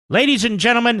Ladies and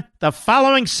gentlemen, the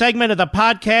following segment of the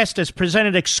podcast is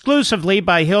presented exclusively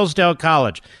by Hillsdale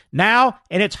College, now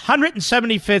in its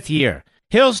 175th year.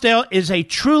 Hillsdale is a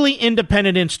truly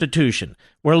independent institution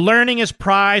where learning is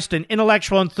prized and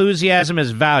intellectual enthusiasm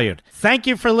is valued. Thank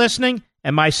you for listening,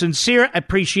 and my sincere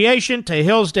appreciation to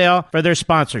Hillsdale for their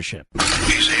sponsorship.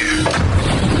 He's here.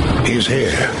 He's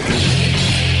here.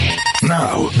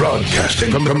 Now,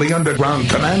 broadcasting from the underground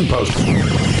command post,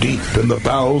 deep in the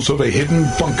bowels of a hidden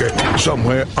bunker,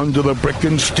 somewhere under the brick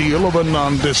and steel of a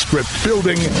nondescript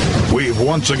building, we've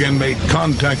once again made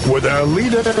contact with our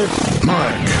leader,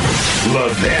 Mark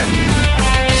Levin.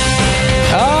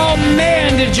 Oh,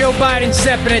 man, did Joe Biden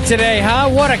step in it today, huh?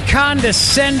 What a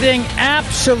condescending,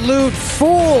 absolute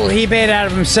fool he made out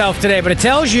of himself today. But it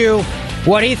tells you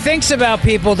what he thinks about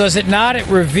people, does it not? It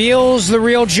reveals the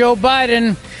real Joe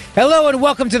Biden. Hello and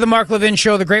welcome to the Mark Levin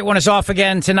Show. The great one is off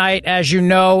again tonight, as you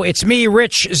know. It's me,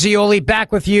 Rich Zeoli,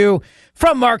 back with you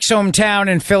from Mark's hometown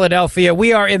in Philadelphia.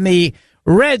 We are in the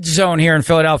red zone here in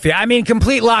Philadelphia. I mean,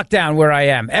 complete lockdown where I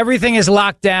am. Everything is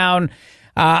locked down.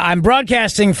 I'm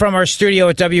broadcasting from our studio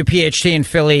at WPHT in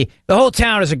Philly. The whole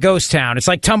town is a ghost town. It's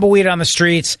like tumbleweed on the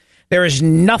streets. There is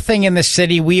nothing in the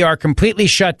city. We are completely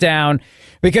shut down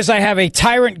because I have a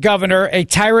tyrant governor, a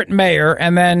tyrant mayor,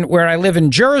 and then where I live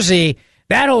in Jersey,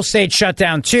 that whole state shut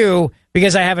down, too,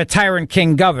 because I have a tyrant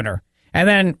king governor. And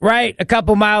then right a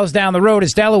couple miles down the road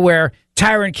is Delaware,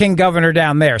 tyrant king governor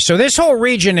down there. So this whole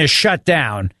region is shut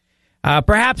down.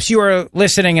 Perhaps you are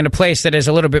listening in a place that is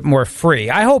a little bit more free.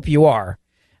 I hope you are.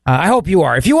 I hope you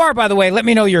are. If you are, by the way, let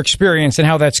me know your experience and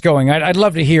how that's going. I'd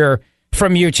love to hear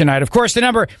from you tonight. Of course, the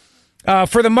number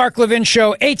for the Mark Levin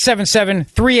Show,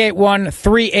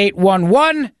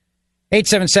 877-381-3811.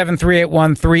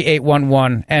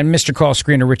 877-381-3811. And Mr. Call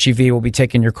Screener Richie V will be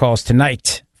taking your calls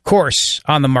tonight, of course,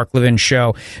 on the Mark Levin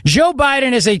Show. Joe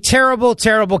Biden is a terrible,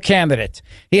 terrible candidate.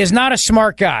 He is not a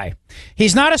smart guy.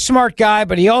 He's not a smart guy,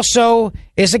 but he also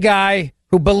is a guy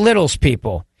who belittles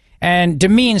people and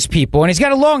demeans people. And he's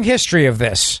got a long history of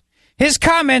this. His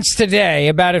comments today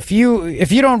about if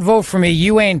you don't vote for me,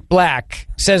 you ain't black,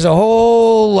 says a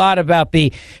whole lot about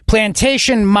the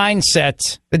plantation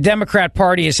mindset the Democrat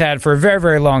Party has had for a very,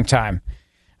 very long time.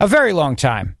 A very long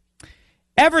time.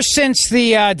 Ever since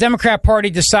the Democrat Party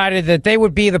decided that they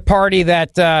would be the party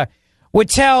that would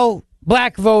tell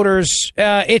black voters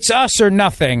it's us or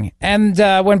nothing. And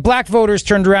when black voters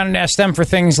turned around and asked them for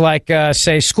things like,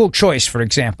 say, school choice, for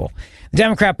example, the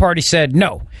Democrat Party said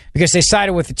no, because they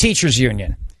sided with the teachers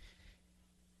union.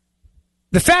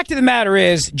 The fact of the matter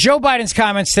is, Joe Biden's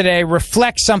comments today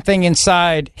reflect something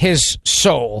inside his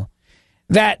soul.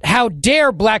 That how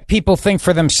dare black people think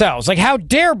for themselves? Like, how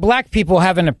dare black people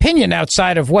have an opinion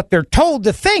outside of what they're told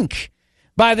to think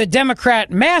by the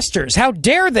Democrat masters? How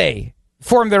dare they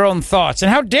form their own thoughts? And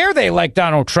how dare they like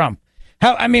Donald Trump?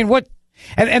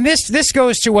 And this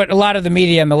goes to what a lot of the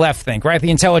media and the left think, right? The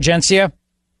intelligentsia.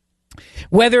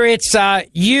 Whether it's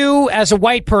you as a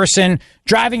white person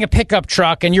driving a pickup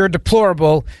truck and you're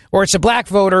deplorable, or it's a black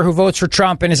voter who votes for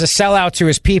Trump and is a sellout to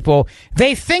his people,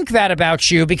 they think that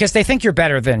about you because they think you're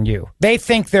better than you. They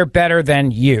think they're better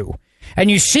than you.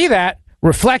 And you see that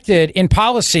reflected in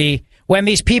policy when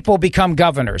these people become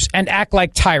governors and act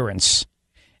like tyrants.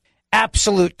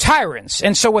 Absolute tyrants.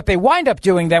 And so what they wind up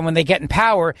doing then when they get in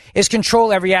power is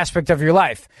control every aspect of your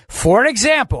life. For an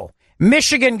example,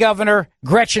 Michigan Governor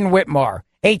Gretchen Whitmer,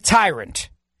 a tyrant,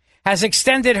 has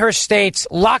extended her state's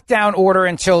lockdown order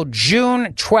until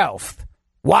June 12th.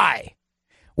 Why?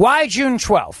 Why June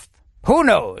 12th? Who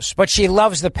knows? But she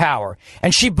loves the power,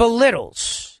 and she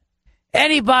belittles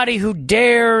anybody who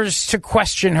dares to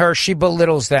question her. She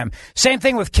belittles them. Same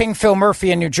thing with King Phil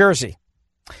Murphy in New Jersey.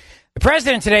 The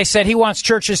president today said he wants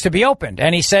churches to be opened,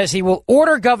 and he says he will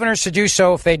order governors to do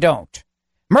so if they don't.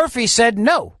 Murphy said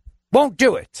no, won't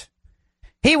do it.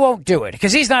 He won't do it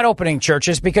because he's not opening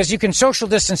churches because you can social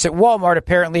distance at Walmart,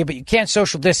 apparently, but you can't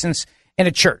social distance in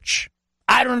a church.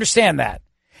 I don't understand that.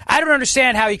 I don't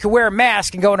understand how you can wear a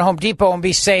mask and go into Home Depot and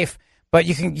be safe, but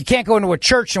you can't go into a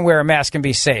church and wear a mask and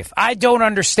be safe. I don't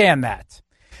understand that.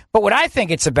 But what I think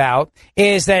it's about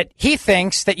is that he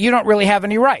thinks that you don't really have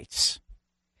any rights.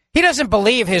 He doesn't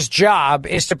believe his job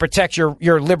is to protect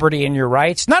your liberty and your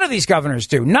rights. None of these governors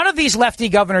do. None of these lefty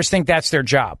governors think that's their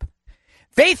job.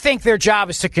 They think their job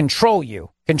is to control you,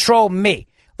 control me.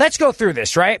 Let's go through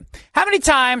this, right? How many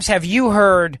times have you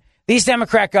heard these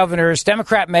Democrat governors,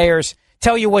 Democrat mayors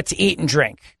tell you what to eat and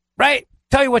drink, right?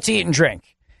 Tell you what to eat and drink.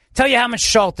 Tell you how much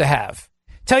salt to have.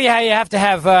 Tell you how you have to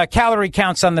have calorie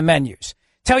counts on the menus.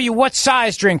 Tell you what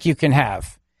size drink you can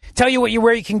have. Tell you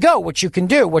where you can go, what you can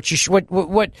do, what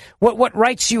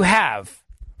rights you have.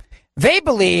 They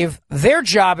believe their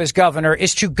job as governor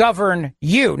is to govern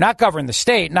you, not govern the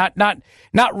state, not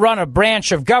run a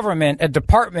branch of government, a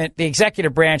department, the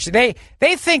executive branch. They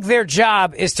think their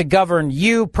job is to govern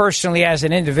you personally as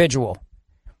an individual.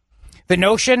 The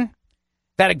notion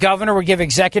that a governor would give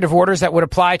executive orders that would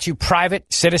apply to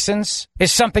private citizens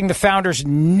is something the founders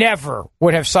never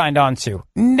would have signed on to.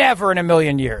 Never in a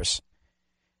million years.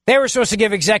 They were supposed to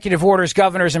give executive orders,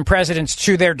 governors and presidents,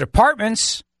 to their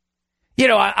departments. You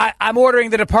know, I'm ordering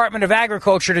the Department of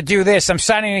Agriculture to do this. I'm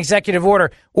signing an executive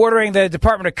order ordering the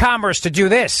Department of Commerce to do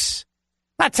this.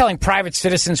 I'm not telling private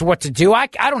citizens what to do. I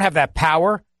don't have that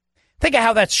power. Think of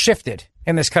how that's shifted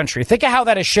in this country. Think of how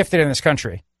that has shifted in this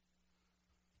country.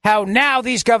 How now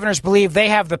these governors believe they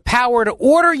have the power to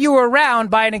order you around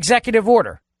by an executive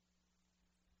order.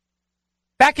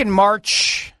 Back in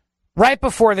March, right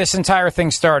before this entire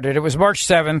thing started, it was March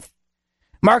 7th,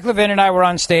 Mark Levin and I were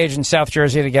on stage in South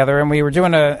Jersey together, and we were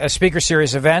doing a speaker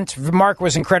series event. Mark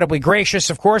was incredibly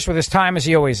gracious, of course, with his time, as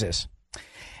he always is.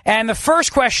 And the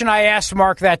first question I asked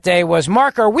Mark that day was,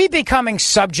 Mark, are we becoming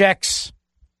subjects?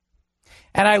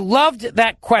 And I loved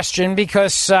that question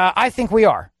because I think we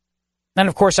are. And,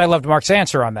 of course, I loved Mark's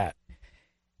answer on that.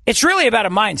 It's really about a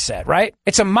mindset, right?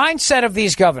 It's a mindset of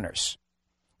these governors,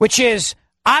 which is,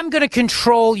 I'm going to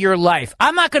control your life.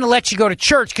 I'm not going to let you go to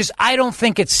church because I don't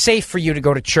think it's safe for you to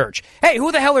go to church. Hey,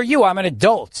 who the hell are you? I'm an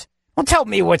adult. Don't tell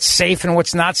me what's safe and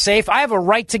what's not safe. I have a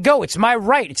right to go. It's my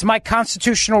right. It's my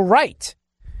constitutional right.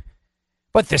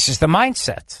 But this is the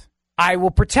mindset. I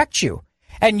will protect you.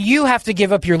 And you have to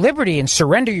give up your liberty and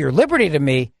surrender your liberty to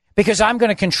me because I'm going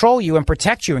to control you and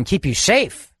protect you and keep you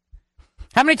safe.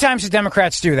 How many times do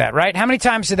Democrats do that, right? How many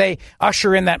times do they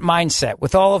usher in that mindset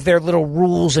with all of their little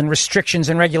rules and restrictions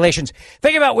and regulations?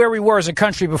 Think about where we were as a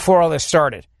country before all this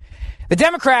started. The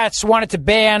Democrats wanted to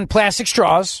ban plastic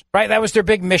straws, right? That was their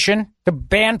big mission, to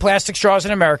ban plastic straws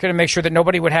in America to make sure that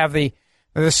nobody would have the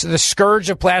scourge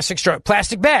of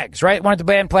plastic bags, right? Wanted to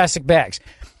ban plastic bags.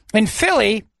 In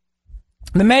Philly,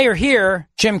 the mayor here,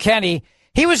 Jim Kenney,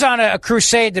 he was on a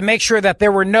crusade to make sure that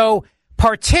there were no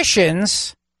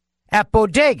partitions at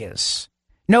bodegas,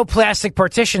 no plastic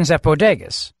partitions at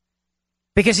bodegas,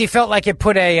 because he felt like it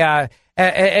put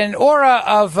an aura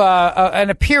of an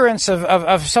appearance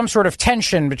of some sort of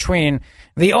tension between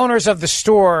the owners of the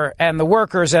store and the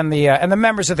workers and the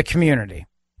members of the community.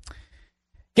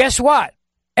 Guess what?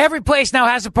 Every place now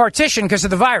has a partition because of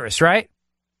the virus, right?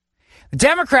 The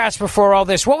Democrats before all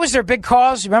this, what was their big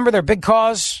cause? Remember their big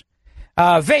cause?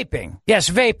 Vaping.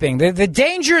 Yes, vaping. The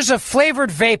dangers of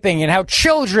flavored vaping and how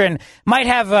children might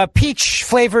have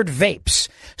peach-flavored vapes.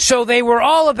 So they were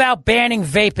all about banning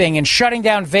vaping and shutting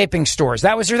down vaping stores.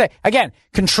 That was their thing. Again,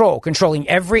 controlling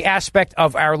every aspect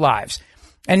of our lives.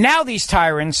 And now these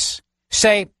tyrants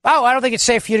say, oh, I don't think it's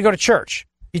safe for you to go to church.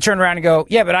 You turn around and go,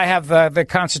 yeah, but I have the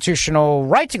constitutional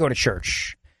right to go to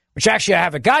church, which actually I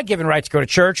have a God-given right to go to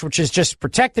church, which is just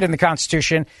protected in the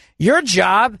Constitution. Your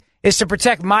job is to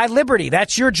protect my liberty.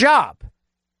 That's your job.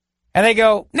 And they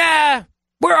go, nah,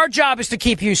 our job is to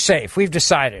keep you safe. We've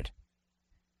decided.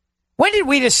 When did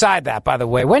we decide that, by the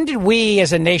way? When did we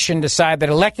as a nation decide that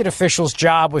elected officials'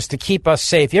 job was to keep us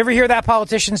safe? You ever hear that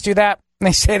politicians do that?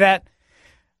 They say that.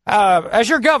 As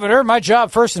your governor, my job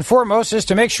first and foremost is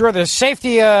to make sure the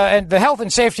safety and the health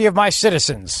and safety of my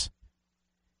citizens.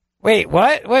 Wait,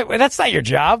 what? Wait, that's not your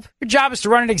job. Your job is to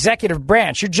run an executive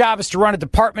branch. Your job is to run a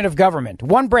department of government.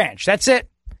 One branch. That's it.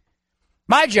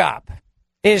 My job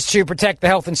is to protect the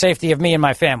health and safety of me and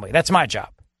my family. That's my job.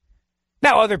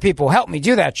 Now, other people help me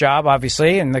do that job,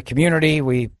 obviously. In the community,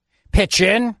 we pitch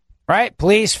in, right?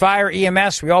 Police, fire,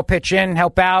 EMS, we all pitch in,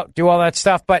 help out, do all that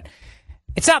stuff. But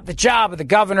it's not the job of the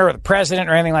governor or the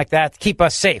president or anything like that to keep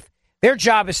us safe. Their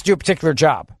job is to do a particular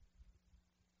job.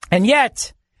 And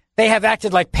yet they have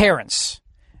acted like parents,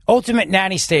 ultimate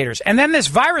nanny staters. And then this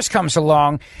virus comes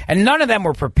along, and none of them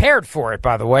were prepared for it,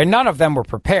 by the way. None of them were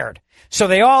prepared. So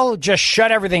they all just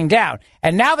shut everything down.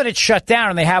 And now that it's shut down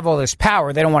and they have all this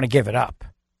power, they don't want to give it up.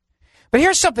 But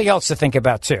here's something else to think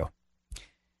about, too.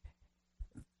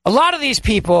 A lot of these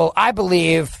people, I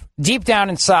believe, deep down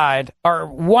inside, are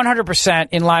 100%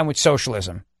 in line with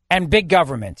socialism and big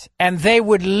government. And they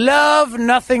would love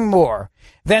nothing more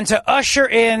than to usher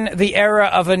in the era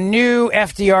of a new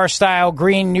FDR-style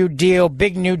Green New Deal,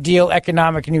 Big New Deal,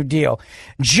 Economic New Deal.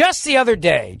 Just the other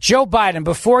day, Joe Biden,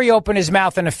 before he opened his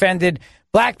mouth and offended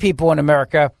black people in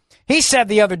America, he said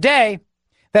the other day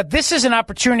that this is an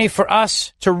opportunity for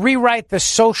us to rewrite the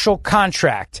social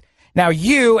contract. Now,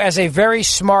 you, as a very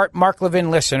smart Mark Levin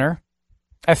listener,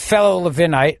 a fellow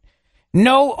Levinite,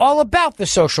 know all about the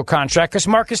social contract because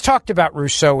Mark has talked about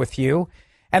Rousseau with you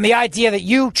and the idea that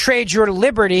you trade your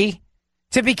liberty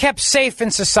to be kept safe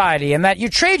in society, and that you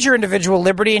trade your individual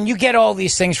liberty and you get all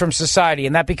these things from society,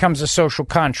 and that becomes a social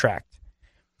contract.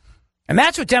 And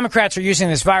that's what Democrats are using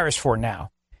this virus for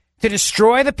now, to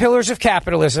destroy the pillars of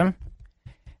capitalism,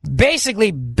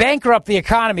 basically bankrupt the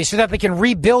economy so that they can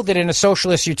rebuild it in a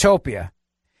socialist utopia.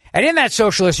 And in that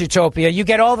socialist utopia, you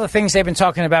get all the things they've been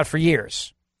talking about for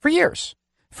years. For years.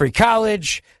 Free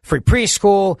college, free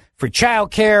preschool, free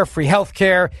childcare, free health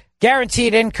care,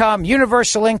 guaranteed income,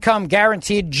 universal income,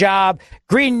 guaranteed job,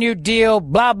 Green New Deal,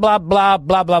 blah, blah, blah,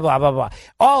 blah, blah, blah, blah, blah.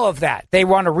 All of that they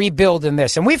want to rebuild in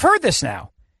this. And we've heard this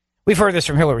now. We've heard this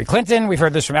from Hillary Clinton. We've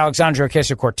heard this from Alexandria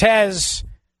Ocasio-Cortez.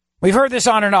 We've heard this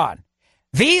on and on.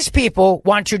 These people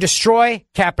want to destroy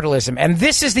capitalism, and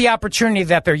this is the opportunity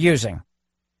that they're using.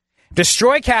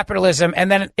 Destroy capitalism, and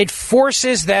then it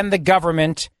forces then the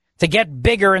government to get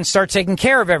bigger and start taking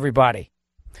care of everybody.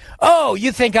 Oh,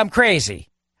 you think I'm crazy?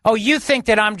 Oh, you think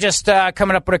that I'm just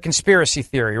coming up with a conspiracy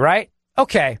theory, right?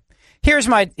 Okay, here's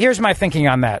my thinking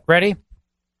on that. Ready?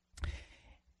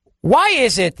 Why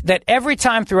is it that every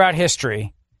time throughout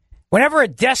history, whenever a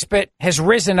despot has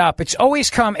risen up, it's always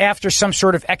come after some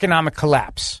sort of economic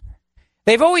collapse?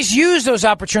 They've always used those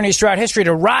opportunities throughout history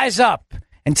to rise up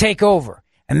and take over.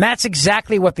 And that's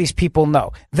exactly what these people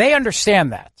know. They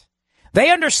understand that. They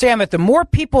understand that the more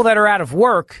people that are out of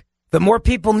work, the more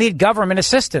people need government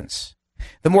assistance.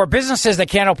 The more businesses that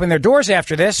can't open their doors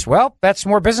after this, well, that's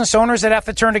more business owners that have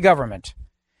to turn to government.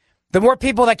 The more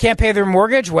people that can't pay their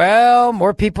mortgage, well,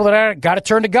 more people that are got to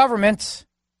turn to government.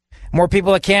 More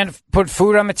people that can't put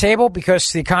food on the table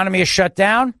because the economy is shut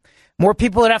down. More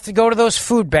people that have to go to those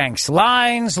food banks.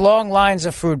 Lines, long lines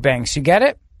of food banks. You get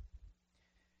it?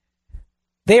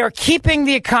 They are keeping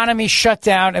the economy shut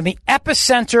down in the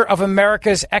epicenter of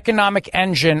America's economic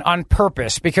engine on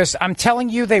purpose, because I'm telling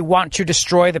you, they want to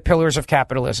destroy the pillars of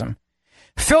capitalism.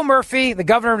 Phil Murphy, the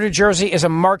governor of New Jersey, is a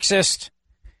Marxist.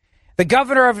 The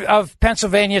governor of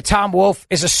Pennsylvania, Tom Wolf,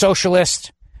 is a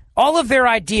socialist. All of their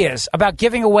ideas about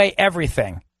giving away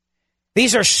everything.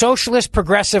 These are socialist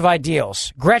progressive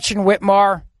ideals. Gretchen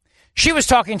Whitmer, she was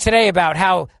talking today about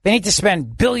how they need to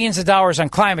spend billions of dollars on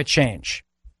climate change.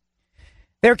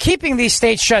 They're keeping these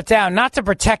states shut down not to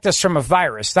protect us from a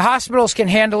virus. The hospitals can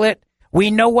handle it. We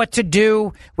know what to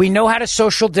do. We know how to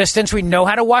social distance. We know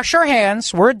how to wash our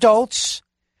hands. We're adults.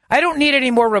 I don't need any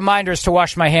more reminders to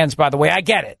wash my hands, by the way. I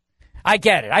get it.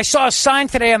 I saw a sign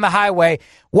today on the highway,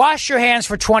 wash your hands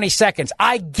for 20 seconds.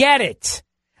 I get it.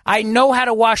 I know how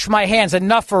to wash my hands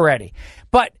enough already.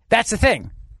 But that's the thing.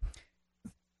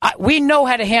 We know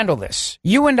how to handle this.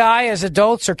 You and I, as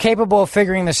adults, are capable of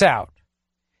figuring this out.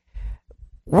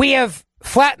 We have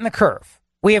flattened the curve.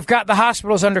 We have got the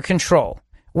hospitals under control.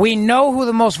 We know who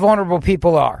the most vulnerable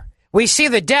people are. We see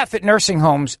the death at nursing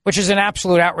homes, which is an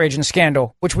absolute outrage and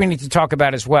scandal, which we need to talk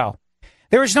about as well.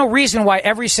 There is no reason why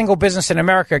every single business in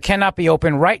America cannot be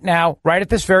open right now, right at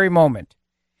this very moment,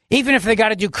 even if they got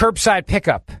to do curbside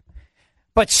pickup.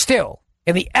 But still,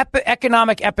 in the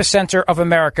economic epicenter of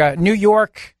America, New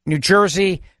York, New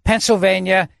Jersey,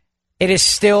 Pennsylvania, it is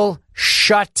still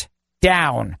shut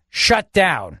down. Shut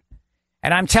down.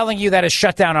 And I'm telling you that is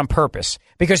shut down on purpose,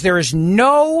 because there is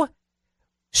no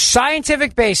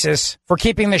scientific basis for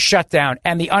keeping this shut down.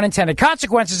 And the unintended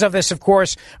consequences of this, of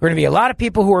course, are going to be a lot of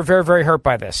people who are very, very hurt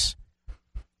by this.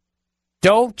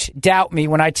 Don't doubt me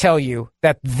when I tell you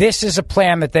that this is a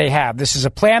plan that they have. This is a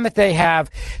plan that they have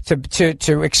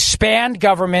to expand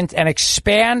government and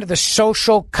expand the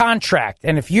social contract.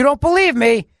 And if you don't believe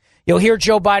me, you'll hear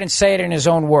Joe Biden say it in his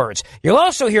own words. You'll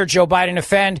also hear Joe Biden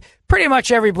offend pretty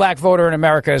much every black voter in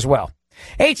America as well.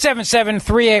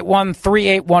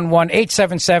 877-381-3811,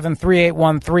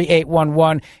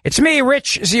 877-381-3811. It's me,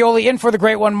 Rich Zeoli, in for the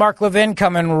great one, Mark Levin,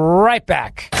 coming right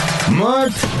back.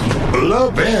 Mark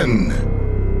Levin.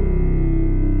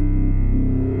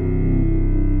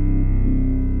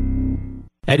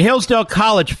 At Hillsdale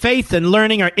College, faith and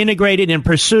learning are integrated in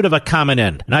pursuit of a common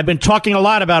end. And I've been talking a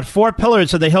lot about 4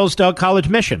 pillars of the Hillsdale College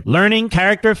mission: learning,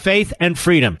 character, faith, and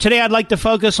freedom. Today, I'd like to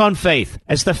focus on faith.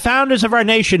 As the founders of our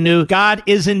nation knew, God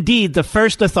is indeed the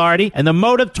first authority and the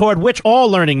motive toward which all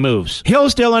learning moves.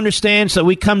 Hillsdale understands that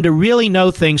we come to really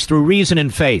know things through reason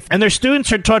and faith, and their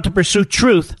students are taught to pursue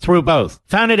truth through both.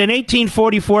 Founded in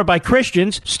 1844 by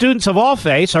Christians, students of all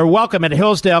faiths are welcome at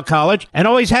Hillsdale College and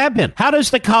always have been. How does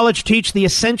the college teach the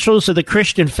Essentials of the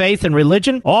Christian Faith and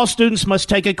Religion, all students must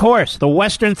take a course, The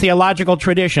Western Theological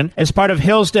Tradition, as part of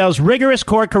Hillsdale's rigorous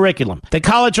core curriculum. The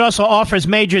college also offers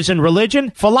majors in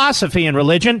religion, philosophy in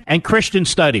religion, and Christian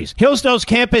studies. Hillsdale's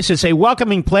campus is a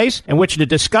welcoming place in which to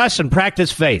discuss and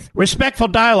practice faith. Respectful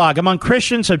dialogue among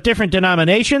Christians of different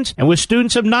denominations and with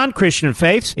students of non-Christian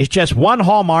faiths is just one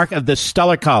hallmark of this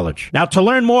stellar college. Now, to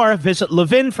learn more, visit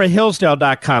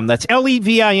levinforhillsdale.com. That's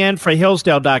Levin for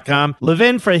Hillsdale.com,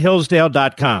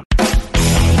 levinforhillsdale.com. To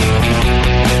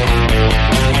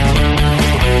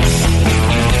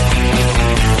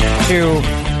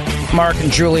Mark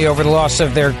and Julie over the loss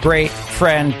of their great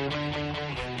friend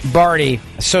Barty.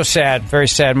 So sad, very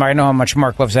sad. I know how much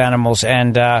Mark loves animals,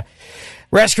 and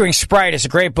Rescuing Sprite is a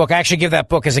great book. I actually give that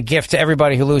book as a gift to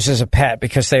everybody who loses a pet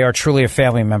because they are truly a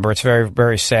family member. It's very,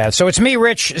 very sad. So it's me,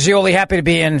 Rich Zeoli, happy to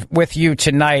be in with you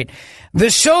tonight.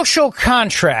 The social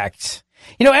contract.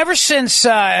 You know, ever since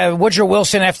Woodrow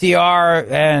Wilson, FDR,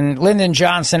 and Lyndon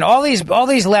Johnson, all these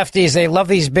lefties, they love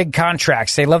these big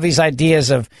contracts. They love these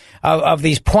ideas of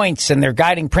these points and their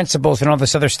guiding principles and all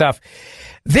this other stuff.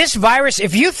 This virus,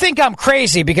 if you think I'm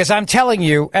crazy because I'm telling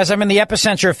you, as I'm in the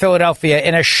epicenter of Philadelphia,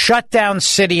 in a shutdown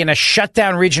city, in a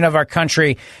shutdown region of our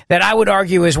country, that I would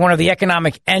argue is one of the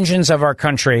economic engines of our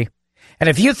country, and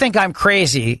if you think I'm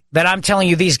crazy that I'm telling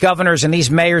you these governors and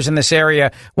these mayors in this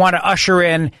area want to usher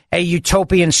in a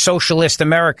utopian socialist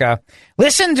America,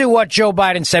 listen to what Joe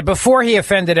Biden said before he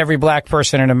offended every black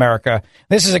person in America.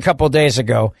 This is a couple of days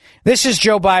ago. This is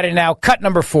Joe Biden now, cut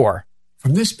number 4.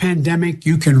 From this pandemic,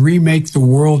 you can remake the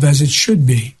world as it should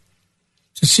be.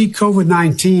 To see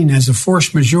COVID-19 as a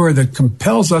force majeure that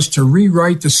compels us to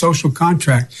rewrite the social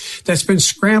contract that's been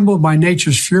scrambled by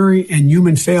nature's fury and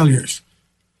human failures.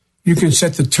 You can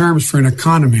set the terms for an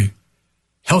economy,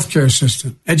 healthcare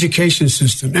system, education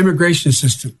system, immigration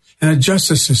system, and a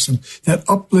justice system that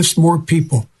uplifts more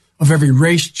people of every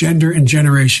race, gender, and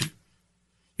generation.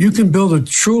 You can build a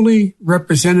truly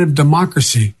representative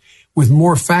democracy with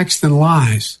more facts than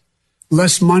lies,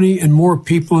 less money, and more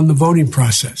people in the voting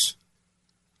process.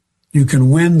 You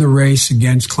can win the race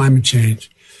against climate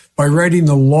change by writing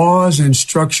the laws and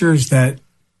structures that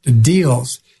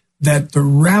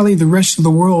rally the rest of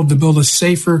the world to build a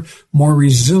safer, more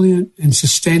resilient, and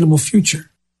sustainable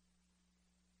future.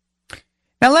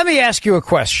 Now, let me ask you a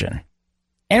question.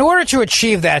 In order to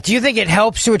achieve that, do you think it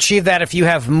helps to achieve that if you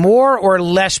have more or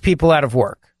less people out of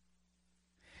work?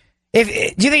 Do you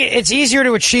think it's easier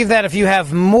to achieve that if you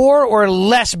have more or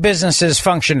less businesses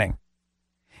functioning?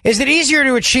 Is it easier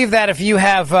to achieve that if you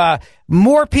have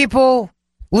more people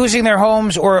losing their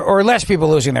homes or less people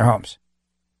losing their homes?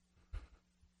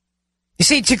 You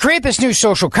see, to create this new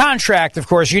social contract, of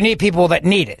course, you need people that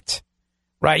need it,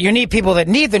 right? You need people that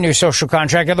need the new social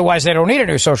contract. Otherwise, they don't need a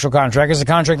new social contract because the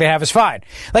contract they have is fine.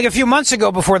 Like a few months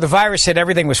ago before the virus hit,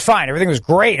 everything was fine. Everything was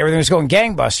great. Everything was going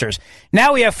gangbusters.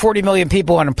 Now we have 40 million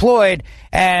people unemployed,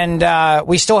 and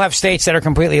we still have states that are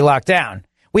completely locked down.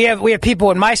 We have people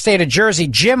in my state of Jersey,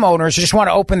 gym owners who just want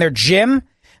to open their gym.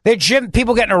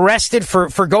 People getting arrested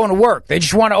for going to work. They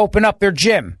just want to open up their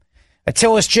gym.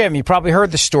 Attila's Gym, you probably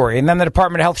heard the story, and then the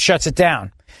Department of Health shuts it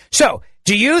down. So,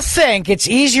 do you think it's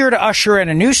easier to usher in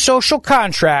a new social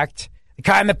contract, the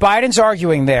kind that Biden's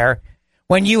arguing there,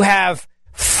 when you have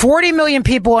 40 million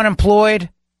people unemployed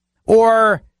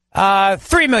or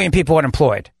 3 million people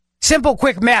unemployed? Simple,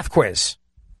 quick math quiz.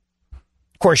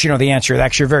 Of course, you know the answer.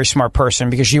 Actually, you're a very smart person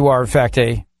because you are, in fact,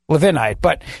 a Levinite.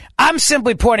 But I'm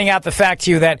simply pointing out the fact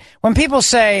to you that when people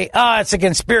say, it's a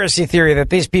conspiracy theory that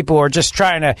these people are just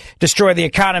trying to destroy the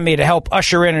economy to help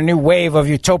usher in a new wave of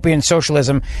utopian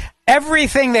socialism,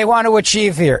 everything they want to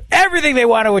achieve here, everything they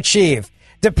want to achieve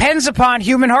depends upon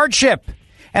human hardship.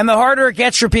 And the harder it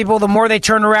gets for people, the more they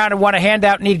turn around and want to hand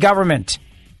out and need government.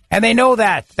 And they know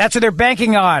that. That's what they're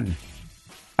banking on.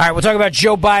 All right, we'll talk about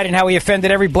Joe Biden, how he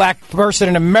offended every black person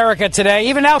in America today,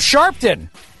 even Al Sharpton.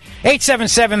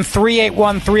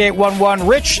 877-381-3811.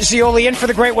 Rich Zeoli in for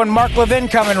the great one. Mark Levin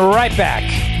coming right back.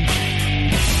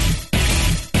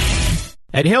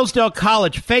 At Hillsdale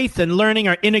College, faith and learning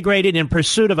are integrated in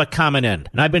pursuit of a common end.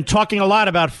 And I've been talking a lot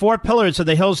about 4 pillars of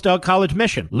the Hillsdale College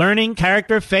mission: learning,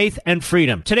 character, faith, and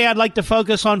freedom. Today, I'd like to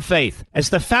focus on faith.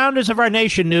 As the founders of our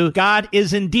nation knew, God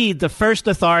is indeed the first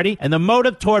authority and the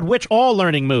motive toward which all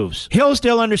learning moves.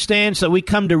 Hillsdale understands that we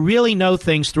come to really know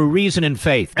things through reason and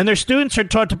faith, and their students are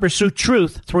taught to pursue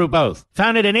truth through both.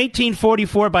 Founded in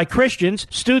 1844 by Christians,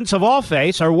 students of all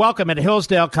faiths are welcome at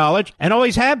Hillsdale College and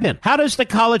always have been. How does the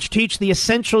college teach the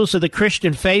essentials of the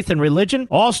Christian faith and religion,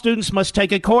 all students must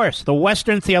take a course, the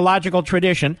Western Theological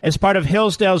Tradition, as part of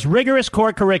Hillsdale's rigorous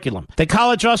core curriculum. The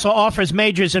college also offers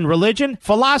majors in religion,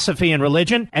 philosophy in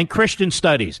religion, and Christian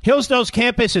studies. Hillsdale's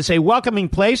campus is a welcoming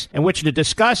place in which to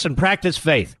discuss and practice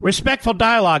faith. Respectful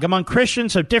dialogue among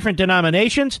Christians of different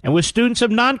denominations and with students of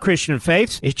non-Christian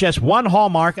faiths is just one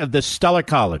hallmark of this stellar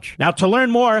college. Now, to learn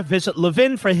more, visit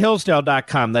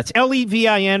levinforhillsdale.com. That's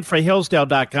Levin for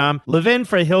Hillsdale.com,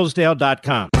 levinforhillsdale.com.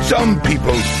 Some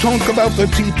people talk about the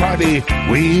Tea Party.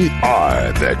 We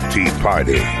are the Tea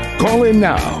Party. Call in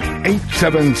now,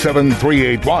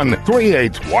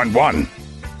 877-381-3811.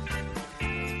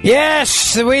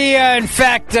 Yes, we, in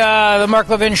fact, the Mark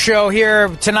Levin Show here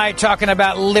tonight talking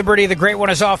about liberty. The great one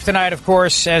is off tonight, of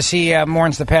course, as he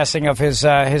mourns the passing of his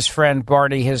friend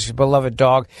Barney, his beloved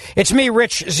dog. It's me,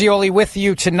 Rich Zeoli, with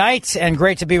you tonight, and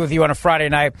great to be with you on a Friday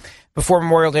night before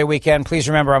Memorial Day weekend. Please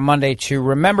remember on Monday to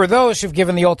remember those who've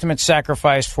given the ultimate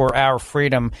sacrifice for our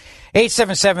freedom.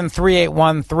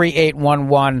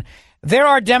 877-381-3811. There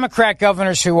are Democrat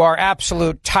governors who are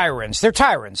absolute tyrants. They're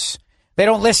tyrants. They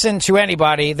don't listen to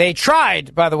anybody. They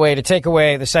tried, by the way, to take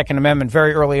away the Second Amendment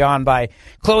very early on by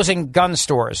closing gun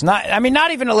stores.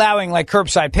 Not even allowing like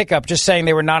curbside pickup, just saying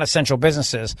they were non-essential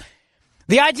businesses.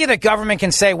 The idea that government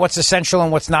can say what's essential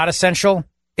and what's not essential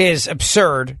is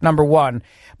absurd, number one.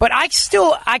 But I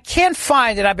can't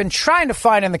find it. I've been trying to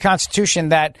find in the Constitution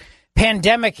that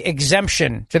pandemic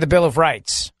exemption to the Bill of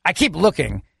Rights. I keep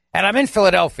looking, and I'm in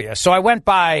Philadelphia, so I went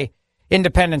by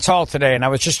Independence Hall today, and I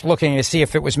was just looking to see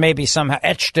if it was maybe somehow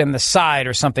etched in the side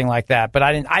or something like that. But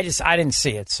I didn't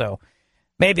see it. So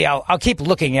maybe I'll keep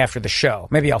looking after the show.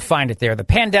 Maybe I'll find it there. The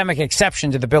pandemic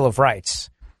exception to the Bill of Rights.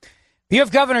 You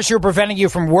have governors who are preventing you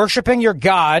from worshiping your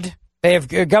God. They have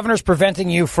governors preventing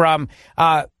you from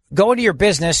going to your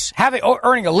business,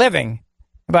 earning a living,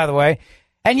 by the way.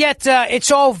 And yet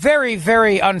it's all very,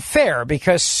 very unfair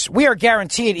because we are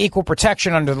guaranteed equal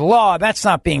protection under the law. That's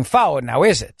not being followed now,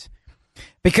 is it?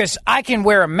 Because I can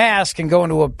wear a mask and go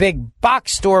into a big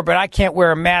box store, but I can't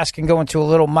wear a mask and go into a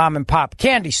little mom and pop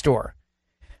candy store.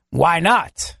 Why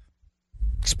not?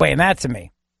 Explain that to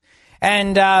me.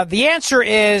 And the answer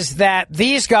is that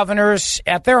these governors,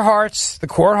 at their hearts, the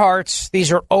core hearts,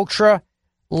 these are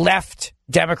ultra-left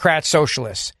Democrat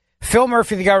socialists. Phil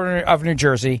Murphy, the governor of New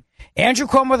Jersey. Andrew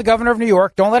Cuomo, the governor of New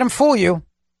York. Don't let him fool you.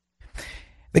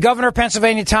 The governor of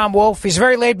Pennsylvania, Tom Wolf. He's a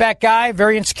very laid-back guy,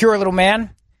 very insecure little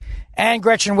man. And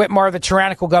Gretchen Whitmer, the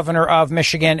tyrannical governor of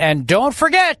Michigan. And don't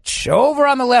forget, over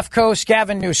on the left coast,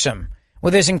 Gavin Newsom,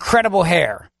 with his incredible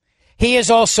hair. He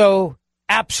is also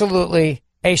absolutely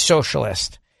a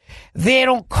socialist. They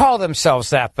don't call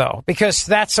themselves that, though, because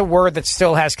that's a word that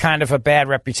still has kind of a bad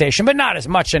reputation, but not as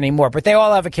much anymore. But they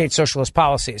all advocate socialist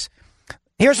policies.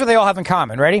 Here's what they all have in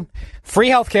common. Ready? Free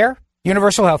health care,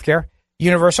 universal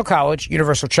college,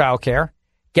 universal child care,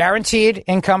 guaranteed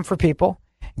income for people,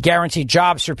 guaranteed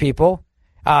jobs for people,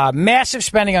 massive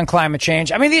spending on climate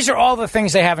change. I mean, these are all the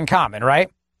things they have in common, right?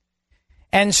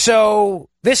 And so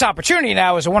this opportunity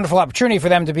now is a wonderful opportunity for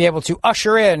them to be able to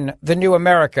usher in the new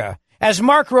America. As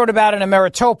Mark wrote about in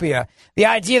Ameritopia, the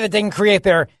idea that they can create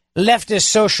their leftist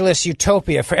socialist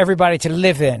utopia for everybody to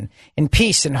live in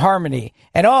peace and harmony.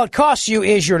 And all it costs you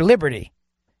is your liberty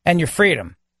and your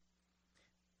freedom.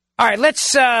 All right,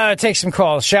 let's take some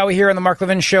calls, shall we, here on the Mark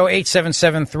Levin Show,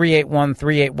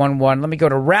 877-381-3811. Let me go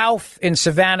to Ralph in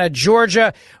Savannah,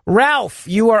 Georgia. Ralph,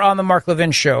 you are on the Mark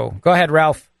Levin Show. Go ahead,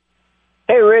 Ralph.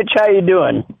 Hey, Rich, how you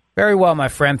doing? Very well, my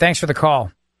friend. Thanks for the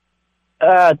call.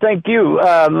 Thank you.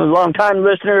 I'm a long-time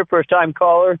listener, first-time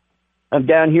caller. I'm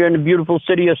down here in the beautiful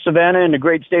city of Savannah in the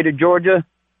great state of Georgia,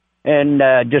 and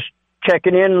just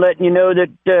checking in, letting you know that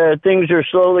things are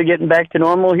slowly getting back to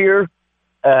normal here.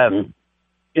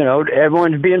 You know,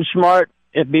 everyone's being smart,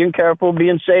 being careful,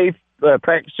 being safe,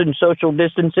 practicing social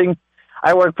distancing.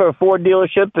 I work for a Ford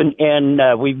dealership,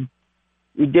 and we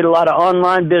did a lot of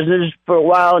online business for a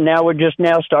while, and now we're just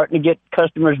now starting to get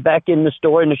customers back in the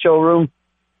store, in the showroom.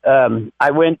 I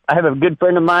have a good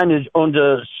friend of mine who owns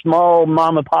a small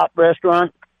mom and pop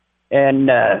restaurant, and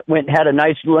went and had a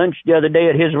nice lunch the other day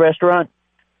at his restaurant.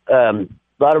 A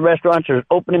lot of restaurants are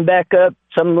opening back up,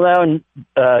 some allowing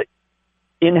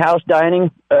in-house dining.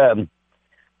 Some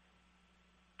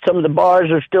of the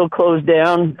bars are still closed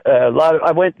down.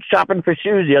 I went shopping for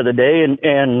shoes the other day,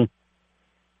 and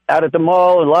out at the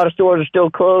mall, a lot of stores are still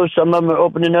closed. Some of them are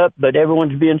opening up, but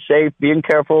everyone's being safe, being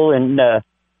careful, and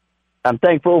I'm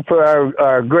thankful for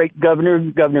our great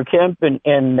governor, Governor Kemp,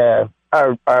 and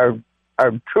our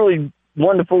truly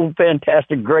wonderful,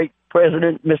 fantastic, great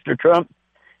president, Mr. Trump,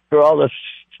 for all the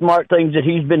smart things that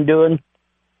he's been doing.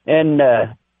 And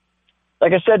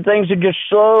like I said, things are just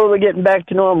slowly getting back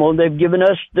to normal. They've given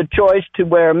us the choice to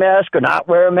wear a mask or not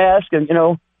wear a mask, and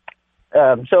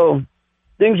so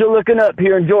things are looking up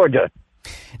here in Georgia.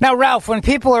 Now, Ralph, when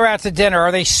people are out to dinner,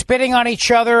 are they spitting on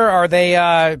each other? Are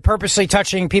they purposely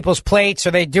touching people's plates?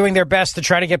 Are they doing their best to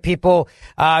try to get people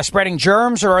spreading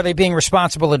germs, or are they being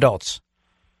responsible adults?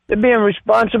 They're being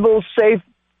responsible, safe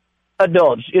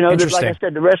adults. Like I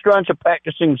said, the restaurants are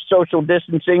practicing social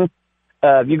distancing.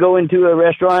 If you go into a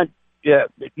restaurant,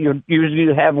 you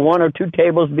usually have one or two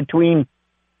tables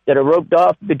that are roped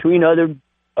off between other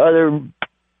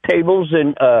tables,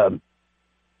 and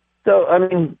so I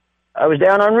mean, I was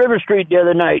down on River Street the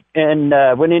other night and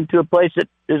went into a place that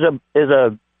is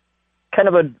a kind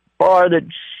of a bar that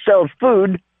serves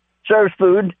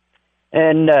food,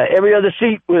 and every other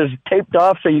seat was taped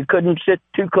off so you couldn't sit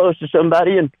too close to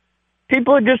somebody, and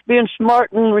people are just being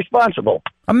smart and responsible.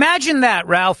 Imagine that,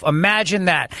 Ralph. Imagine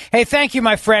that. Hey, thank you,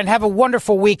 my friend. Have a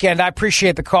wonderful weekend. I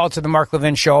appreciate the call to the Mark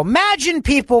Levin Show. Imagine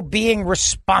people being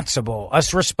responsible,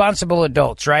 us responsible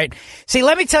adults, right? See,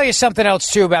 let me tell you something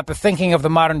else, too, about the thinking of the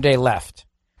modern day left.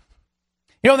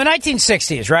 In the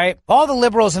 1960s, right? All the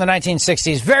liberals in the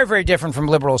 1960s, very, very different from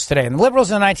liberals today. And the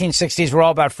liberals in the 1960s were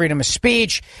all about freedom of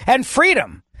speech and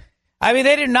freedom. I mean,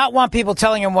 they did not want people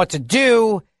telling them what to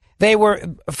do.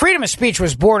 Freedom of speech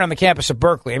was born on the campus of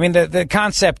Berkeley. I mean, the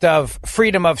concept of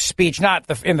freedom of speech, not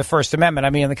in the First Amendment. I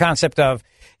mean, the concept of,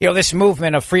 this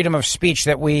movement of freedom of speech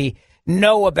that we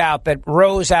know about that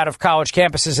rose out of college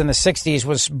campuses in the 60s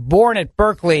was born at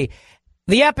Berkeley,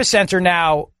 the epicenter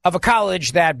now of a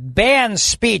college that bans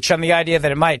speech on the idea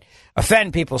that it might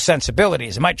offend people's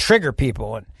sensibilities. It might trigger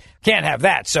people, and can't have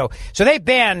that. So they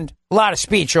banned a lot of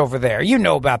speech over there. You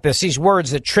know about this, these words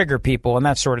that trigger people and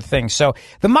that sort of thing. So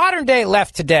the modern day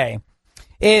left today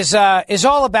is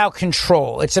all about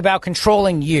control. It's about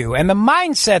controlling you. And the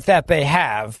mindset that they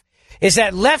have is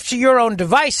that left to your own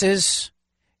devices,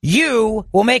 you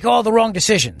will make all the wrong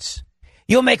decisions.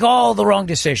 You'll make all the wrong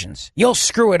decisions. You'll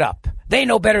screw it up. They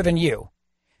know better than you.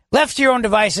 Left to your own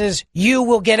devices, you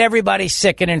will get everybody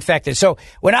sick and infected. So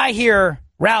when I hear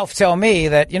Ralph tell me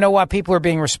that, people are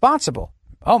being responsible.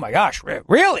 Oh, my gosh.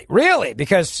 Really? Really?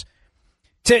 Because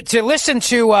to listen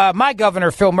to my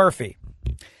governor, Phil Murphy,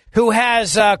 who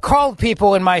has called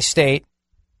people in my state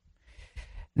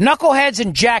knuckleheads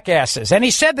and jackasses. And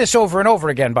he said this over and over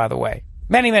again, by the way,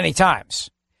 many, many times.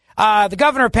 The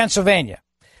governor of Pennsylvania,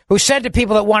 who said to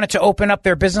people that wanted to open up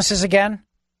their businesses again,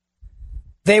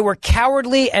 they were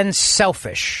cowardly and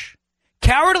selfish.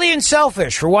 Cowardly and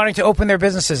selfish for wanting to open their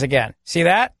businesses again. See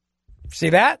that? See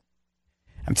that?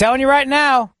 I'm telling you right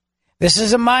now, this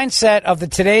is a mindset of the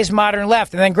today's modern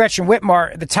left. And then Gretchen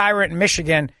Whitmer, the tyrant in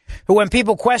Michigan, who when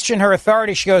people question her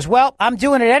authority, she goes, well, I'm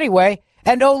doing it anyway.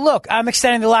 And oh, look, I'm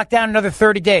extending the lockdown another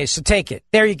 30 days. So take it.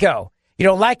 There you go. You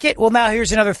don't like it? Well, now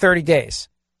here's another 30 days.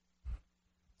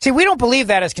 See, we don't believe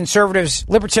that as conservatives,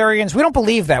 libertarians. We don't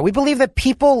believe that. We believe that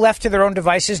people left to their own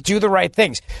devices do the right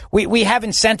things. We have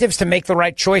incentives to make the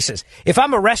right choices. If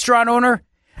I'm a restaurant owner,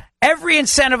 every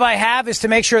incentive I have is to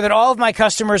make sure that all of my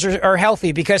customers are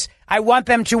healthy because I want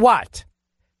them to what?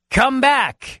 Come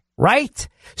back, right?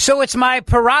 So it's my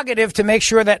prerogative to make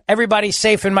sure that everybody's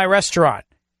safe in my restaurant.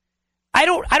 I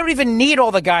don't even need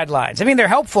all the guidelines. I mean, they're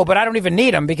helpful, but I don't even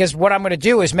need them because what I'm going to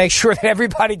do is make sure that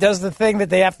everybody does the thing that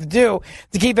they have to do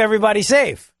to keep everybody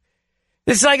safe.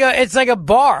 It's like a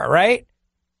bar, right?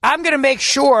 I'm going to make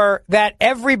sure that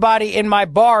everybody in my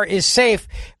bar is safe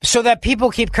so that people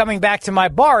keep coming back to my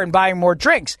bar and buying more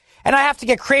drinks. And I have to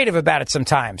get creative about it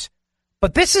sometimes.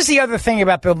 But this is the other thing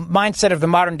about the mindset of the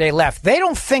modern day left. They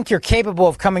don't think you're capable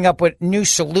of coming up with new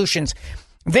solutions.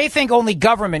 They think only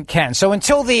government can. So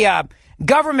until the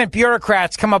government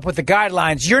bureaucrats come up with the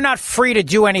guidelines, you're not free to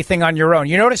do anything on your own.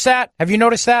 You notice that? Have you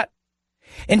noticed that?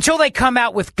 Until they come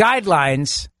out with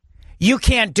guidelines, you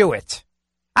can't do it.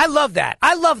 I love that.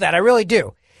 I love that. I really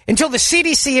do. Until the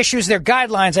CDC issues their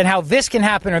guidelines on how this can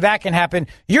happen or that can happen,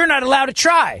 you're not allowed to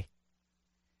try.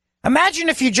 Imagine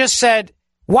if you just said,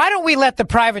 why don't we let the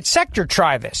private sector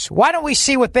try this? Why don't we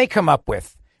see what they come up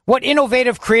with? What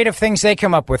innovative, creative things they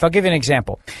come up with. I'll give you an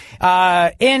example.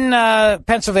 In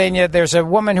Pennsylvania, there's a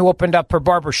woman who opened up her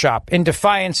barbershop in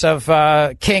defiance of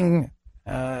King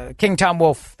Tom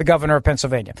Wolf, the governor of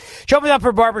Pennsylvania. She opened up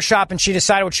her barbershop and she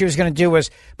decided what she was going to do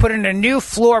was put in a new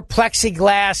floor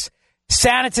plexiglass,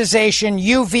 sanitization,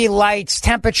 UV lights,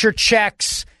 temperature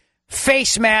checks,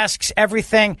 face masks,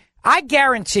 everything. I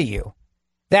guarantee you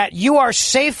that you are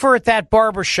safer at that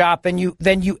barbershop than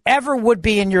you ever would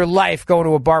be in your life going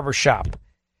to a barbershop.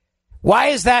 Why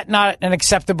is that not an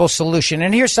acceptable solution?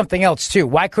 And here's something else, too.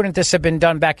 Why couldn't this have been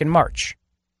done back in March?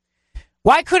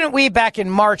 Why couldn't we back in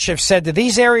March have said to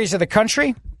these areas of the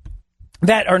country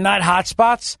that are not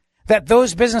hotspots, that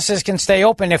those businesses can stay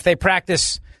open if they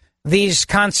practice these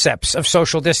concepts of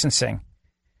social distancing?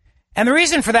 And the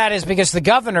reason for that is because the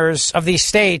governors of these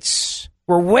states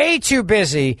were way too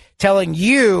busy telling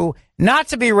you not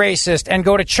to be racist and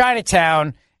go to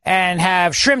Chinatown and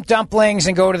have shrimp dumplings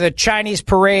and go to the Chinese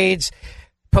parades.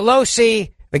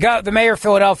 Pelosi, the mayor of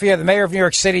Philadelphia, the mayor of New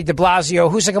York City, de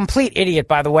Blasio, who's a complete idiot,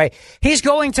 by the way, he's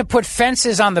going to put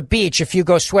fences on the beach if you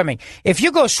go swimming. If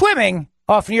you go swimming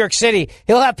off New York City,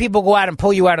 he'll have people go out and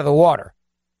pull you out of the water.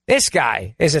 This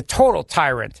guy is a total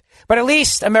tyrant. But at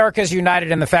least America's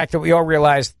united in the fact that we all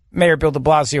realized Mayor Bill de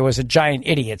Blasio is a giant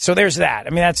idiot. So there's that. I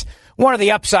mean, that's one of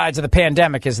the upsides of the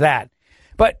pandemic is that.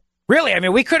 But really, I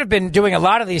mean, we could have been doing a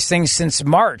lot of these things since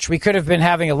March. We could have been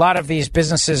having a lot of these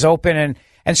businesses open.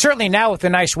 And certainly now with the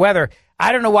nice weather,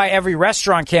 I don't know why every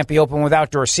restaurant can't be open with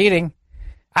outdoor seating.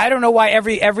 I don't know why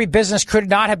every business could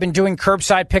not have been doing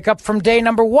curbside pickup from day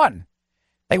number one.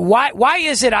 Like, why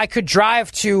is it I could drive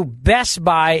to Best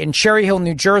Buy in Cherry Hill,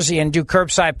 New Jersey and do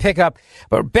curbside pickup,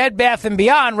 but Bed Bath &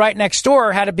 Beyond right next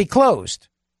door had to be closed?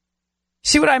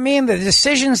 See what I mean? The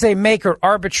decisions they make are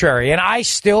arbitrary, and I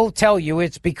still tell you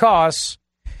it's because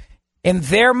in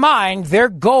their mind, their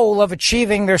goal of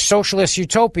achieving their socialist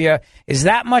utopia is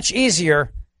that much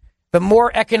easier the more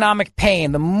economic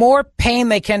pain, the more pain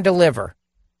they can deliver.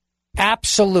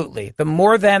 Absolutely. The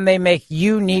more then they make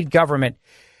you need government.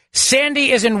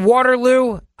 Sandy is in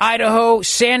Waterloo, Idaho.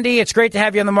 Sandy, it's great to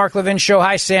have you on the Mark Levin Show.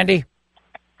 Hi, Sandy.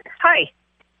 Hi.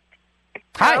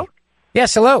 Hi. Hello?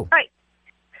 Yes, hello. Hi.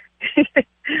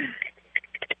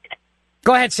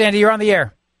 Go ahead, Sandy. You're on the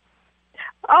air.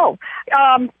 Oh,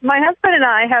 my husband and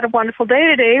I had a wonderful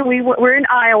day today. We're in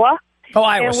Iowa. Oh,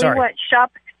 Iowa, and sorry.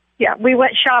 We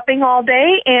went shopping all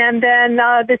day, and then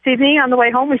this evening on the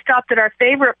way home, we stopped at our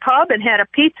favorite pub and had a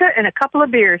pizza and a couple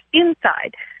of beers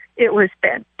inside. It was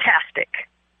fantastic.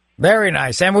 Very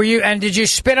nice. And did you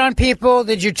spit on people?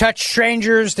 Did you touch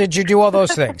strangers? Did you do all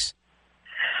those things?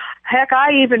 Heck,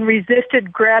 I even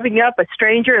resisted grabbing up a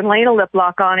stranger and laying a lip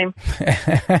lock on him.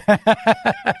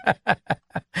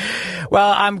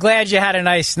 Well, I'm glad you had a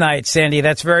nice night, Sandy.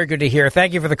 That's very good to hear.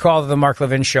 Thank you for the call to the Mark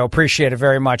Levin Show. Appreciate it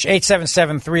very much.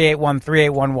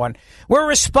 877-381-3811. We're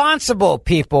responsible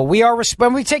people. We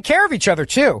take care of each other,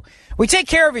 too. We take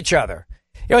care of each other.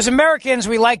 You know, as Americans,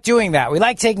 we like doing that. We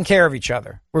like taking care of each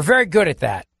other. We're very good at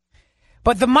that.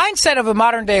 But the mindset of a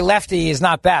modern-day lefty is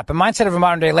not that. The mindset of a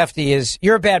modern-day lefty is,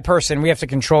 you're a bad person, we have to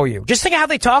control you. Just think of how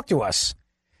they talk to us.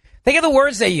 Think of the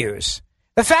words they use.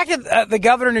 The fact that the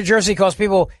governor of New Jersey calls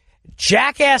people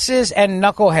jackasses and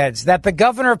knuckleheads, that the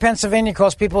governor of Pennsylvania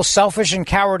calls people selfish and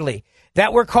cowardly,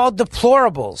 that we're called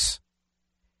deplorables.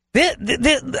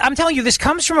 I'm telling you, this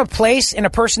comes from a place in a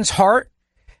person's heart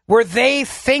where they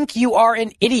think you are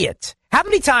an idiot. How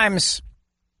many times,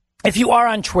 if you are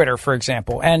on Twitter, for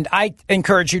example, and I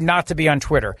encourage you not to be on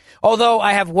Twitter, although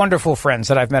I have wonderful friends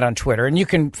that I've met on Twitter, and you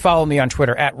can follow me on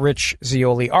Twitter at Rich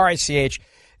Zeoli,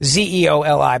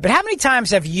 RichZeoli. But how many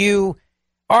times have you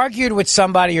argued with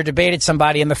somebody or debated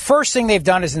somebody, and the first thing they've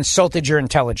done is insulted your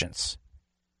intelligence?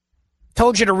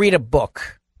 Told you to read a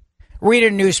book, read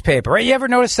a newspaper, right? You ever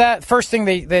notice that? First thing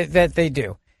that they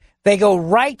do. They go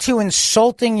right to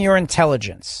insulting your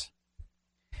intelligence.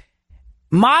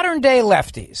 Modern day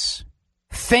lefties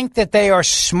think that they are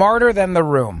smarter than the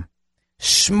room,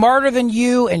 smarter than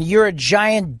you, and you're a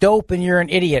giant dope and you're an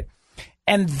idiot.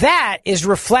 And that is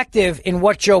reflective in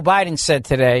what Joe Biden said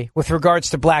today with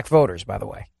regards to black voters, by the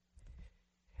way.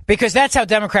 Because that's how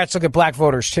Democrats look at black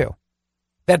voters, too.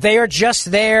 That they are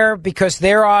just there because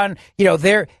they're on,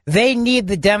 they need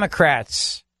the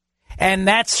Democrats. And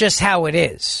that's just how it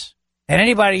is. And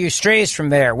anybody who strays from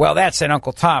there, well, that's an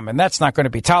Uncle Tom, and that's not going to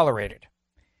be tolerated.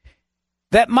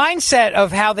 That mindset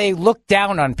of how they look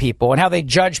down on people and how they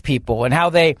judge people and how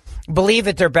they believe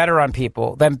that they're better on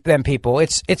people than people,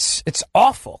 it's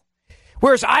awful.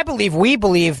 Whereas we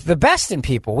believe the best in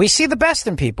people. We see the best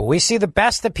in people. We see the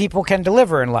best that people can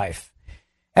deliver in life.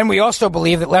 And we also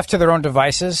believe that left to their own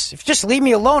devices, if you just leave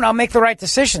me alone, I'll make the right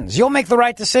decisions. You'll make the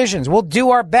right decisions. We'll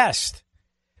do our best.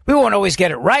 We won't always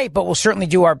get it right, but we'll certainly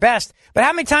do our best. But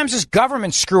how many times does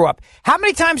government screw up? How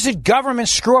many times did government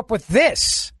screw up with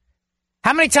this?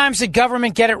 How many times did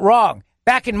government get it wrong?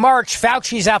 Back in March,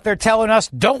 Fauci's out there telling us,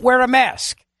 don't wear a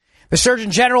mask. The Surgeon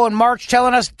General in March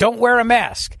telling us, don't wear a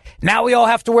mask. Now we all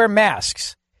have to wear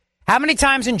masks. How many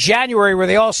times in January were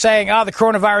they all saying, the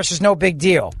coronavirus is no big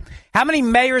deal? How many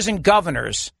mayors and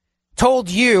governors told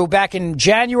you back in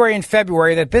January and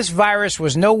February that this virus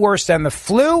was no worse than the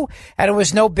flu and it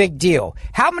was no big deal.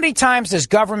 How many times does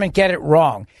government get it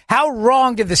wrong? How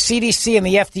wrong did the CDC and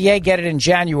the FDA get it in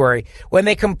January when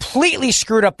they completely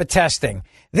screwed up the testing?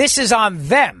 This is on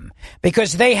them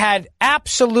because they had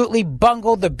absolutely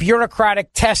bungled the bureaucratic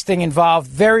testing involved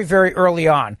very, very early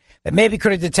on that maybe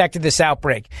could have detected this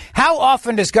outbreak. How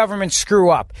often does government screw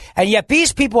up? And yet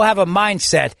these people have a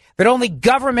mindset that only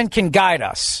government can guide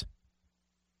us.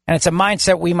 And it's a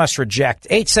mindset we must reject.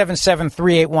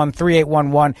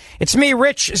 877-381-3811. It's me,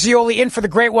 Rich Zeoli, in for the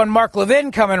great one, Mark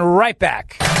Levin, coming right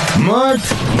back. Mark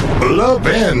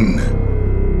Levin.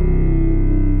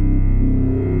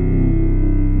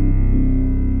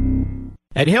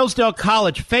 At Hillsdale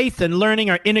College, faith and learning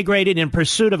are integrated in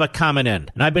pursuit of a common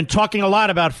end. And I've been talking a lot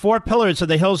about 4 pillars of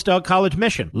the Hillsdale College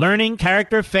mission: learning,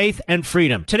 character, faith, and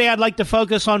freedom. Today, I'd like to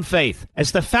focus on faith.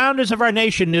 As the founders of our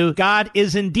nation knew, God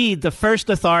is indeed the first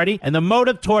authority and the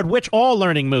motive toward which all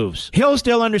learning moves.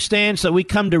 Hillsdale understands that we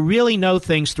come to really know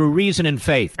things through reason and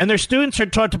faith, and their students are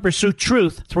taught to pursue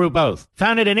truth through both.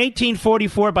 Founded in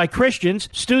 1844 by Christians,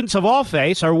 students of all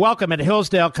faiths are welcome at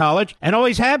Hillsdale College and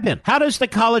always have been. How does the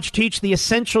college teach the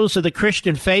essentials of the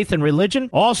Christian faith and religion?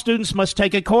 All students must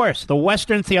take a course, the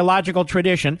Western Theological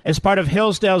Tradition, as part of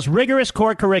Hillsdale's rigorous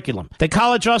core curriculum. The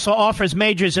college also offers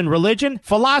majors in religion,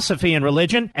 philosophy in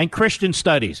religion, and Christian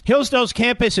studies. Hillsdale's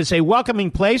campus is a welcoming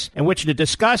place in which to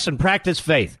discuss and practice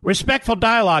faith. Respectful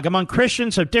dialogue among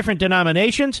Christians of different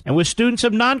denominations and with students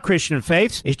of non-Christian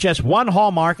faiths is just one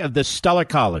hallmark of this stellar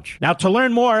college. Now, to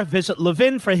learn more, visit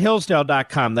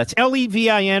levinforhillsdale.com. That's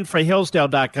Levin for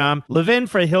Hillsdale.com,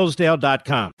 levinforhillsdale.com. Let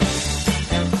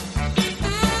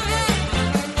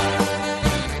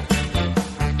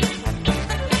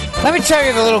me tell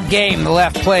you the little game the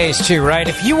left plays too, right?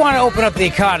 If you want to open up the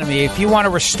economy, if you want to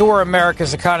restore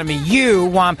America's economy, you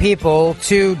want people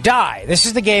to die. This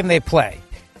is the game they play.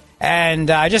 And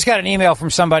I just got an email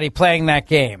from somebody playing that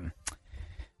game.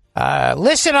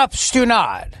 Listen up,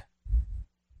 Stunad. At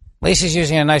least he's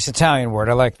using a nice Italian word.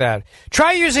 I like that.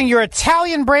 Try using your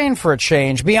Italian brain for a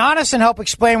change. Be honest and help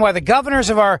explain why the governors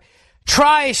of our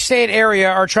tri-state area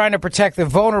are trying to protect the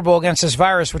vulnerable against this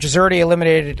virus, which has already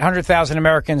eliminated 100,000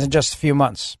 Americans in just a few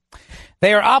months.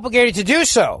 They are obligated to do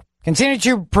so. Continue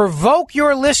to provoke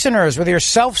your listeners with your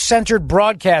self-centered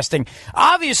broadcasting.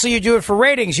 Obviously, you do it for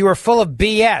ratings. You are full of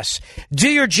BS. Do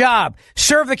your job.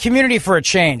 Serve the community for a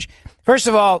change. First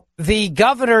of all, the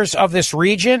governors of this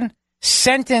region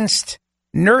sentenced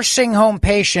nursing home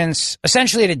patients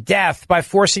essentially to death by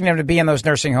forcing them to be in those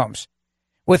nursing homes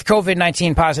with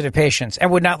COVID-19 positive patients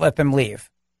and would not let them leave.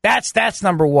 That's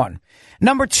number one.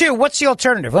 Number two, what's the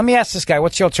alternative? Let me ask this guy,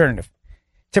 what's the alternative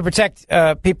to protect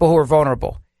people who are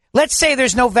vulnerable? Let's say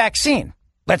there's no vaccine.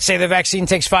 Let's say the vaccine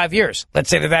takes 5 years.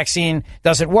 Let's say the vaccine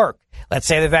doesn't work. Let's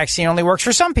say the vaccine only works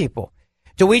for some people.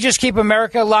 Do we just keep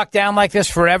America locked down like this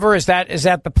forever? Is that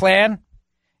the plan?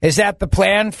 Is that the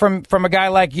plan from a guy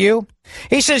like you?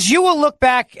 He says, you will look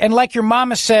back and like your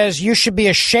mama says, you should be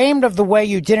ashamed of the way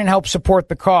you didn't help support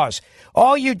the cause.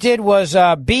 All you did was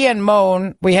be and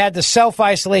moan. We had to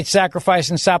self-isolate,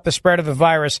 sacrifice, and stop the spread of the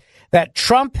virus that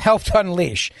Trump helped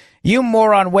unleash. You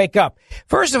moron, wake up.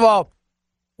 First of all,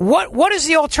 what is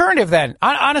the alternative then?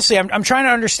 Honestly, I'm trying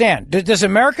to understand. Does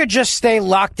America just stay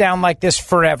locked down like this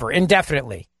forever,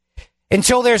 indefinitely,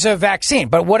 until there's a vaccine?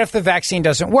 But what if the vaccine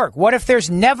doesn't work? What if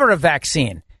there's never a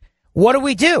vaccine? What do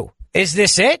we do? Is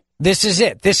this it? This is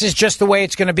it. This is just the way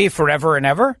it's going to be forever and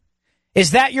ever?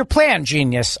 Is that your plan,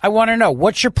 genius? I want to know.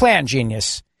 What's your plan,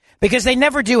 genius? Because they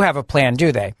never do have a plan,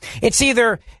 do they? It's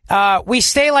either we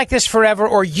stay like this forever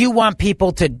or you want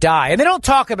people to die. And they don't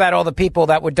talk about all the people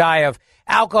that would die of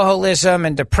alcoholism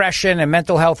and depression and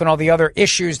mental health and all the other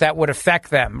issues that would affect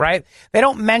them, right? They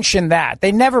don't mention that.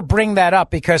 They never bring that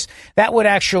up because that would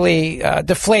actually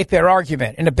deflate their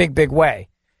argument in a big, big way.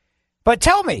 But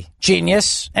tell me,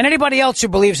 genius, and anybody else who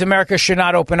believes America should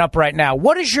not open up right now,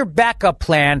 what is your backup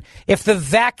plan if the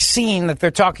vaccine that they're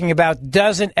talking about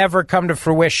doesn't ever come to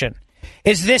fruition?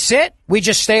 Is this it? We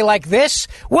just stay like this?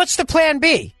 What's the plan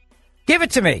B? Give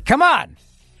it to me. Come on.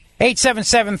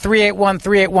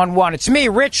 877-381-3811. It's me,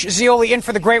 Rich Zeoli, in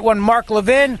for the great one, Mark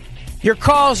Levin. Your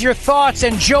calls, your thoughts,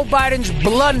 and Joe Biden's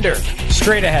blunder.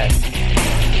 Straight ahead.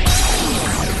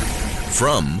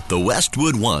 From the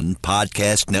Westwood One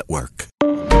Podcast Network.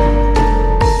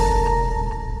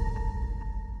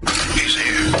 He's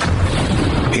here.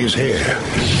 He's here.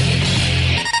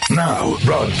 Now,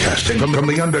 broadcasting from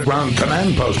the underground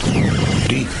command post,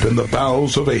 Deep in the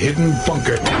bowels of a hidden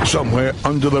bunker, somewhere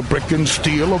under the brick and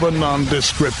steel of a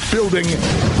nondescript building,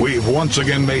 we've once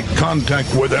again made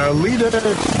contact with our leader,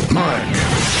 Mark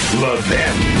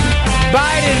Levin.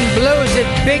 Biden blows it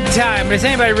big time. But is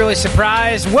anybody really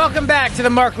surprised? Welcome back to the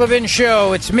Mark Levin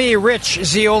Show. It's me, Rich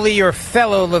Zeoli, your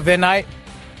fellow Levinite.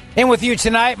 In with you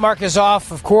tonight. Mark is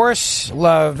off, of course.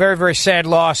 Very, very sad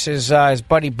loss is his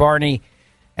buddy Barney.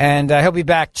 And he'll be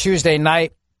back Tuesday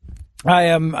night. I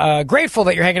am grateful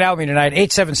that you're hanging out with me tonight.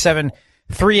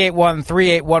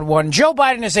 877-381-3811. Joe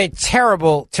Biden is a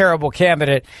terrible, terrible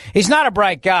candidate. He's not a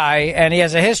bright guy, and he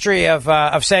has a history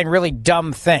of saying really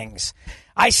dumb things.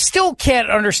 I still can't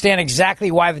understand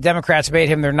exactly why the Democrats made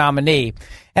him their nominee.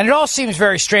 And it all seems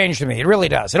very strange to me. It really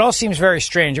does. It all seems very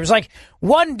strange. It was like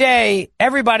one day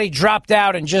everybody dropped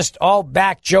out and just all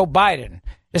backed Joe Biden,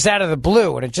 just out of the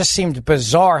blue. And it just seemed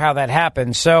bizarre how that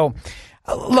happened. So,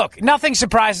 look, nothing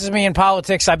surprises me in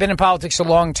politics. I've been in politics a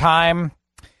long time.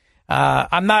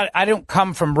 I don't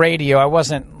come from radio. I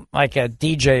wasn't like a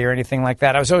DJ or anything like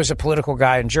that. I was always a political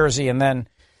guy in Jersey, and then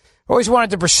always wanted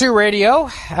to pursue radio,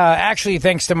 actually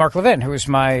thanks to Mark Levin, who is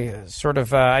my sort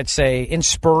of, I'd say,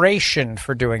 inspiration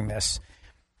for doing this.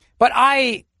 But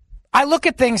I look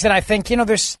at things and I think,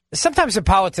 there's sometimes in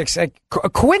politics,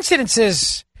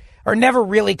 coincidences are never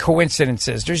really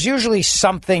coincidences. There's usually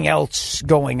something else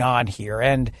going on here.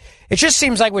 And it just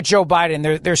seems like with Joe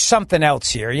Biden, there's something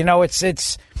else here.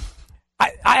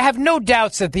 I have no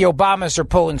doubts that the Obamas are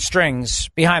pulling strings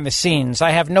behind the scenes.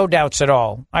 I have no doubts at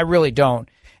all. I really don't.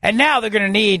 And now he's going to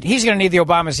need the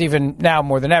Obamas even now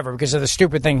more than ever because of the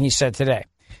stupid thing he said today.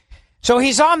 So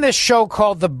he's on this show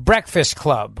called The Breakfast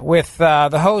Club with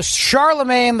the host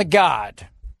Charlemagne the God.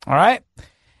 All right.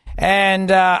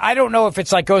 And I don't know if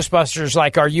it's like Ghostbusters,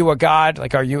 like, are you a god?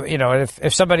 Like, are you,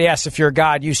 if somebody asks if you're a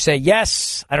god, you say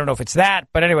yes. I don't know if it's that.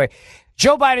 But anyway,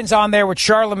 Joe Biden's on there with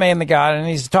Charlemagne the God, and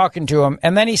he's talking to him.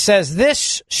 And then he says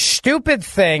this stupid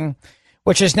thing,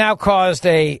 which has now caused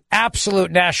a absolute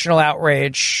national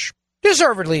outrage,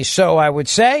 deservedly so, I would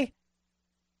say.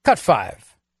 Cut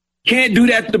 5. Can't do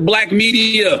that to black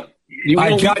media.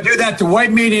 I can't do that to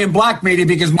white media and black media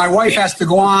because my wife has to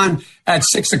go on at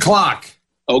 6 o'clock.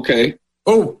 Okay.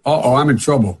 I'm in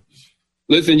trouble.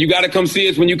 Listen, you got to come see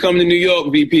us when you come to New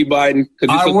York, VP Biden.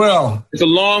 I will. It's a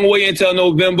long way until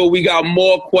November. We got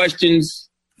more questions.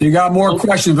 You got more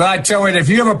questions, but I tell you, if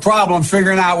you have a problem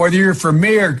figuring out whether you're for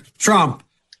me or Trump,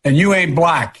 and you ain't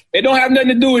black. It don't have nothing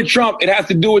to do with Trump. It has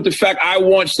to do with the fact I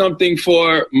want something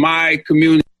for my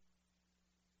community.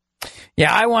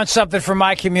 Yeah, I want something for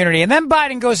my community. And then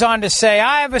Biden goes on to say,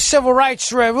 I have a civil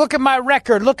rights. Look at my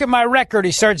record. Look at my record.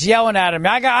 He starts yelling at him.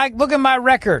 Look at my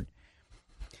record.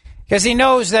 Because he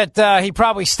knows that he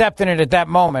probably stepped in it at that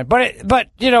moment. But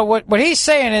what he's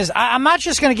saying is, I'm not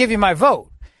just going to give you my vote.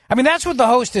 I mean, that's what the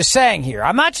host is saying here.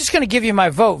 I'm not just going to give you my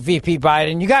vote, VP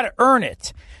Biden. You got to earn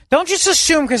it. Don't just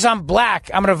assume because I'm black,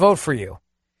 I'm going to vote for you.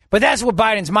 But that's what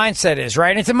Biden's mindset is, right?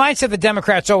 And it's a mindset the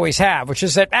Democrats always have, which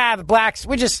is that, the blacks,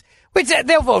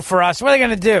 they'll vote for us. What are they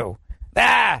going to do?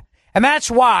 And that's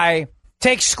why,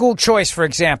 take school choice, for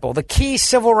example, the key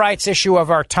civil rights issue of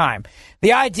our time.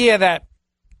 The idea that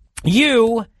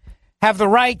you have the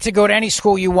right to go to any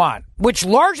school you want, which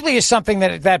largely is something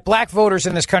that black voters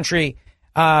in this country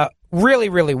really,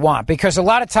 really want, because a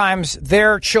lot of times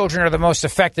their children are the most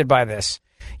affected by this.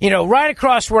 Right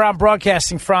across where I'm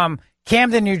broadcasting from,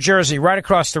 Camden, New Jersey, right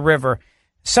across the river,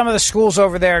 some of the schools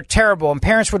over there, terrible. And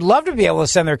parents would love to be able to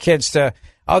send their kids to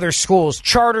other schools,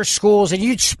 charter schools, and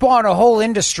you'd spawn a whole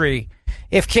industry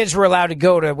if kids were allowed to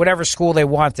go to whatever school they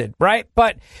wanted, right?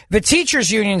 But the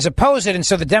teachers' unions oppose it, and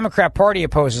so the Democrat Party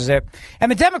opposes it.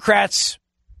 And the Democrats,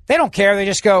 they don't care. They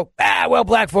just go,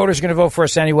 black voters are going to vote for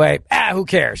us anyway. Who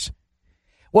cares?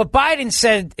 What Biden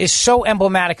said is so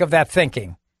emblematic of that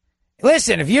thinking.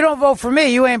 Listen, if you don't vote for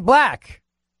me, you ain't black.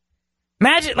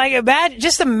 Imagine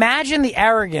the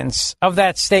arrogance of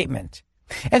that statement.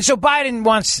 And so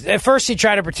Biden at first he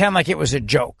tried to pretend like it was a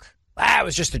joke. It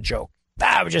was just a joke.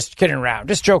 I was just kidding around,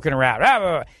 just joking around.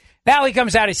 Now he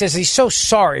comes out, he says he's so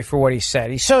sorry for what he said.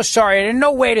 He's so sorry. And in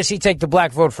no way does he take the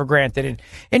black vote for granted. And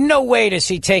in no way does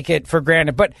he take it for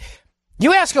granted. But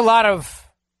you ask a lot of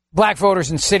black voters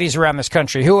in cities around this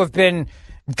country who have been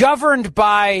governed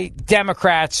by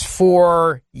Democrats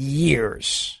for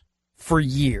years.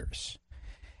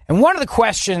 And one of the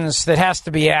questions that has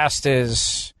to be asked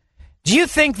is, do you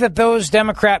think that those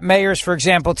Democrat mayors, for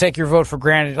example, take your vote for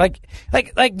granted? Like,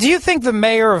 do you think the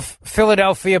mayor of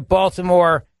Philadelphia,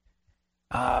 Baltimore,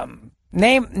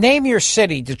 name your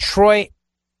city, Detroit,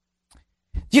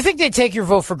 do you think they take your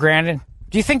vote for granted?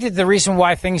 Do you think that the reason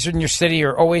why things in your city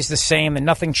are always the same and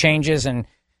nothing changes and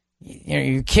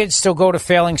your kids still go to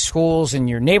failing schools and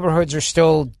your neighborhoods are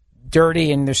still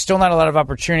dirty and there's still not a lot of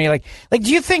opportunity. Like,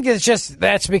 do you think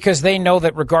that's because they know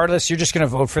that regardless you're just going to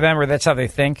vote for them, or that's how they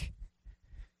think?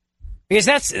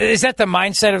 Because is that the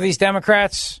mindset of these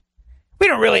Democrats? We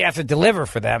don't really have to deliver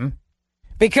for them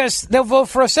because they'll vote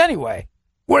for us anyway.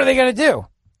 What are they going to do?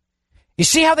 You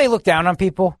see how they look down on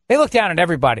people? They look down on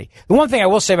everybody. The one thing I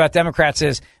will say about Democrats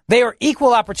is they are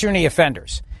equal opportunity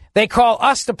offenders. They call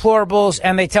us deplorables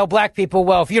and they tell black people,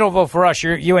 well, if you don't vote for us,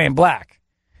 you ain't black.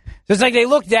 So it's like they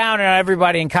look down on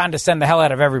everybody and condescend the hell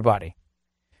out of everybody.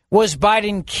 Was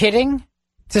Biden kidding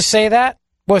to say that?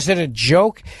 Was it a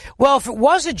joke? Well, if it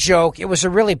was a joke, it was a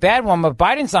really bad one, but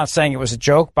Biden's not saying it was a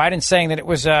joke. Biden's saying that it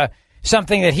was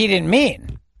something that he didn't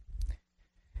mean.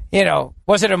 You know,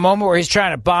 was it a moment where he's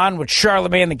trying to bond with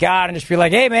Charlemagne the God and just be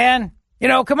like, hey, man,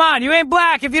 come on, you ain't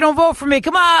black if you don't vote for me.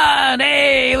 Come on.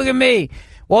 Hey, look at me.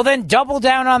 Well, then double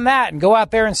down on that and go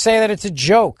out there and say that it's a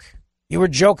joke. You were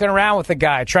joking around with the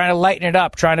guy, trying to lighten it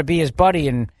up, trying to be his buddy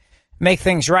and make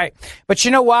things right. But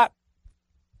you know what?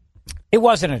 It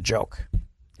wasn't a joke.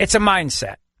 It's a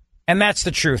mindset. And that's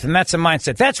the truth. And that's a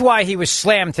mindset. That's why he was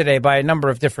slammed today by a number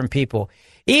of different people.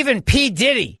 Even P.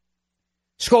 Diddy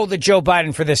scolded Joe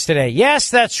Biden for this today. Yes,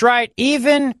 that's right.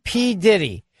 Even P.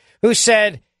 Diddy, who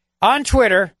said on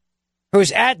Twitter,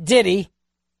 who's at Diddy,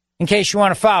 in case you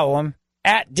want to follow him,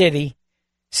 at Diddy,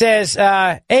 says,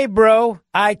 hey, bro,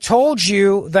 I told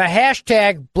you the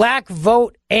hashtag black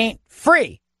vote ain't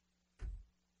free.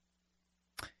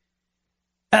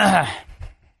 Donald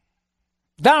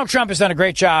Trump has done a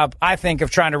great job, I think,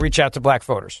 of trying to reach out to black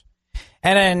voters.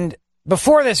 And then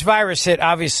before this virus hit,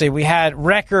 obviously, we had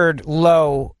record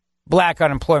low black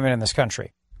unemployment in this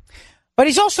country. But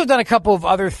he's also done a couple of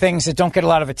other things that don't get a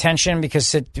lot of attention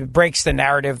because it breaks the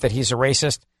narrative that he's a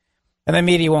racist and the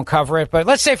media won't cover it. But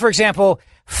let's say, for example,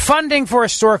 funding for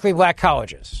historically black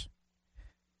colleges,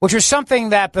 which was something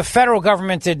that the federal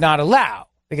government did not allow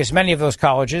because many of those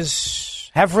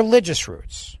colleges have religious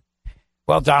roots.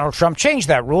 Well, Donald Trump changed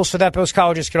that rule so that those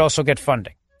colleges could also get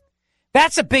funding.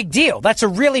 That's a big deal. That's a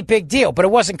really big deal. But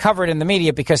it wasn't covered in the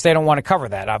media because they don't want to cover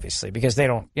that, obviously, because they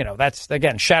don't, that's,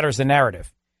 again, shatters the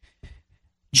narrative.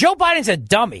 Joe Biden's a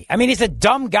dummy. I mean, he's a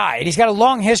dumb guy. And he's got a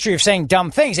long history of saying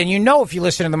dumb things. And if you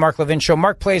listen to the Mark Levin show,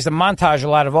 Mark plays the montage a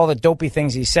lot of all the dopey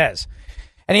things he says.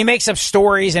 And he makes up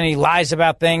stories and he lies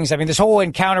about things. I mean, this whole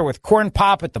encounter with Corn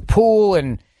Pop at the pool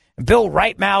and Bill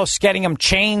Rightmouse getting him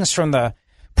chains from the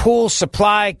pool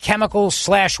supply chemicals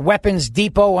 / weapons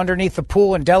depot underneath the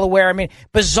pool in Delaware. I mean,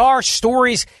 bizarre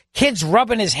stories, kids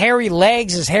rubbing his hairy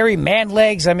legs, his hairy man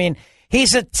legs. I mean,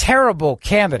 he's a terrible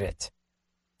candidate.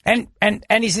 And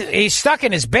he's stuck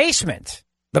in his basement,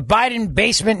 the Biden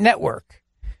basement network.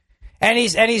 And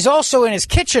he's also in his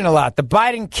kitchen a lot, the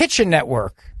Biden kitchen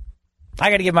network. I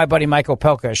got to give my buddy Mike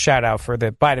Opelka a shout out for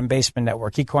the Biden basement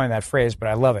network. He coined that phrase, but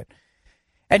I love it.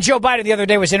 And Joe Biden the other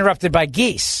day was interrupted by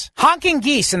geese, honking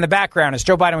geese in the background as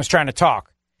Joe Biden was trying to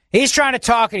talk. He's trying to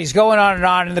talk and he's going on and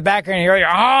on. In the background, you hear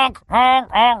honk, honk,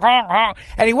 honk, honk, honk.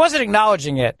 And he wasn't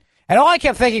acknowledging it. And all I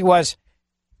kept thinking was,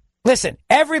 listen,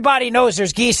 everybody knows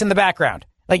there's geese in the background.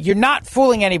 Like, you're not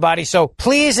fooling anybody, so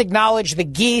please acknowledge the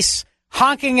geese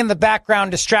honking in the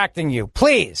background distracting you.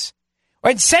 Please.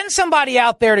 Or send somebody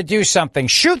out there to do something.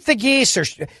 Shoot the geese or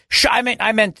shush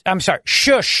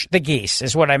the geese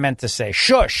is what I meant to say.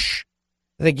 Shush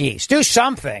the geese. Do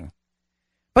something.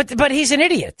 But he's an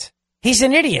idiot. He's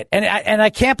an idiot. And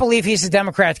I can't believe he's a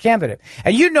Democrat candidate.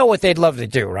 And you know what they'd love to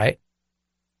do, right?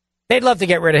 They'd love to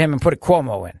get rid of him and put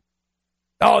Cuomo in.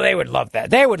 Oh, they would love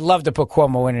that. They would love to put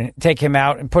Cuomo in and take him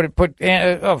out and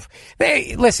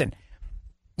listen,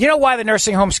 you know why the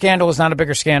nursing home scandal is not a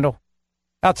bigger scandal?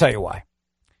 I'll tell you why.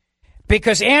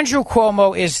 Because Andrew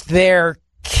Cuomo is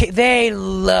they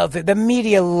love it. The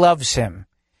media loves him.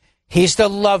 He's the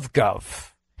love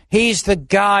gov. He's the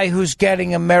guy who's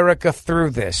getting America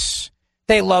through this.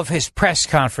 They love his press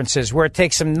conferences where it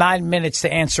takes him 9 minutes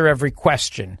to answer every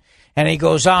question. And he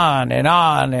goes on and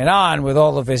on and on with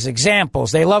all of his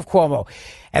examples. They love Cuomo.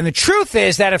 And the truth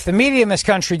is that if the media in this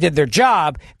country did their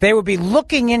job, they would be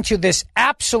looking into this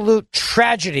absolute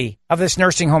tragedy of this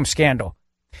nursing home scandal.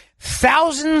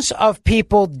 Thousands of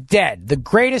people dead, the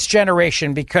greatest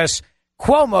generation, because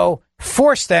Cuomo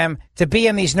forced them to be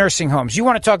in these nursing homes. You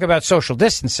want to talk about social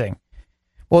distancing?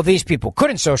 Well, these people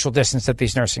couldn't social distance at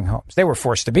these nursing homes. They were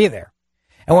forced to be there.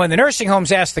 And when the nursing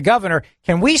homes asked the governor,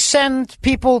 can we send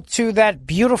people to that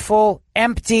beautiful,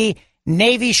 empty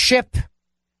Navy ship,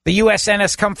 the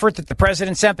USNS Comfort that the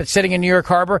president sent that's sitting in New York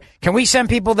Harbor? Can we send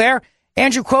people there?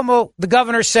 Andrew Cuomo, the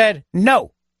governor, said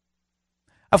no.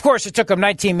 Of course, it took him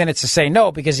 19 minutes to say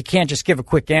no because he can't just give a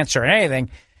quick answer on anything.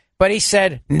 but he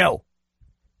said no.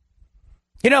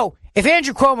 You know, if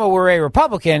Andrew Cuomo were a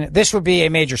Republican, this would be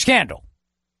a major scandal.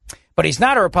 But he's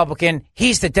not a Republican.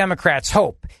 He's the Democrats'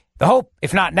 hope. The hope,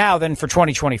 if not now, then for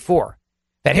 2024,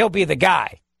 that he'll be the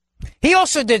guy. He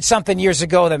also did something years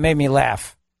ago that made me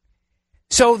laugh.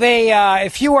 So they,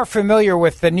 if you are familiar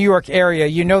with the New York area,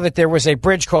 you know that there was a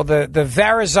bridge called the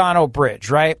Verrazano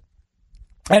Bridge, right?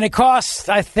 And it costs,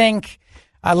 I think,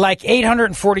 like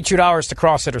 $842 to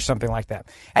cross it or something like that.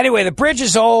 Anyway, the bridge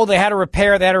is old. They had to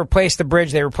repair. They had to replace the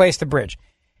bridge. They replaced the bridge.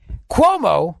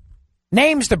 Cuomo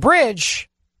names the bridge.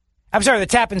 I'm sorry, the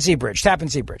Tappan Zee Bridge. Tappan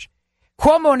Zee Bridge.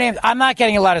 Cuomo named. I'm not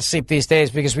getting a lot of sleep these days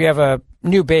because we have a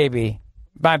new baby.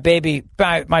 My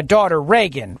daughter,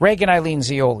 Reagan Eileen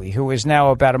Zioli, who is now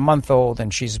about a month old,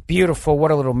 and she's beautiful. What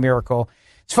a little miracle.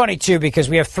 It's funny, too, because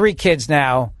we have 3 kids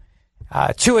now,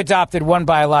 2 adopted, 1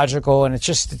 biological, and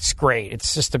it's great.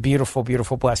 It's just a beautiful,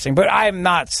 beautiful blessing. But I am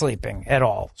not sleeping at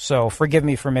all, so forgive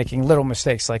me for making little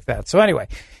mistakes like that. So anyway,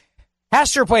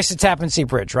 has to replace the Tappan Zee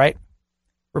Bridge, right?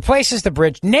 Replaces the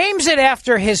bridge, names it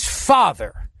after his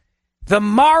father, the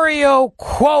Mario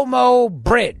Cuomo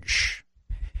Bridge.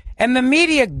 And the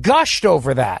media gushed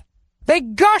over that. They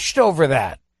gushed over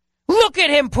that. Look at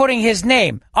him putting his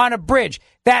name on a bridge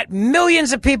that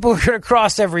millions of people are going to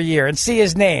cross every year and see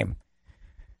his name.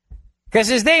 Because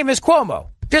his name is Cuomo,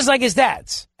 just like his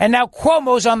dad's. And now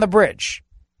Cuomo's on the bridge.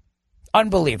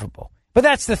 Unbelievable. But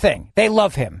that's the thing. They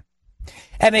love him.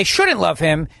 And they shouldn't love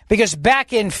him because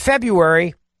back in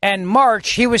February and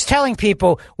March, he was telling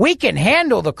people, we can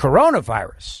handle the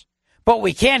coronavirus. But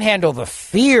we can't handle the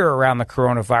fear around the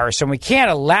coronavirus, and we can't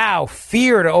allow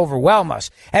fear to overwhelm us.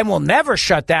 And we'll never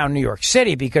shut down New York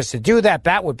City because to do that,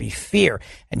 that would be fear.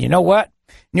 And you know what?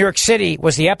 New York City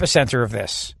was the epicenter of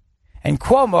this. And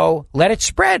Cuomo let it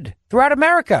spread throughout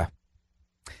America.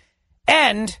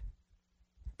 And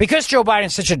because Joe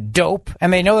Biden's such a dope,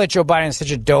 and they know that Joe Biden's such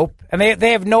a dope, and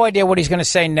they have no idea what he's going to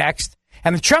say next.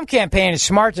 And the Trump campaign is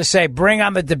smart to say, bring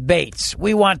on the debates.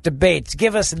 We want debates.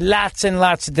 Give us lots and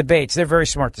lots of debates. They're very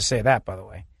smart to say that, by the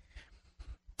way.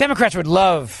 Democrats would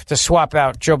love to swap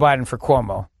out Joe Biden for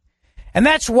Cuomo. And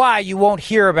that's why you won't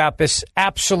hear about this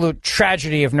absolute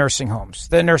tragedy of nursing homes,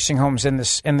 the nursing homes in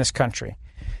this country.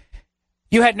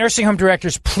 You had nursing home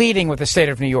directors pleading with the state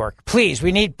of New York, please,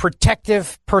 we need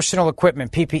protective personal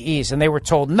equipment, PPEs. And they were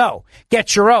told, no,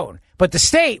 get your own. But the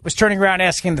state was turning around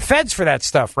asking the feds for that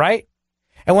stuff, right?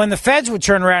 And when the feds would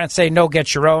turn around and say, no,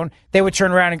 get your own, they would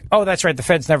turn around and, oh, that's right, the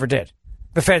feds never did.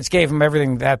 The feds gave them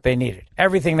everything that they needed.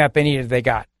 Everything that they needed, they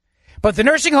got. But the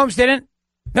nursing homes didn't.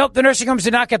 Nope, the nursing homes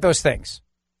did not get those things.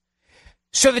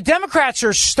 So the Democrats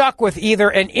are stuck with either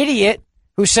an idiot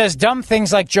who says dumb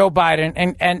things like Joe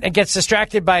Biden and gets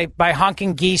distracted by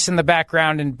honking geese in the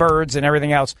background and birds and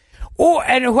everything else,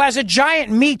 and who has a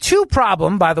giant Me Too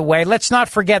problem, by the way. Let's not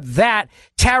forget that.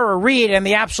 Tara Reid and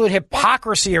the absolute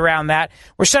hypocrisy around that,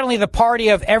 where suddenly the party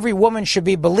of every woman should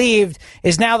be believed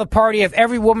is now the party of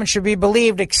every woman should be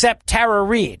believed except Tara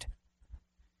Reid.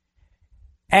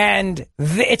 And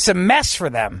it's a mess for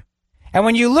them. And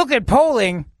when you look at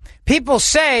polling, people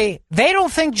say they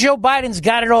don't think Joe Biden's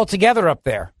got it all together up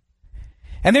there.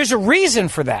 And there's a reason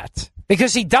for that,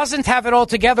 because he doesn't have it all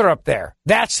together up there.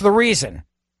 That's the reason.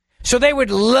 So they would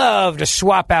love to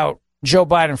swap out Joe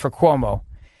Biden for Cuomo.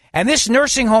 And this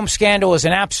nursing home scandal is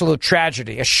an absolute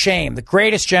tragedy, a shame. The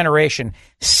greatest generation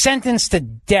sentenced to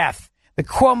death. The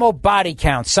Cuomo body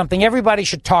count, something everybody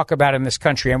should talk about in this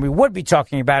country. And we would be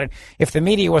talking about it if the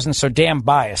media wasn't so damn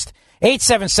biased.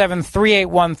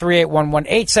 877-381-3811,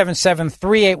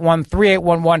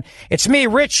 877-381-3811. It's me,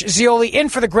 Rich Zioli, in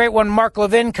for the great one, Mark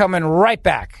Levin, coming right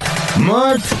back.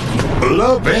 Mark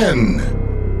Levin.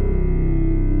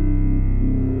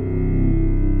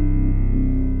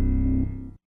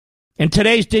 In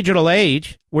today's digital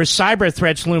age, where cyber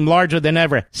threats loom larger than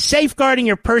ever, safeguarding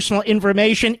your personal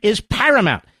information is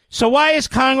paramount. So why is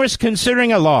Congress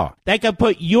considering a law that could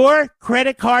put your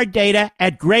credit card data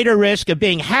at greater risk of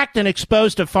being hacked and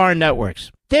exposed to foreign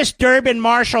networks? This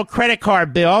Durbin-Marshall credit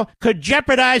card bill could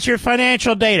jeopardize your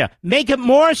financial data, make it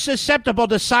more susceptible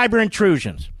to cyber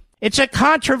intrusions. It's a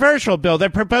controversial bill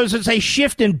that proposes a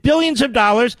shift in billions of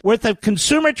dollars worth of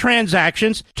consumer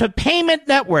transactions to payment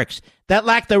networks that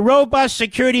lack the robust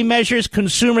security measures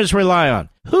consumers rely on.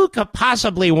 Who could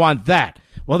possibly want that?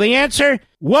 Well, the answer,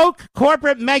 woke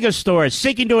corporate megastores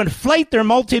seeking to inflate their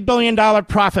multi-billion-dollar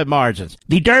profit margins.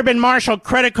 The Durbin-Marshall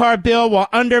credit card bill will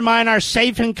undermine our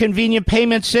safe and convenient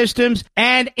payment systems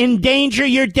and endanger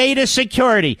your data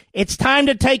security. It's time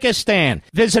to take a stand.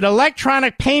 Visit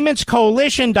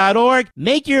electronicpaymentscoalition.org.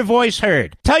 Make your voice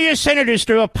heard. Tell your senators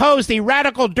to oppose the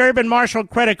radical Durbin-Marshall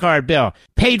credit card bill,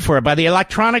 paid for by the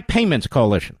Electronic Payments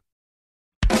Coalition.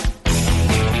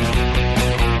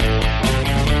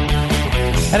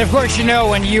 And of course, you know,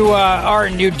 when you are a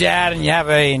new dad and you have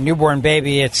a newborn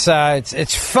baby, it's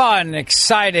fun,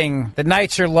 exciting. The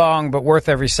nights are long, but worth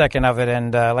every second of it.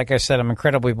 And like I said, I'm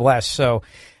incredibly blessed. So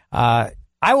I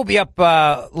will be up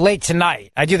late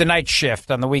tonight. I do the night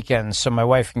shift on the weekends, so my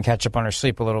wife can catch up on her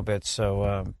sleep a little bit.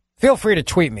 So feel free to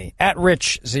tweet me at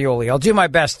Rich Zeoli. I'll do my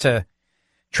best to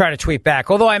try to tweet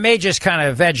back. Although I may just kind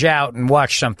of veg out and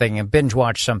watch something and binge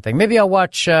watch something. Maybe I'll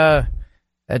watch a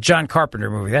John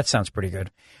Carpenter movie. That sounds pretty good.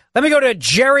 Let me go to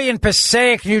Jerry in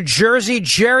Passaic, New Jersey.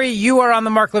 Jerry, you are on the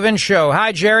Mark Levin Show.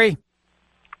 Hi, Jerry.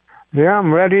 Yeah,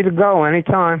 I'm ready to go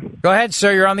anytime. Go ahead,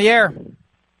 sir. You're on the air.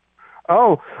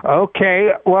 Oh, okay.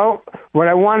 Well, what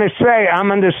I want to say,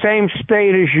 I'm in the same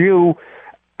state as you,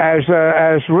 as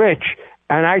Rich,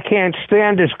 and I can't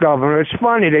stand this governor. It's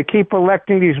funny. They keep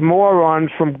electing these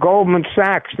morons from Goldman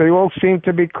Sachs. They all seem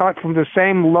to be cut from the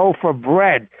same loaf of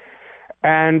bread.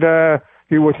 And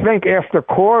you would think after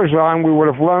Corzine we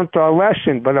would have learned our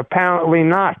lesson, but apparently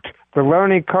not. The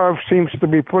learning curve seems to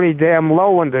be pretty damn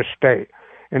low in this state.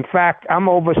 In fact, I'm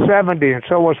over 70, and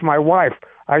so was my wife.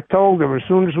 I told her as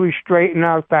soon as we straighten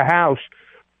out the house,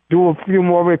 do a few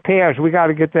more repairs, we got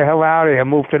to get the hell out of here,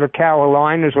 move to the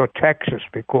Carolinas or Texas,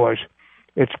 because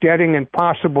it's getting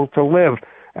impossible to live.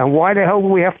 And why the hell do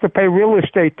we have to pay real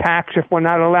estate tax if we're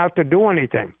not allowed to do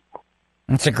anything?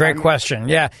 That's a great question.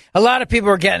 Yeah. A lot of people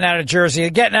are getting out of Jersey,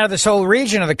 getting out of this whole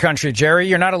region of the country, Jerry.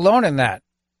 You're not alone in that.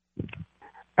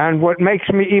 And what makes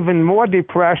me even more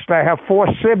depressed, I have 4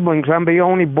 siblings. I'm the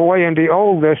only boy and the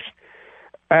oldest.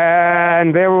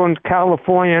 And they were in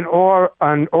California and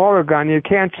Oregon. You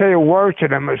can't say a word to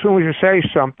them. As soon as you say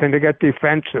something, they get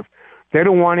defensive. They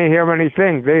don't want to hear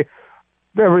anything.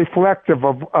 They're reflective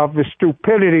of the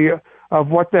stupidity of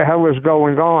what the hell is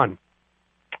going on.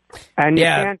 And you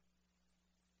can't.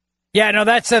 Yeah, no,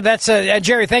 that's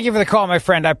Jerry, thank you for the call, my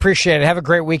friend. I appreciate it. Have a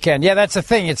great weekend. Yeah, that's the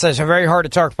thing. It's very hard to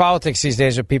talk politics these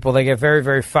days with people. They get very,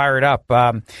 very fired up.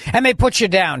 And they put you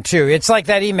down, too. It's like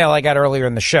that email I got earlier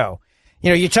in the show. You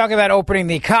know, you talk about opening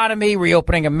the economy,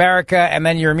 reopening America, and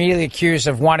then you're immediately accused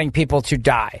of wanting people to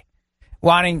die,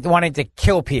 wanting to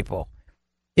kill people.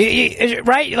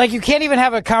 Right? Like, you can't even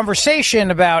have a conversation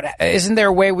about, isn't there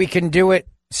a way we can do it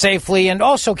safely and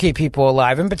also keep people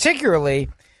alive, and particularly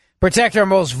protect our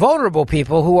most vulnerable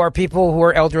people who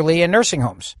are elderly in nursing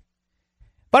homes.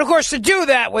 But, of course, to do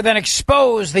that would then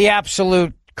expose the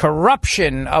absolute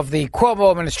corruption of the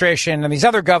Cuomo administration and these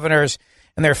other governors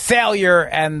and their failure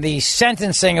and the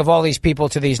sentencing of all these people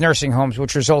to these nursing homes,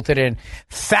 which resulted in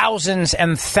thousands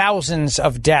and thousands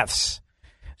of deaths.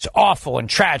 It's awful and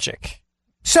tragic.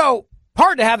 So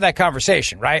hard to have that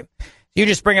conversation, right? You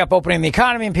just bring up opening the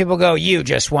economy and people go, you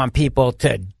just want people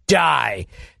to die.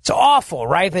 It's awful,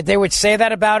 right, that they would say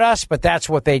that about us, but that's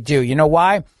what they do. You know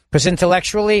why? Because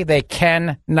intellectually they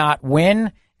cannot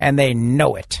win, and they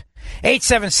know it.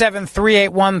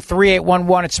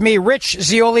 877-381-3811. It's me, Rich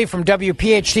Zeoli from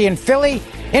WPHT in Philly,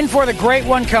 in for the great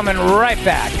one, coming right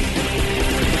back.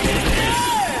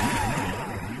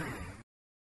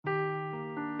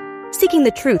 Seeking the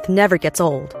truth never gets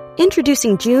old.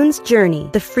 Introducing June's Journey,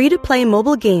 the free-to-play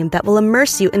mobile game that will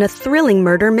immerse you in a thrilling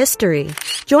murder mystery.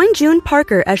 Join June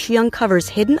Parker as she uncovers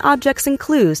hidden objects and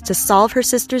clues to solve her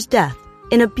sister's death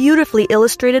in a beautifully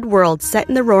illustrated world set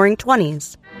in the Roaring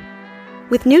 '20s.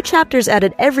 With new chapters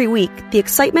added every week, the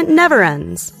excitement never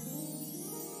ends.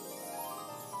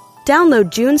 Download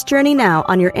June's Journey now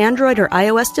on your Android or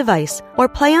iOS device, or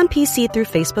play on PC through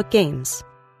Facebook Games.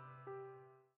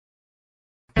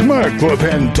 Mark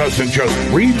Levin doesn't just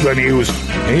read the news,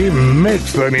 he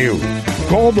makes the news.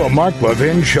 Call the Mark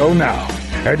Levin Show now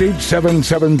at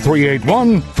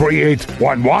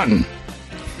 877-381-3811.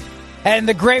 And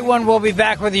the great one will be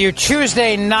back with you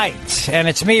Tuesday night. And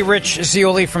it's me, Rich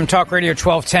Zeoli from Talk Radio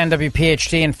 1210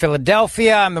 WPHT in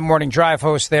Philadelphia. I'm the morning drive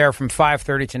host there from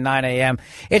 5:30 to 9 a.m.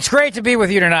 It's great to be with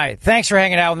you tonight. Thanks for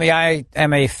hanging out with me. I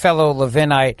am a fellow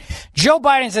Levinite. Joe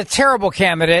Biden's a terrible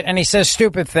candidate, and he says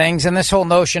stupid things. And this whole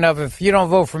notion of, if you don't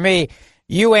vote for me,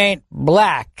 you ain't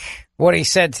black. What he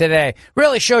said today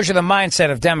really shows you the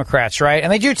mindset of Democrats, right?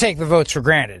 And they do take the votes for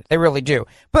granted. They really do.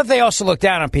 But they also look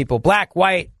down on people. Black,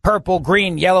 white, purple,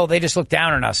 green, yellow. They just look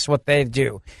down on us, what they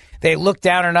do. They look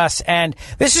down on us. And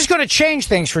this is going to change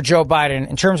things for Joe Biden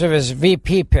in terms of his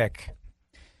VP pick.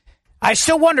 I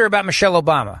still wonder about Michelle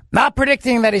Obama. Not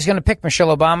predicting that he's going to pick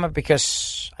Michelle Obama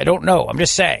because I don't know. I'm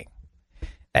just saying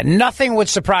that nothing would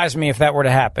surprise me if that were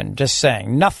to happen. Just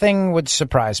saying. Nothing would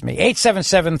surprise me.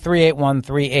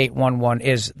 877-381-3811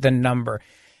 is the number.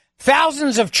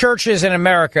 Thousands of churches in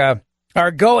America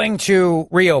are going to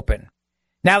reopen.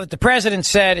 Now that the president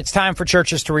said it's time for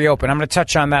churches to reopen. I'm going to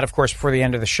touch on that, of course, before the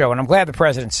end of the show. And I'm glad the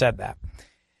president said that.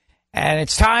 And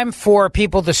it's time for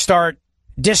people to start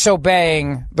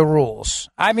disobeying the rules.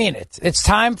 I mean it. It's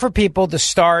time for people to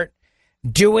start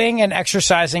doing and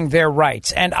exercising their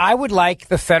rights. And I would like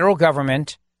the federal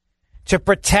government to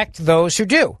protect those who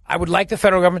do. I would like the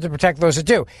federal government to protect those who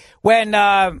do. When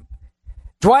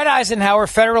Dwight Eisenhower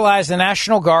federalized the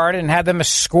National Guard and had them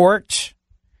escort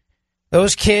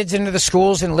those kids into the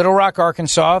schools in Little Rock,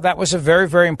 Arkansas, that was a very,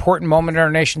 very important moment in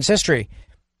our nation's history.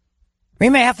 We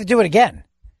may have to do it again.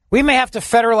 We may have to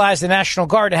federalize the National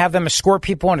Guard to have them escort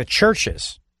people into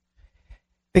churches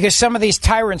because some of these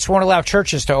tyrants won't allow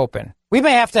churches to open. We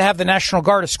may have to have the National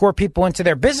Guard escort people into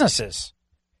their businesses.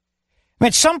 I mean,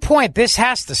 at some point, this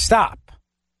has to stop.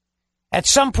 At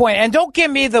some point, and don't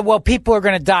give me the, well, people are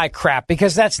going to die crap,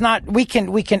 because that's not, we can,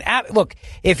 look,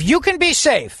 if you can be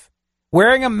safe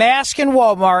wearing a mask in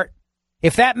Walmart,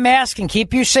 if that mask can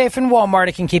keep you safe in Walmart,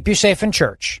 it can keep you safe in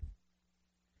church.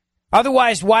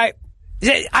 Otherwise, why?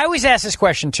 I always ask this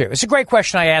question, too. It's a great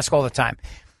question I ask all the time.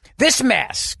 This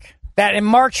mask that in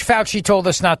March Fauci told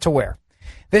us not to wear,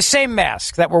 this same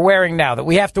mask that we're wearing now that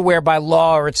we have to wear by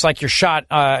law, or it's like you're shot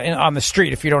on the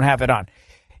street if you don't have it on.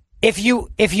 If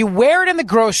you wear it in the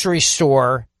grocery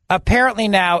store, apparently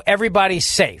now everybody's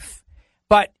safe.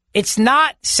 But it's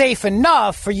not safe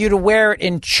enough for you to wear it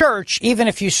in church, even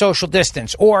if you social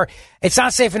distance. Or it's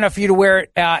not safe enough for you to wear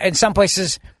it in some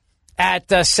places at,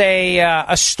 say,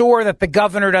 a store that the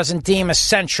governor doesn't deem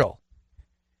essential.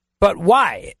 But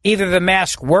why? Either the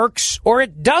mask works or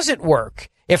it doesn't work.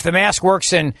 If the mask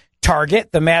works in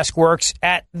Target, the mask works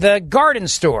at the garden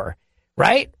store,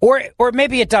 right? Or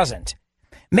maybe it doesn't.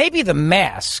 Maybe the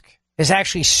mask is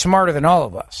actually smarter than all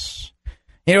of us.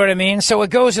 You know what I mean? So it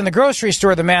goes in the grocery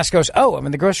store. The mask goes, oh, I'm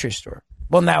in the grocery store.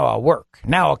 Well, now I'll work.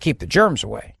 Now I'll keep the germs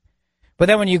away. But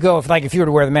then when you go, if you were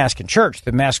to wear the mask in church,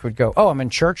 the mask would go, oh, I'm in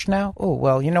church now? Oh,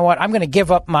 well, you know what? I'm going to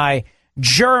give up my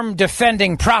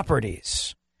germ-defending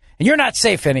properties. And you're not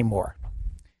safe anymore.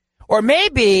 Or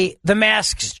maybe the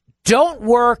masks don't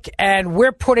work and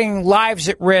we're putting lives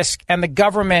at risk, and the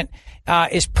government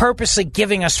is purposely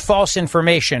giving us false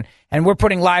information and we're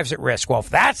putting lives at risk. Well, if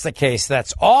that's the case,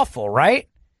 that's awful, right?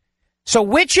 So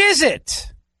which is it?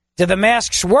 Do the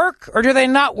masks work or do they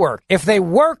not work? If they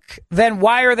work, then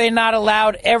why are they not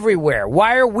allowed everywhere?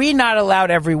 Why are we not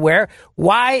allowed everywhere?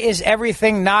 Why is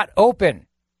everything not open?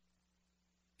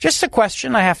 Just a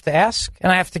question I have to ask,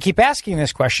 and I have to keep asking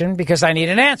this question because I need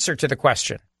an answer to the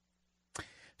question.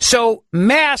 So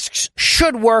masks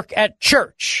should work at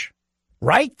church,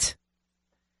 right?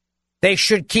 They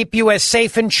should keep you as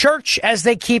safe in church as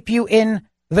they keep you in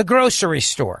the grocery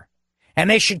store. And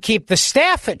they should keep the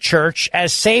staff at church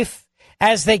as safe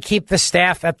as they keep the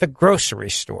staff at the grocery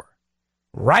store,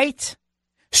 right?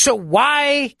 So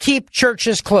why keep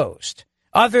churches closed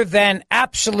other than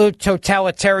absolute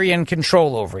totalitarian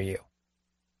control over you?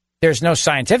 There's no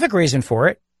scientific reason for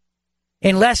it,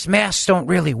 unless masks don't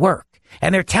really work.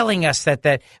 And they're telling us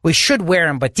that we should wear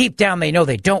them, but deep down they know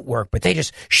they don't work, but they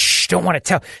just don't want to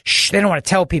tell. They don't want to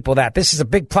tell people that. This is a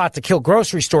big plot to kill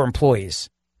grocery store employees.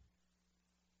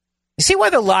 You see why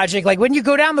the logic, like when you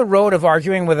go down the road of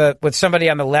arguing with somebody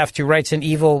on the left who writes an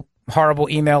evil, horrible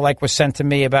email like was sent to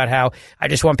me about how I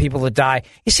just want people to die.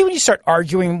 You see when you start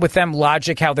arguing with them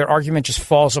logic, how their argument just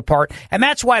falls apart. And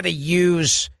that's why they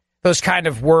use those kind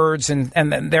of words, and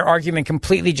their argument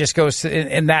completely just goes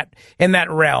in that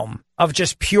realm of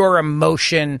just pure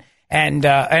emotion and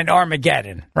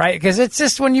Armageddon, right? Because it's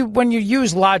just when you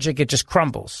use logic, it just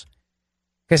crumbles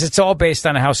because it's all based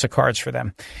on a house of cards for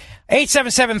them.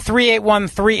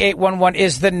 877-381-3811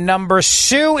 is the number.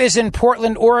 Sue is in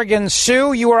Portland, Oregon.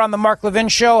 Sue, you are on the Mark Levin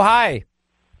Show. Hi.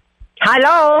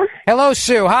 Hello. Hello,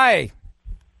 Sue. Hi.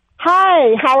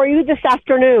 Hi. How are you this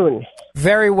afternoon?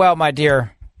 Very well, my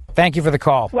dear. Thank you for the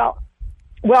call. Well,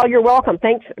 you're welcome.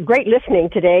 Thanks. Great listening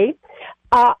today.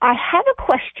 I have a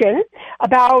question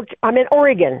about, I'm in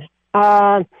Oregon.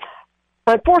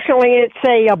 Unfortunately, it's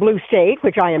a blue state,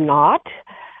 which I am not.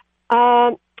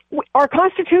 Our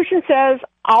Constitution says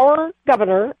our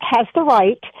governor has the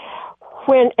right,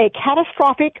 when a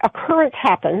catastrophic occurrence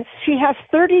happens, she has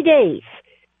 30 days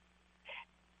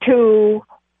to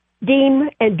deem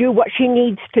and do what she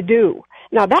needs to do.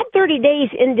 Now, that 30 days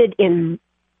ended in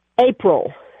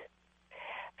April.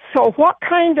 So what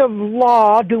kind of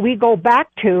law do we go back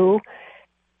to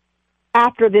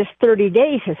after this 30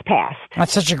 days has passed?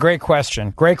 That's such a great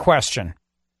question. Great question.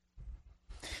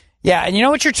 Yeah, and you know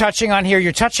what you're touching on here?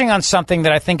 You're touching on something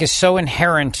that I think is so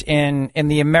inherent in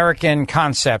the American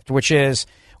concept, which is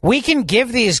we can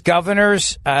give these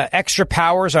governors extra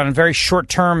powers on a very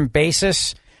short-term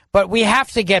basis, but we have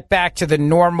to get back to the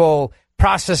normal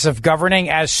process of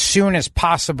governing as soon as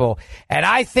possible. And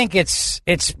I think it's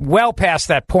well past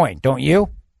that point, don't you?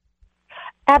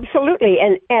 Absolutely.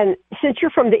 And since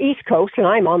you're from the East Coast and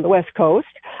I'm on the West Coast,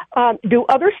 do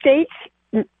other states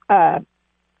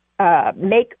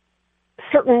make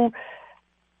certain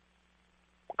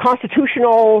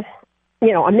constitutional,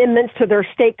 amendments to their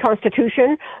state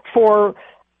constitution for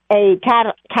a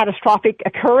catastrophic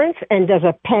occurrence? And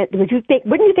wouldn't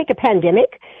you think a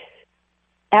pandemic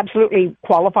absolutely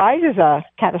qualifies as a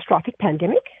catastrophic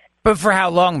pandemic? But for how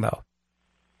long, though?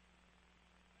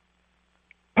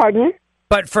 Pardon?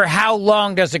 But for how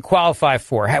long does it qualify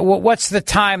for? What's the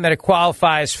time that it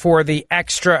qualifies for the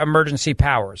extra emergency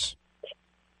powers?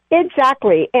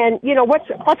 Exactly. And,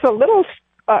 what's a little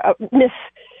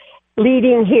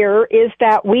misleading here is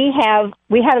that we had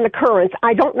an occurrence.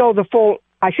 I don't know the full,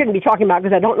 I shouldn't be talking about it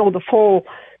because I don't know the full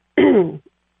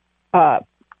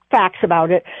facts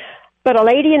about it. But a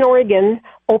lady in Oregon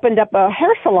opened up a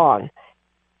hair salon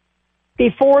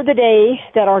before the day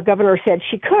that our governor said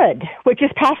she could, which is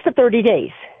past the 30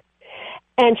 days.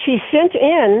 And she sent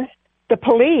in the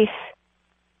police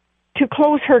to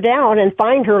close her down and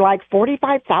fine her like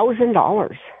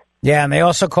 $45,000. Yeah, and they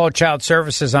also called child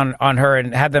services on her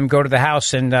and had them go to the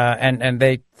house, and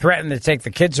they threatened to take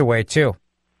the kids away, too.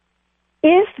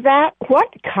 What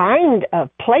kind of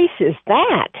place is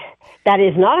that? That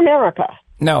is not America.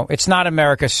 No, it's not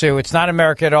America, Sue. It's not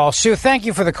America at all. Sue, thank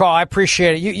you for the call. I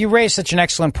appreciate it. You raised such an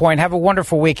excellent point. Have a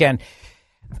wonderful weekend.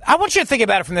 I want you to think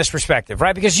about it from this perspective,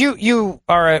 right? Because you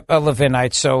are a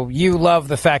Levinite, so you love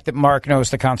the fact that Mark knows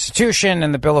the Constitution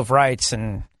and the Bill of Rights.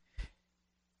 And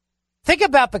think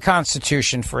about the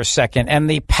Constitution for a second and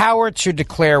the power to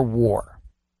declare war.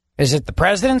 Is it the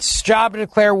president's job to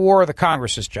declare war or the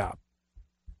Congress's job?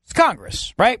 It's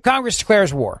Congress, right? Congress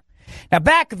declares war. Now,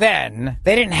 back then,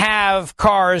 they didn't have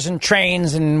cars and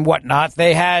trains and whatnot.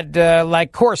 They had,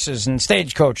 horses and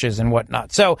stagecoaches and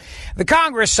whatnot. So the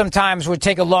Congress sometimes would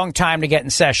take a long time to get in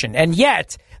session. And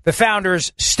yet, the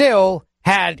founders still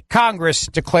had Congress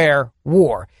declare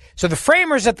war. So the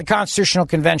framers at the Constitutional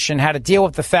Convention had to deal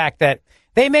with the fact that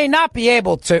they may not be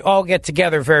able to all get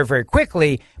together very, very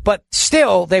quickly, but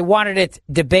still, they wanted it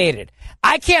debated.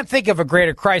 I can't think of a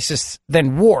greater crisis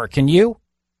than war. Can you?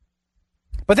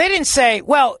 But they didn't say,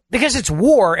 well, because it's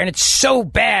war and it's so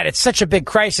bad, it's such a big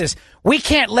crisis, we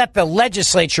can't let the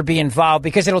legislature be involved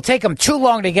because it'll take them too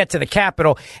long to get to the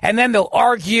Capitol, and then they'll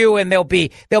argue and there'll be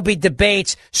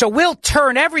debates. So we'll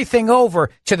turn everything over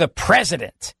to the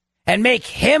president and make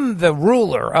him the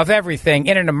ruler of everything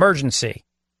in an emergency.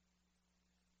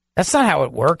 That's not how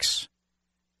it works.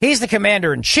 He's the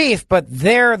commander in chief, but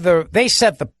they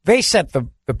set the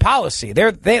policy.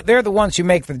 They're the ones who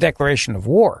make the declaration of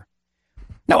war.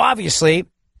 Now, obviously,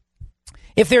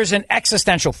 if there's an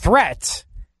existential threat,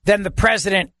 then the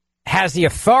president has the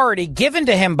authority given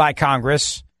to him by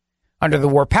Congress under the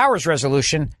War Powers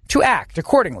Resolution to act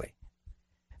accordingly.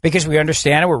 Because we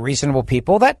understand, and we're reasonable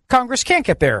people, that Congress can't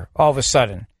get there all of a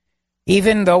sudden,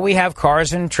 even though we have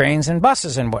cars and trains and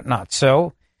buses and whatnot.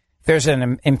 So if there's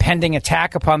an impending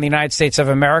attack upon the United States of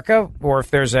America, or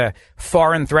if there's a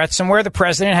foreign threat somewhere, the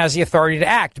president has the authority to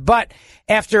act. But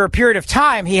after a period of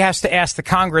time, he has to ask the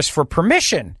Congress for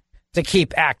permission to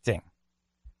keep acting.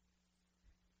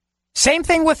 Same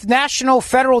thing with national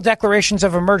federal declarations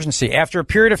of emergency. After a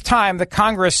period of time, the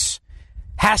Congress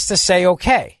has to say,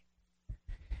 okay.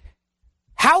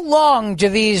 How long do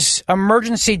these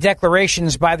emergency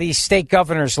declarations by these state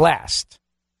governors last?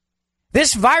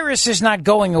 This virus is not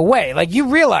going away. Like,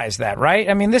 you realize that, right?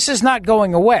 I mean, this is not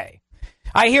going away.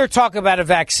 I hear talk about a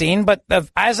vaccine, but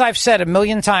as I've said a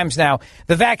million times now,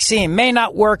 the vaccine may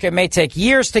not work. It may take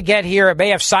years to get here. It may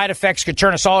have side effects, could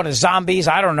turn us all into zombies.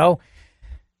 I don't know.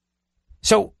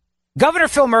 So Governor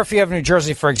Phil Murphy of New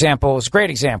Jersey, for example, is a great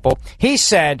example. He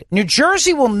said, New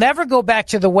Jersey will never go back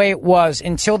to the way it was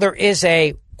until there is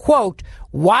a, quote,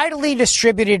 widely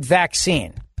distributed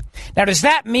vaccine. Now, does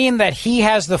that mean that he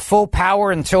has the full power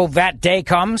until that day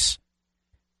comes?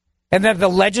 And that the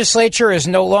legislature is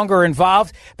no longer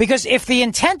involved? Because if the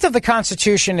intent of the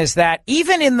Constitution is that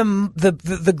even in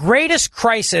the greatest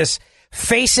crisis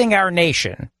facing our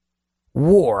nation,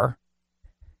 war,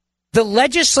 The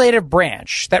legislative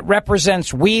branch that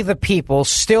represents we the people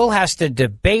still has to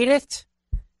debate it,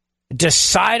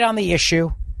 decide on the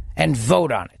issue, and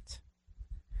vote on it.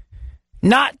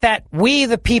 Not that we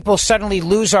the people suddenly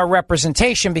lose our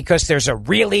representation because there's a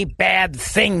really bad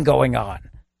thing going on.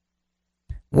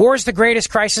 War is the greatest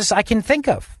crisis I can think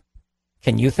of.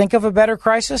 Can you think of a better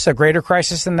crisis, a greater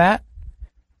crisis than that?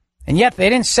 And yet they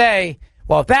didn't say,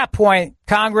 well, at that point,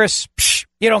 Congress,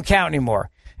 you don't count anymore.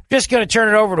 Just going to turn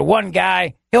it over to one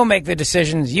guy. He'll make the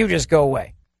decisions. You just go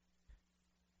away.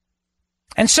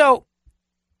 And so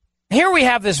here we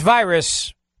have this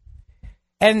virus,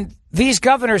 and these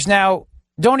governors now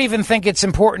don't even think it's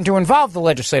important to involve the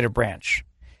legislative branch.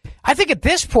 I think at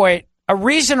this point, a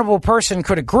reasonable person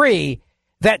could agree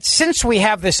that since we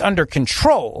have this under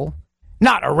control,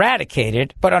 not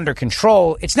eradicated, but under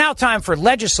control, it's now time for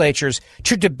legislatures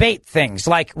to debate things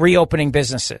like reopening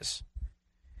businesses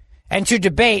and to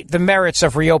debate the merits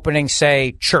of reopening,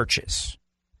 say, churches.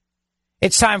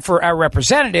 It's time for our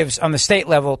representatives on the state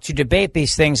level to debate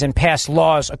these things and pass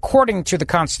laws according to the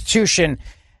Constitution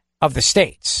of the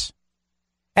states.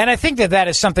 And I think that that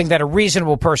is something that a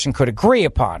reasonable person could agree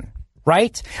upon,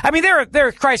 right? I mean, there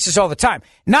are crises all the time.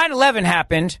 9/11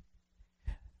 happened.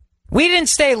 We didn't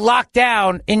stay locked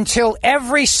down until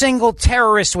every single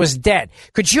terrorist was dead.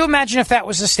 Could you imagine if that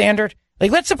was the standard?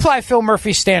 Like, let's apply Phil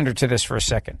Murphy's standard to this for a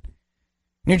second.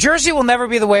 New Jersey will never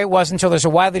be the way it was until there's a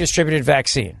widely distributed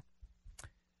vaccine.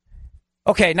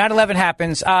 Okay, 9/11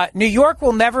 happens. New York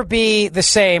will never be the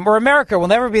same, or America will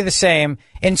never be the same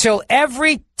until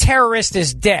every terrorist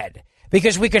is dead,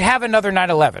 because we could have another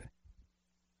 9/11.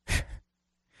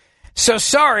 So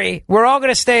sorry, we're all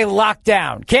going to stay locked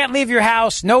down. Can't leave your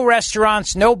house, no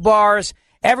restaurants, no bars,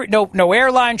 no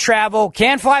airline travel,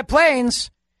 can't fly planes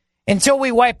until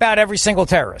we wipe out every single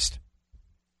terrorist.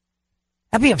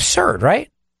 That'd be absurd, right?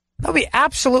 That'd be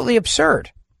absolutely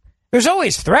absurd. There's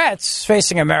always threats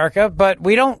facing America, but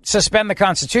we don't suspend the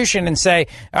Constitution and say,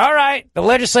 all right, the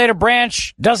legislative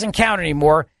branch doesn't count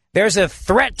anymore. There's a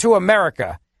threat to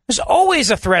America. There's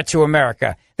always a threat to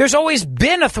America. There's always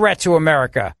been a threat to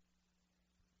America.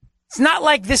 It's not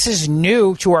like this is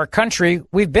new to our country.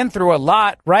 We've been through a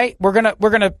lot, right? We're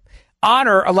gonna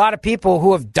honor a lot of people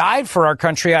who have died for our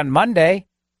country on Monday.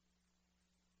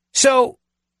 So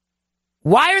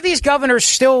why are these governors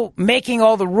still making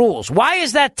all the rules? Why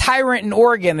is that tyrant in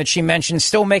Oregon that she mentioned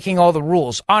still making all the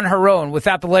rules on her own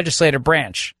without the legislative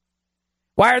branch?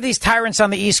 Why are these tyrants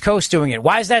on the East Coast doing it?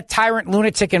 Why is that tyrant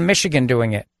lunatic in Michigan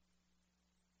doing it?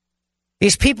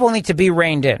 These people need to be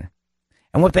reined in.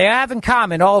 And what they have in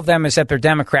common, all of them, is that they're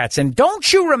Democrats. And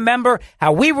don't you remember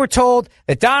how we were told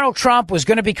that Donald Trump was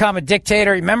going to become a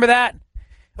dictator? Remember that?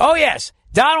 Oh, yes.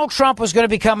 Donald Trump was going to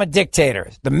become a dictator.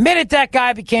 The minute that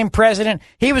guy became president,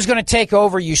 he was going to take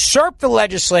over, usurp the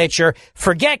legislature,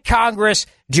 forget Congress,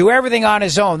 do everything on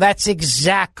his own. That's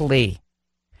exactly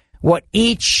what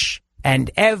each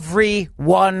and every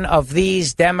one of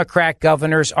these Democrat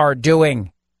governors are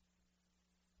doing.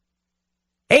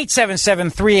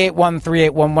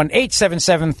 877-381-3811,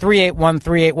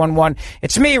 877-381-3811.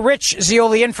 It's me, Rich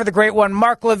Zeoli, in for the great one,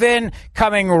 Mark Levin,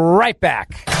 coming right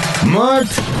back. Mark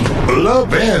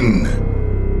Levin.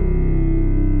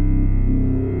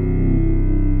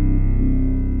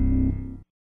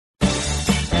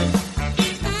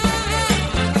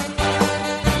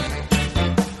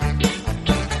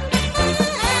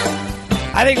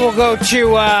 I think we'll go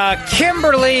to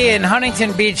Kimberly in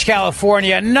Huntington Beach,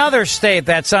 California, another state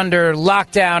that's under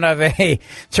lockdown of a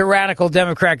tyrannical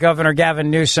Democrat governor, Gavin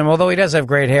Newsom, although he does have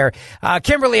great hair.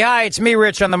 Kimberly, hi, it's me,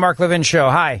 Rich, on the Mark Levin Show.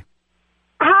 Hi.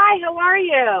 Hi, how are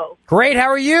you? Great, how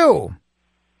are you?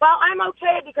 Well, I'm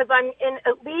okay because I'm in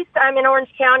Orange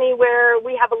County, where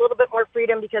we have a little bit more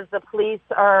freedom because the police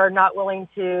are not willing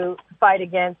to fight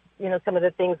against, some of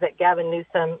the things that Gavin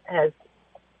Newsom has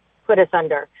put us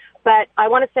under. But I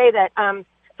want to say that,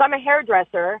 so I'm a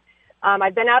hairdresser.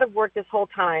 I've been out of work this whole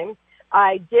time.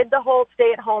 I did the whole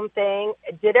stay-at-home thing,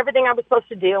 did everything I was supposed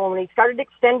to do. And when he started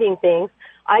extending things,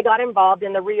 I got involved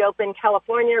in the Reopen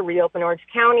California, Reopen Orange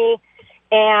County.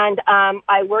 And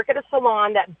I work at a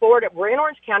salon that we're in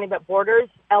Orange County, but borders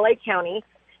L.A. County.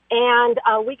 And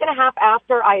a week and a half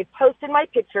after I posted my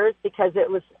pictures, because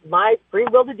it was my free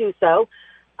will to do so,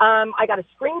 I got a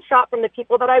screenshot from the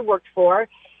people that I worked for,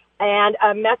 and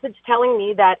a message telling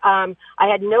me that I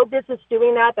had no business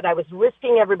doing that I was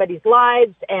risking everybody's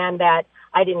lives, and that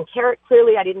I didn't care.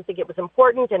 Clearly, I didn't think it was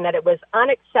important, and that it was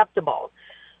unacceptable.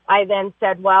 I then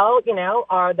said, well,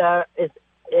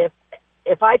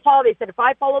 if I follow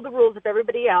the rules of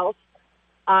everybody else,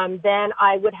 then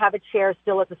I would have a chair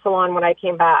still at the salon when I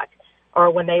came back,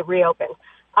 or when they reopened.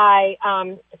 I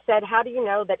said, how do you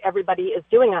know that everybody is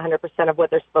doing 100% of what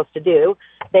they're supposed to do?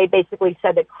 They basically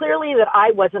said that clearly that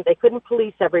I wasn't. They couldn't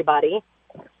police everybody.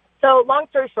 So long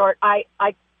story short, I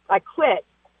quit.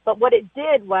 But what it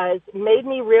did was made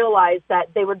me realize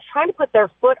that they were trying to put their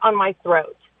foot on my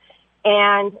throat.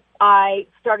 And I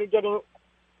started getting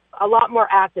a lot more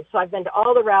active. So I've been to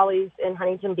all the rallies in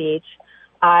Huntington Beach.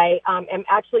 I am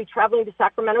actually traveling to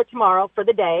Sacramento tomorrow for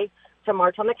the day to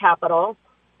march on the Capitol.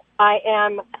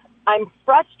 I'm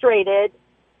frustrated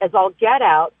as all get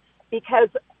out because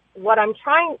what I'm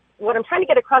trying to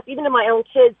get across, even to my own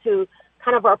kids who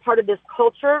kind of are part of this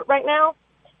culture right now,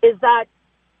 is that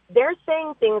they're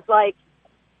saying things like,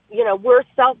 you know, we're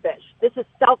selfish. This is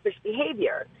selfish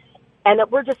behavior. And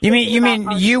that we're just... You mean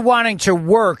you wanting to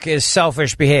work is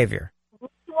selfish behavior?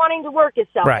 Wanting to work is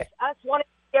selfish. Right. Us wanting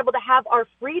to be able to have our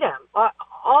freedom,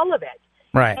 all of it.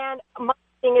 Right. And my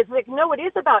thing is, like, no, it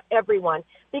is about everyone,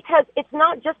 because it's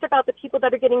not just about the people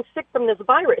that are getting sick from this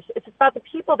virus. It's about the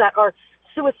people that are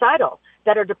suicidal,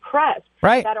 that are depressed,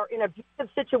 right, that are in abusive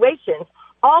situations.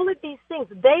 All of these things,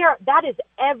 that is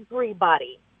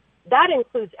everybody. That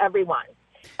includes everyone.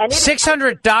 And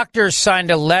 600 doctors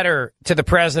signed a letter to the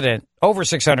president, over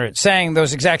 600, saying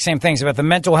those exact same things about the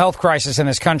mental health crisis in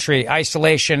this country,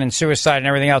 isolation and suicide and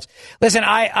everything else. Listen,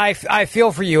 I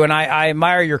feel for you, and I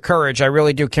admire your courage. I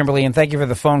really do, Kimberly, and thank you for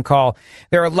the phone call.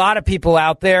 There are a lot of people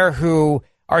out there who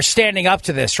are standing up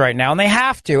to this right now, and they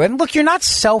have to. And look, you're not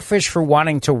selfish for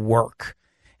wanting to work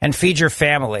and feed your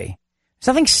family.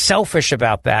 There's nothing selfish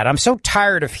about that. I'm so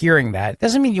tired of hearing that. It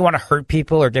doesn't mean you want to hurt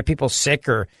people or get people sick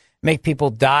or make people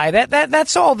die.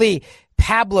 That's all the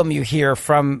pablum you hear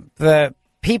from the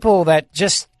people that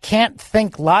just can't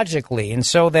think logically, and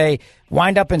so they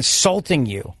wind up insulting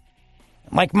you.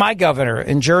 Like my governor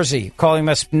in Jersey calling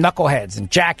us knuckleheads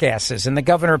and jackasses, and the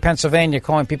governor of Pennsylvania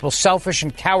calling people selfish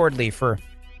and cowardly for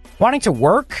wanting to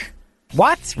work.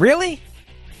 What? Really?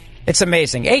 It's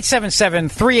amazing.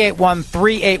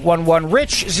 877-381-3811.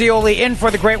 Rich Zeoli in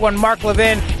for the great one, Mark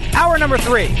Levin. Hour number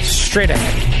 3, straight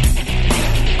ahead.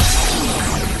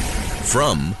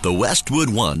 From the Westwood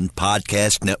One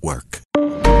Podcast Network.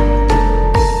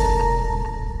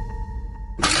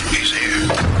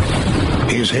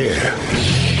 He's here.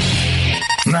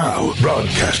 Now,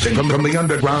 broadcasting from the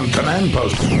underground command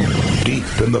post, deep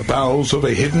in the bowels of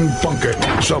a hidden bunker,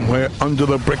 somewhere under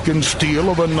the brick and steel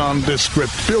of a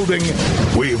nondescript building,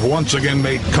 we've once again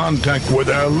made contact with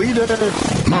our leader,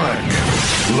 Mark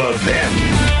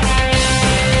Levin.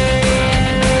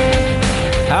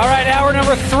 All right, hour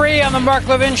number 3 on the Mark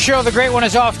Levin Show. The great one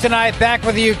is off tonight. Back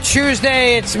with you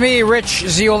Tuesday. It's me, Rich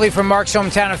Zeoli, from Mark's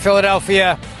hometown of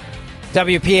Philadelphia,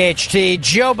 WPHT.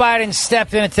 Joe Biden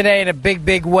stepped in it today in a big,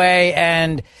 big way.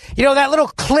 And, you know, that little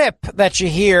clip that you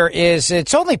hear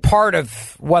it's only part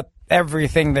of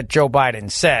everything that Joe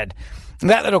Biden said.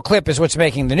 That little clip is what's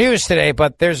making the news today,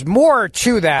 but there's more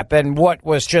to that than what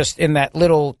was just in that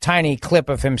little tiny clip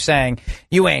of him saying,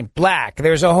 you ain't black.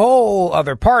 There's a whole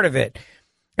other part of it.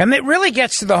 And it really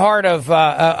gets to the heart of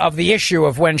the issue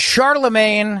of when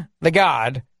Charlemagne the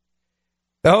God,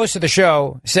 the host of the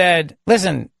show, said,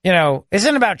 listen, you know, this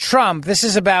isn't about Trump. This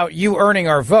is about you earning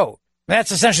our vote.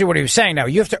 That's essentially what he was saying now.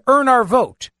 You have to earn our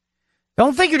vote.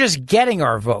 Don't think you're just getting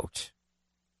our vote.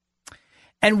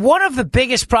 And one of the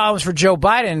biggest problems for Joe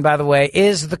Biden, by the way,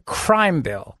 is the crime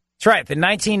bill. That's right, the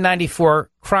 1994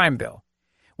 crime bill,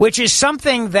 which is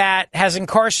something that has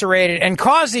incarcerated and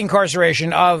caused the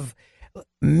incarceration of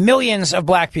millions of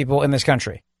black people in this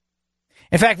country.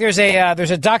 In fact, there's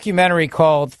a documentary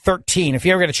called 13. If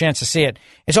you ever get a chance to see it,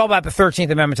 it's all about the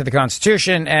 13th Amendment to the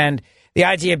Constitution, and the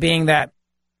idea being that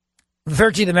the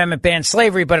 13th Amendment banned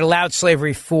slavery, but allowed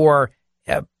slavery for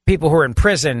people who are in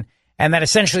prison, and that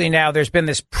essentially now there's been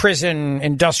this prison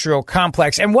industrial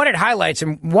complex. And what it highlights,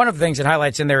 and one of the things it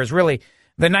highlights in there, is really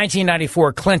the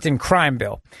 1994 Clinton crime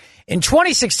bill. In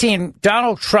 2016,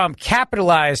 Donald Trump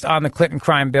capitalized on the Clinton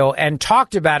crime bill and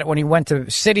talked about it when he went to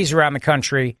cities around the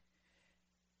country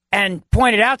and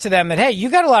pointed out to them that, hey, you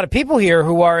got a lot of people here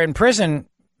who are in prison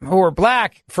who are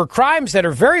black for crimes that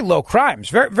are very low crimes,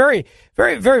 very, very,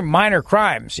 very, very minor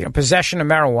crimes, you know, possession of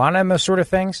marijuana and those sort of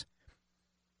things.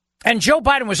 And Joe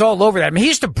Biden was all over that. I mean, he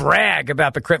used to brag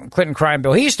about the Clinton crime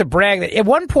bill. He used to brag that at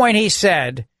one point he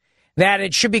said that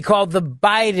it should be called the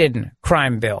Biden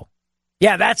crime bill.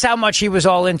 Yeah, that's how much he was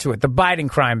all into it, the Biden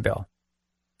crime bill.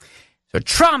 So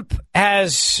Trump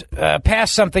has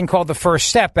passed something called the First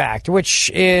Step Act, which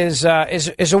is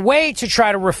a way to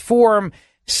try to reform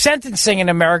sentencing in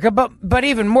America, but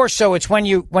even more so, it's when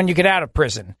you get out of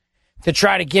prison, to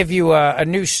try to give you a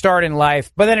new start in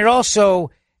life. But then it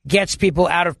also gets people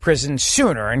out of prison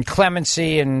sooner, and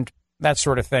clemency and that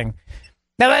sort of thing.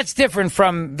 Now, that's different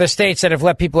from the states that have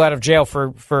let people out of jail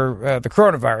for the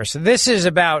coronavirus. This is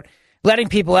about letting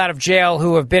people out of jail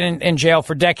who have been in jail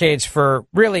for decades for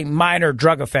really minor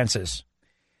drug offenses,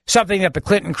 something that the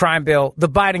Clinton crime bill, the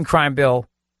Biden crime bill,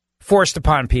 forced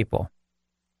upon people.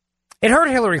 It hurt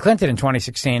Hillary Clinton in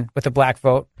 2016 with the black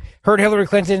vote, hurt Hillary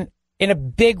Clinton in a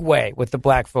big way with the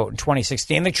black vote in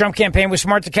 2016. The Trump campaign was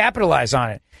smart to capitalize on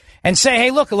it and say, hey,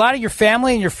 look, a lot of your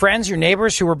family and your friends, your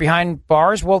neighbors who were behind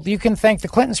bars, well, you can thank the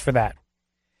Clintons for that.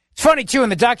 It's funny, too, in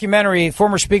the documentary,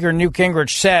 former Speaker Newt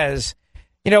Gingrich says,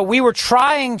 we were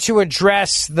trying to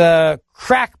address the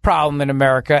crack problem in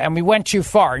America, and we went too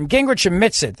far. And Gingrich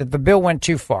admits it, that the bill went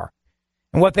too far.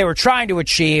 And what they were trying to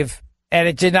achieve, and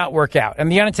it did not work out.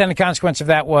 And the unintended consequence of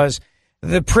that was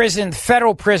the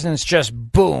federal prisons just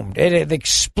boomed. It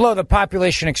exploded. The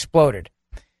population exploded.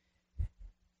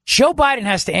 Joe Biden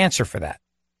has to answer for that.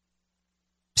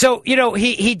 So,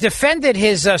 he defended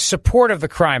his support of the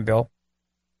crime bill,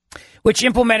 which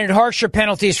implemented harsher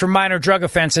penalties for minor drug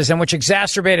offenses and which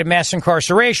exacerbated mass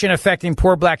incarceration, affecting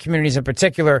poor black communities in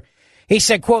particular. He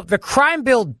said, quote, the crime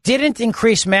bill didn't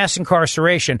increase mass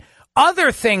incarceration.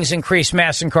 Other things increase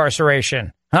mass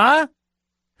incarceration. Huh?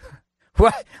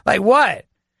 What? Like what?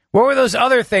 What were those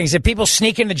other things? Did people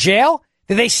sneak into jail?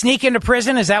 Did they sneak into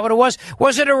prison? Is that what it was?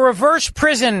 Was it a reverse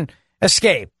prison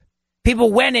escape?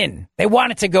 People went in. They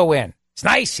wanted to go in. It's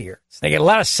nice here. They get a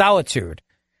lot of solitude.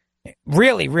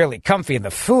 Really, really comfy, and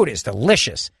the food is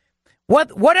delicious.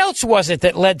 What else was it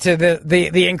that led to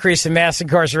the increase in mass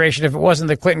incarceration if it wasn't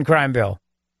the Clinton crime bill?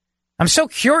 I'm so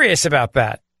curious about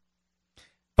that.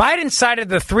 Biden cited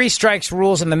the 3 strikes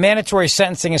rules and the mandatory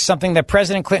sentencing as something that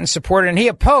President Clinton supported and he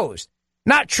opposed.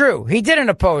 Not true. He didn't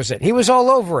oppose it. He was all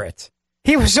over it.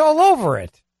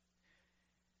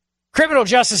 Criminal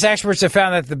justice experts have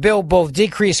found that the bill both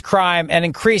decreased crime and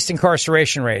increased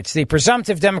incarceration rates. The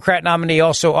presumptive Democrat nominee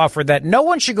also offered that no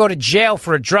one should go to jail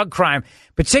for a drug crime,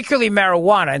 particularly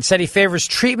marijuana, and said he favors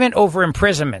treatment over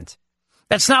imprisonment.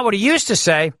 That's not what he used to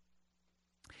say.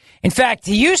 In fact,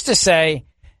 he used to say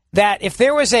that if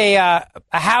there was a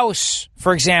house,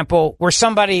 for example, where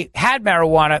somebody had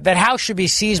marijuana, that house should be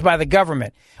seized by the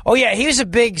government. Oh, yeah, he was a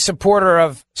big supporter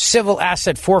of civil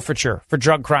asset forfeiture for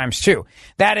drug crimes, too.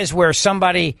 That is where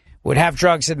somebody would have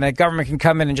drugs and the government can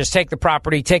come in and just take the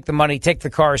property, take the money, take the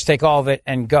cars, take all of it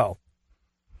and go.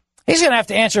 He's going to have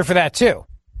to answer for that, too.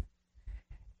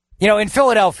 In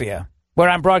Philadelphia, where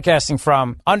I'm broadcasting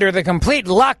from, under the complete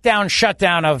lockdown,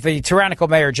 shutdown of the tyrannical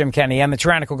mayor, Jim Kenney, and the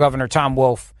tyrannical governor, Tom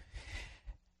Wolf.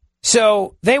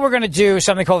 So they were going to do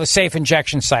something called a safe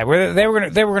injection site, where they were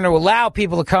going to allow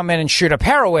people to come in and shoot up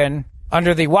heroin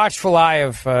under the watchful eye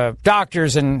of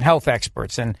doctors and health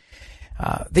experts. And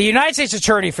the United States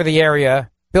Attorney for the area,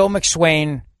 Bill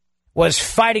McSwain, was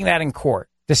fighting that in court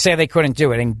to say they couldn't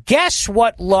do it. And guess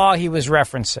what law he was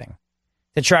referencing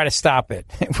to try to stop it?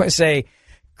 It was a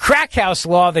crack house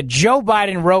law that Joe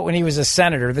Biden wrote when he was a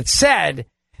senator that said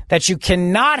that you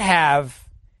cannot have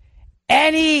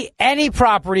any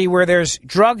property where there's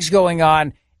drugs going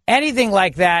on, anything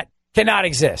like that cannot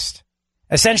exist.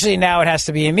 Essentially, now it has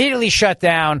to be immediately shut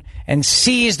down and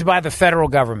seized by the federal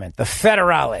government, the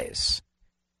federales.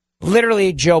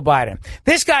 Literally, Joe Biden.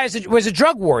 This guy was a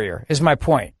drug warrior, is my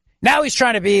point. Now he's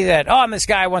trying to be that, I'm this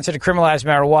guy who wants to criminalize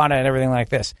marijuana and everything like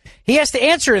this. He has to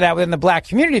answer that within the black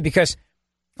community because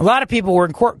a lot of people were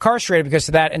incarcerated because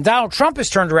of that. And Donald Trump has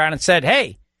turned around and said,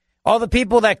 hey, all the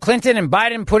people that Clinton and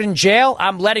Biden put in jail,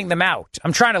 I'm letting them out.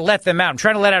 I'm trying to let them out. I'm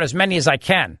trying to let out as many as I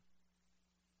can.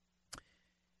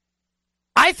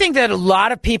 I think that a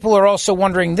lot of people are also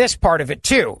wondering this part of it,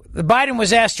 too. Biden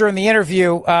was asked during the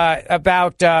interview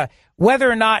about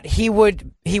whether or not he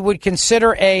would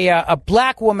consider a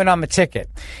black woman on the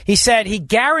ticket. He said he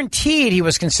guaranteed he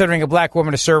was considering a black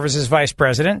woman to serve as his vice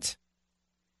president.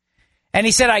 And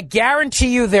he said, I guarantee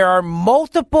you there are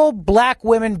multiple black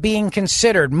women being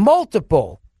considered.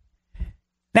 Multiple.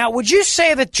 Now, would you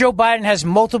say that Joe Biden has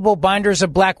multiple binders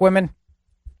of black women?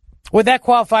 Would that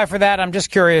qualify for that? I'm just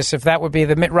curious if that would be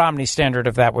the Mitt Romney standard,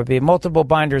 if that would be multiple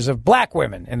binders of black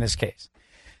women in this case.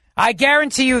 I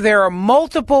guarantee you there are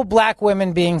multiple black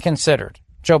women being considered,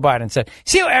 Joe Biden said.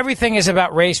 See how everything is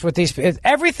about race with these?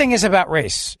 Everything is about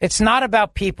race. It's not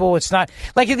about people. It's not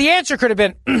like the answer could have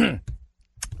been,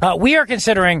 we are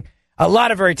considering a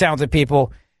lot of very talented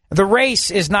people. The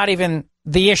race is not even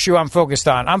the issue I'm focused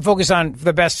on. I'm focused on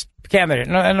the best candidate.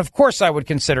 And of course I would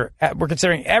consider, we're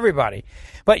considering everybody.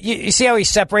 But you see how he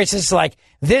separates this, like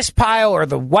this pile are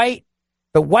the white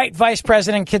vice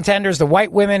president contenders, the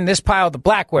white women, this pile, the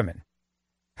black women.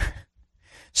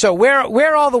 So where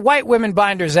are all the white women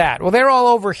binders at? Well, they're all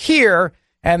over here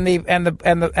and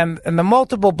the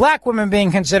multiple black women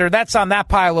being considered, that's on that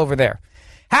pile over there.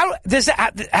 How does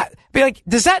that be like?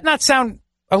 Does that not sound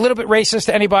a little bit racist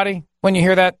to anybody when you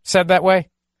hear that said that way?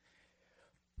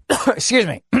 Excuse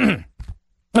me.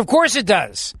 Of course it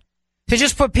does. To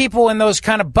just put people in those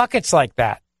kind of buckets like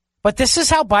that. But this is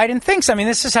how Biden thinks. I mean,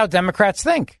 this is how Democrats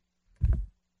think.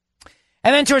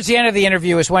 And then towards the end of the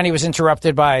interview is when he was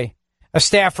interrupted by a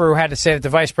staffer who had to say that the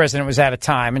vice president was out of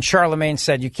time. And Charlemagne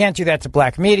said, you can't do that to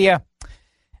black media.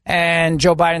 And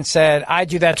Joe Biden said, I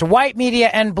do that to white media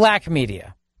and black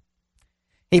media.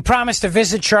 He promised to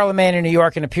visit Charlemagne in New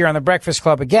York and appear on the Breakfast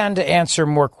Club again to answer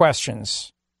more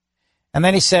questions. And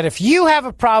then he said, if you have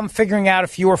a problem figuring out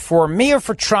if you are for me or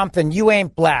for Trump, then you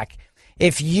ain't black.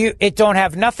 It don't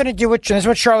have nothing to do with, this is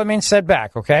what Charlemagne said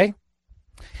back, okay?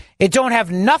 It don't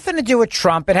have nothing to do with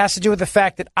Trump. It has to do with the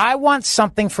fact that I want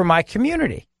something for my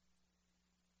community.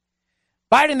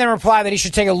 Biden then replied that he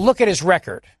should take a look at his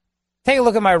record. Take a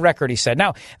look at my record, he said.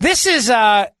 Now, this is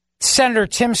Senator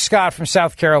Tim Scott from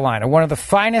South Carolina, one of the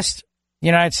finest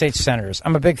United States senators.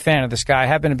 I'm a big fan of this guy. I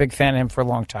have been a big fan of him for a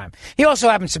long time. He also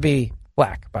happens to be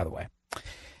black, by the way.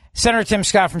 Senator Tim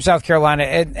Scott from South Carolina,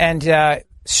 and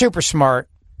super smart,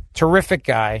 terrific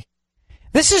guy.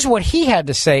 This is what he had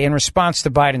to say in response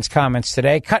to Biden's comments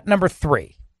today. Cut number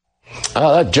 3.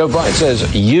 Joe Biden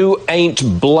says, you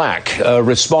ain't black.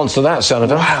 Response to that,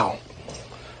 Senator. Wow.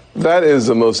 That is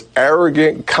the most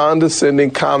arrogant,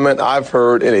 condescending comment I've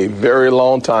heard in a very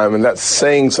long time, and that's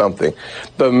saying something.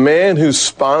 The man who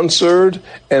sponsored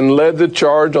and led the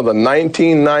charge on the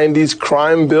 1990s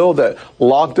crime bill that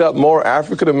locked up more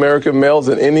African-American males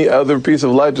than any other piece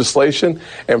of legislation,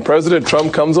 and President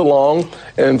Trump comes along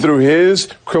and through his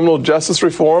criminal justice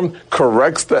reform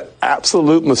corrects the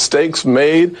absolute mistakes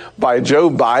made by Joe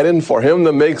Biden. For him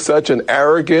to make such an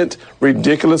arrogant,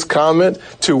 ridiculous comment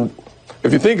to,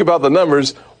 if you think about the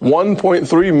numbers,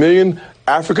 1.3 million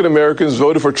African Americans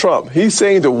voted for Trump. He's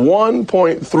saying to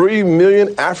 1.3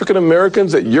 million African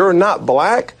Americans that you're not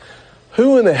black?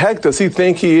 Who in the heck does he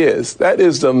think he is? That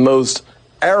is the most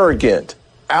arrogant,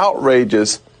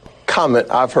 outrageous comment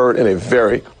I've heard in a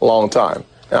very long time.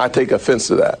 And I take offense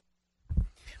to that.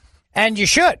 And you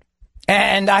should.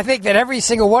 And I think that every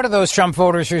single one of those Trump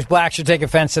voters who's black should take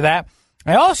offense to that.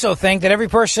 I also think that every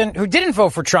person who didn't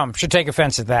vote for Trump should take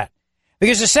offense at that.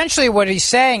 Because essentially what he's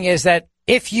saying is that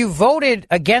if you voted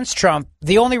against Trump,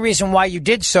 the only reason why you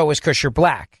did so is because you're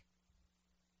black.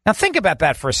 Now think about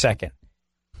that for a second.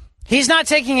 He's not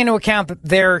taking into account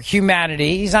their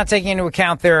humanity. He's not taking into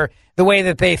account the way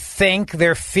that they think,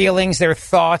 their feelings, their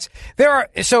thoughts.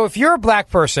 So if you're a black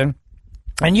person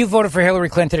and you voted for Hillary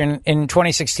Clinton in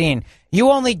 2016, you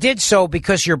only did so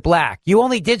because you're black. You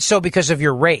only did so because of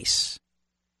your race.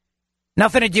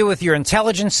 Nothing to do with your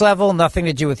intelligence level, nothing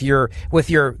to do with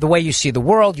the way you see the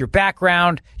world, your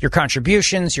background, your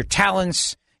contributions, your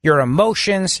talents, your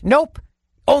emotions. Nope.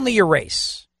 Only your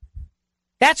race.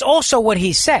 That's also what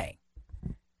he's saying.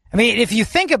 I mean, if you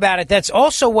think about it, that's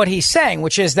also what he's saying,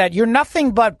 which is that you're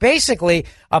nothing but basically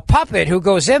a puppet who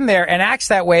goes in there and acts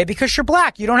that way because you're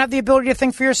black. You don't have the ability to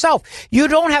think for yourself. You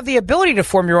don't have the ability to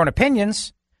form your own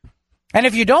opinions. And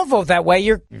if you don't vote that way,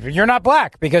 you're not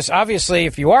black, because obviously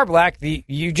if you are black,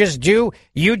 you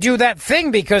do that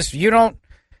thing because you don't.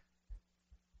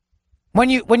 When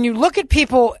you look at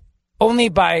people only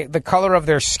by the color of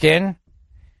their skin,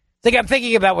 like I'm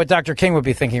thinking about what Dr. King would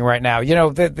be thinking right now. You know,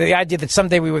 the idea that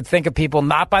someday we would think of people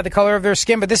not by the color of their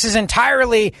skin, but this is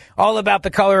entirely all about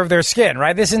the color of their skin,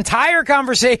 right? This entire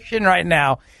conversation right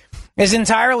now is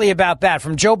entirely about that.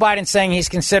 From Joe Biden saying he's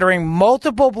considering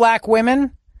multiple black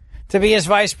women to be his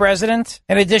vice president,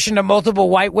 in addition to multiple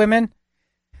white women,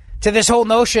 to this whole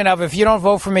notion of if you don't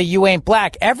vote for me, you ain't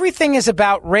black. Everything is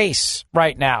about race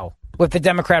right now with the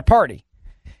Democrat Party.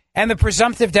 And the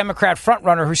presumptive Democrat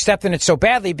frontrunner who stepped in it so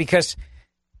badly, because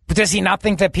does he not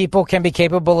think that people can be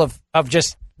capable of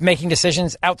just making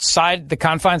decisions outside the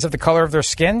confines of the color of their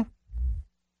skin?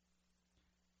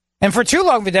 And for too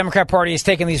long, the Democrat Party has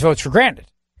taken these votes for granted.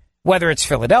 Whether it's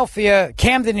Philadelphia,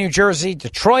 Camden, New Jersey,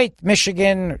 Detroit,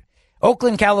 Michigan,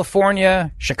 Oakland,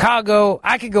 California, Chicago,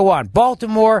 I could go on,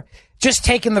 Baltimore, just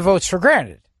taking the votes for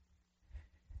granted.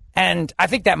 And I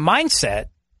think that mindset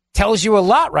tells you a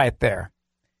lot right there.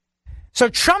 So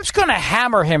Trump's going to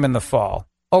hammer him in the fall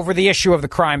over the issue of the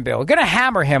crime bill. We're going to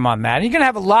hammer him on that. And you're going to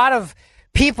have a lot of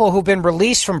people who've been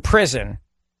released from prison,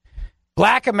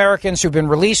 black Americans who've been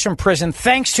released from prison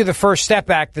thanks to the First Step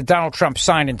Act that Donald Trump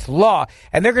signed into law.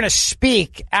 And they're going to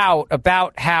speak out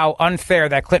about how unfair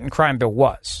that Clinton crime bill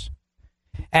was.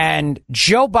 And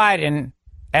Joe Biden,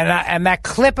 and that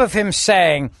clip of him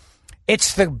saying,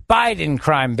 It's the Biden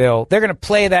crime bill. They're going to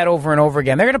play that over and over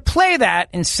again. They're going to play that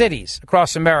in cities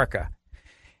across America.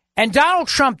 And Donald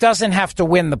Trump doesn't have to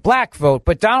win the black vote,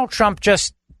 but Donald Trump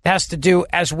just has to do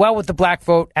as well with the black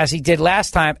vote as he did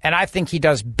last time, and I think he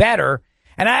does better.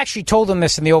 And I actually told him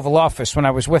this in the Oval Office when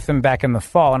I was with him back in the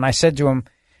fall, and I said to him,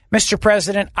 Mr.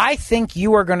 President, I think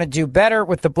you are going to do better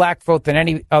with the black vote than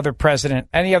any other president,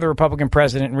 any other Republican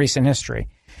president in recent history,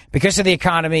 because of the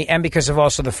economy and because of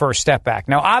also the First Step Act.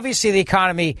 Now, obviously, the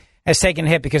economy has taken a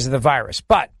hit because of the virus,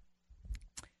 but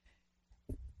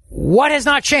what has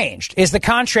not changed is the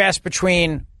contrast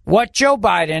between what Joe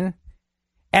Biden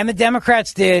and the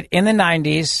Democrats did in the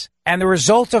 90s and the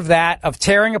result of that, of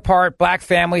tearing apart black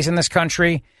families in this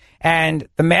country and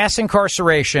the mass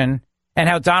incarceration, and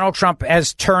how Donald Trump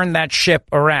has turned that ship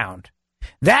around.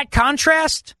 That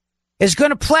contrast is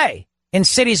going to play in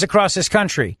cities across this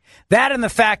country. That and the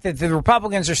fact that the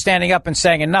Republicans are standing up and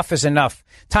saying enough is enough.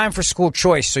 Time for school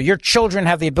choice. So your children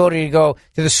have the ability to go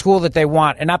to the school that they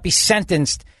want and not be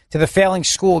sentenced to the failing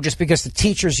school just because the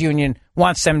teachers union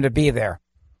wants them to be there.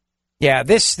 Yeah,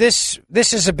 this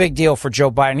is a big deal for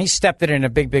Joe Biden. He stepped it in a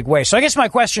big, big way. So I guess my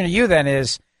question to you then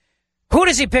is, who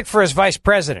does he pick for his vice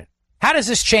president? How does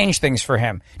this change things for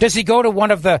him? Does he go to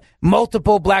one of the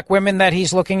multiple black women that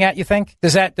he's looking at, you think?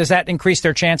 Does that increase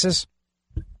their chances?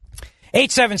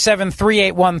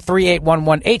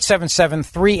 877-381-3811,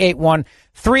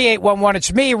 877-381-3811.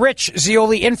 It's me, Rich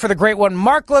Zeoli, in for the great one,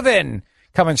 Mark Levin,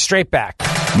 coming straight back.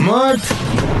 Mark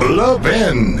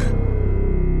Levin.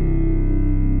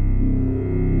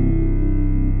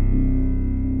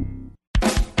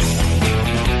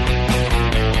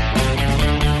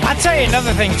 I'll tell you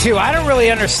another thing, too. I don't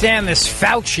really understand this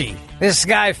Fauci. This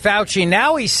guy, Fauci,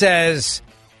 now he says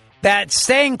that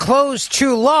staying closed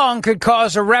too long could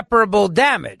cause irreparable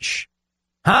damage.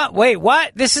 Huh? Wait,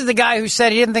 what? This is the guy who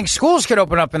said he didn't think schools could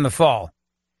open up in the fall.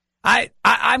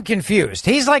 I'm confused.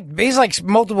 He's like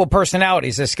multiple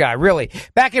personalities, this guy, really.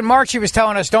 Back in March, he was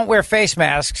telling us don't wear face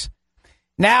masks.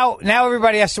 Now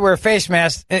everybody has to wear a face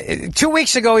mask. 2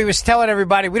 weeks ago, he was telling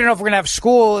everybody we don't know if we're going to have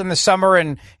school in the summer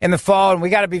and in the fall, and we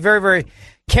got to be very, very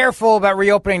careful about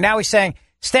reopening. Now he's saying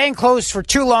staying closed for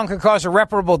too long could cause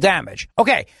irreparable damage.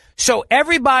 Okay, so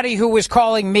everybody who was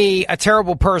calling me a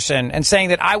terrible person and saying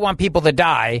that I want people to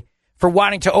die for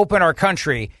wanting to open our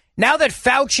country, now that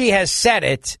Fauci has said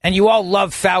it, and you all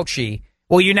love Fauci,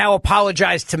 will you now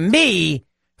apologize to me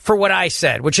for what I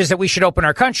said, which is that we should open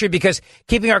our country because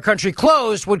keeping our country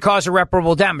closed would cause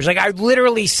irreparable damage? Like, I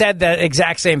literally said the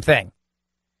exact same thing.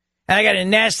 And I got a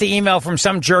nasty email from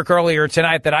some jerk earlier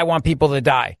tonight that I want people to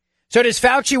die. So does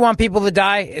Fauci want people to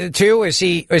die, too? Is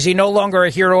he no longer a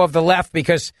hero of the left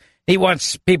because he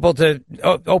wants people to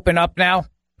open up now?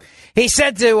 He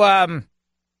said to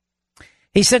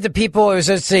people, it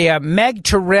was Meg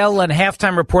Terrell and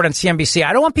Halftime Report on CNBC,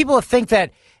 I don't want people to think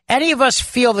that any of us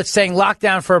feel that staying locked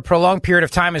down for a prolonged period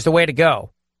of time is the way to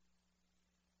go.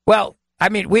 Well, I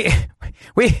mean, we've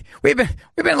been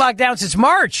locked down since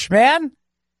March, man.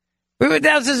 We've been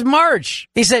down since March.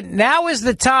 He said, now is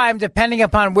the time, depending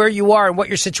upon where you are and what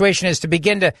your situation is, to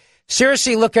begin to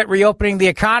seriously look at reopening the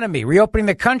economy, reopening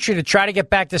the country to try to get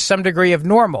back to some degree of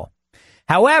normal.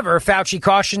 However, Fauci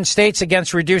cautioned states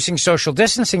against reducing social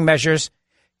distancing measures,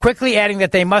 quickly adding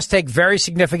that they must take very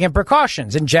significant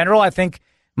precautions. In general, I think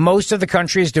most of the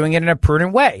country is doing it in a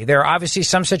prudent way. There are obviously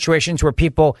some situations where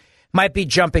people might be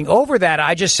jumping over that.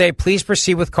 I just say, please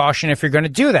proceed with caution if you're going to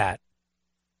do that.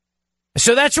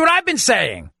 So that's what I've been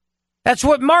saying. That's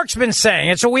what Mark's been saying.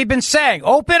 It's what we've been saying.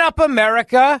 Open up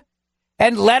America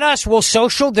and we'll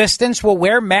social distance, we'll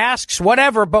wear masks,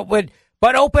 whatever, but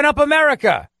open up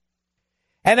America.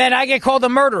 And then I get called a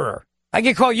murderer. I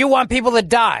get called, you want people to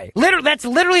die. That's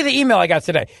literally the email I got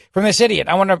today from this idiot.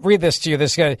 I want to read this to you.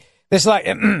 This guy. This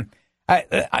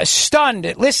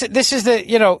stunned. Listen, this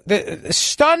is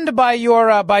stunned by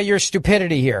your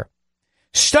stupidity here.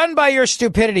 Stunned by your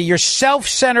stupidity, your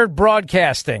self-centered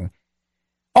broadcasting.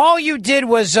 All you did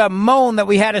was moan that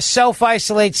we had to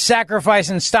self-isolate, sacrifice,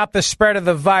 and stop the spread of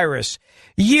the virus.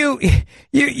 You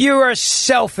are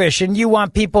selfish and you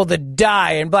want people to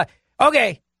die and blah.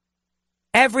 Okay.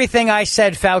 Everything I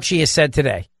said, Fauci has said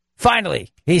today.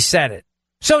 Finally, he said it.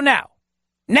 So now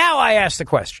I ask the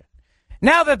question.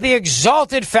 Now that the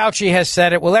exalted Fauci has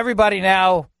said it, will everybody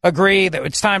now agree that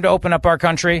it's time to open up our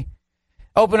country?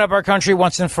 Open up our country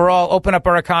once and for all. Open up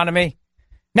our economy.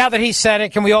 Now that he said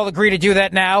it, can we all agree to do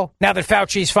that now? Now that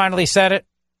Fauci's finally said it?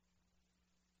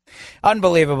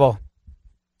 Unbelievable.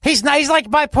 He's like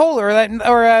bipolar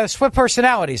or split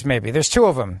personalities, maybe. There's two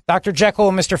of them, Dr. Jekyll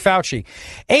and Mr. Fauci.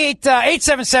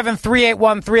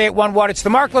 877-381-3811. It's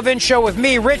the Mark Levin Show with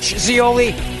me, Rich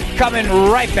Zeoli. coming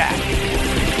right back.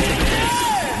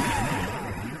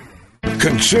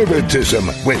 Conservatism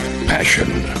with passion.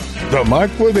 The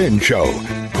Mark Levin Show.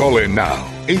 Call in now.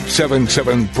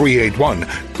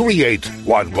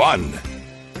 877-381-3811.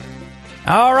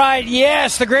 All right,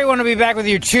 yes, the great one will be back with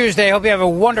you Tuesday. Hope you have a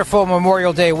wonderful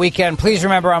Memorial Day weekend. Please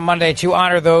remember on Monday to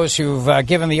honor those who've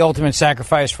given the ultimate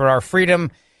sacrifice for our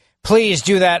freedom. Please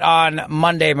do that on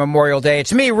Monday, Memorial Day.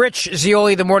 It's me, Rich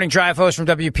Zeoli, the Morning Drive host from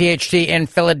WPHT in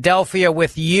Philadelphia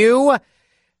with you.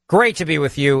 Great to be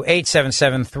with you.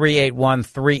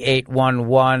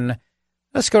 877-381-3811.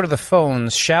 Let's go to the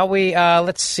phones, shall we?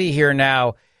 Let's see here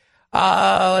now.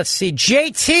 Let's see.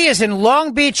 JT is in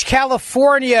Long Beach,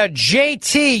 California.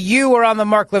 JT, you are on the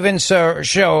Mark Levin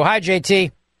Show. Hi,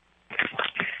 JT.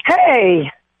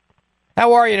 Hey.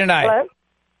 How are you tonight? Hello?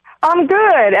 I'm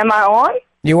good. Am I on?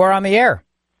 You are on the air.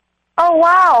 Oh,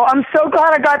 wow. I'm so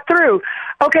glad I got through.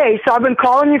 Okay, so I've been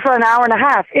calling you for an hour and a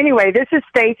half. Anyway, this is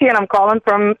Stacy, and I'm calling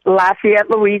from Lafayette,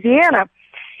 Louisiana.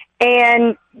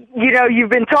 And, you know,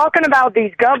 you've been talking about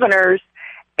these governors,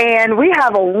 and we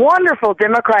have a wonderful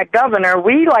Democrat governor.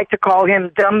 We like to call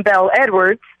him Dumbbell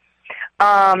Edwards.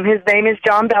 His name is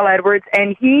John Bell Edwards,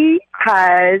 and he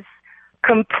has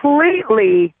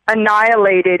completely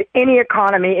annihilated any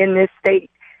economy in this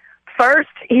state. First,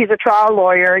 he's a trial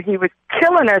lawyer. He was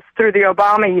killing us through the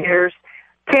Obama years.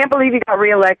 Can't believe he got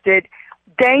reelected.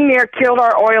 Dang near killed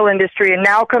our oil industry, and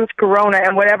now comes Corona,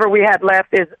 and whatever we had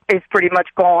left is pretty much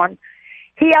gone.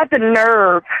 He had the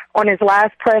nerve on his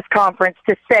last press conference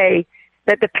to say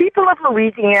that the people of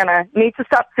Louisiana need to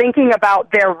stop thinking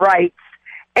about their rights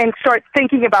and start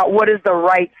thinking about what is the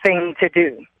right thing to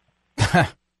do.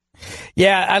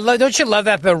 Yeah, don't you love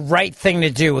that? The right thing to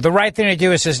do. The right thing to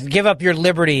do is just give up your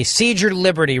liberty, cede your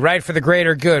liberty, right, for the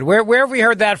greater good. Where have we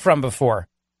heard that from before?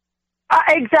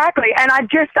 Exactly. And I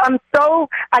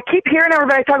keep hearing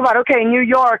everybody talk about, okay, New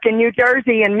York and New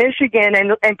Jersey and Michigan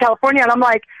and California. And I'm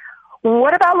like,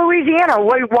 what about Louisiana?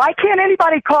 Why can't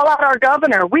anybody call out our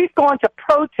governor? We've gone to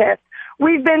protests.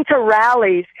 We've been to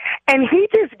rallies. And he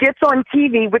just gets on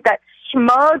TV with that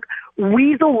smug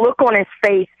weasel look on his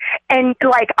face. And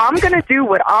like, I'm going to do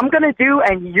what I'm going to do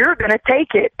and you're going to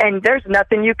take it. And there's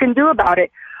nothing you can do about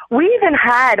it. We even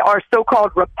had our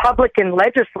so-called Republican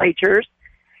legislatures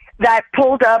that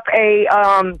pulled up a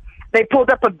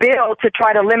bill to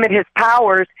try to limit his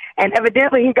powers, and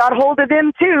evidently he got hold of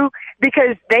them too,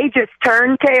 because they just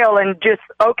turned tail and just,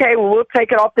 okay, well, we'll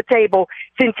take it off the table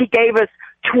since he gave us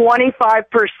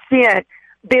 25%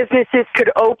 businesses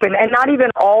could open, and not even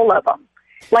all of them.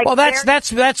 Like, well,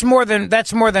 that's more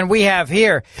than we have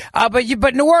here.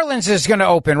 But New Orleans is going to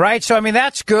open, right? So I mean,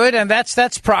 that's good, and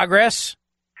that's progress.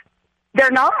 They're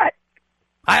not.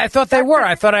 I thought they were.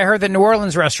 I thought I heard that New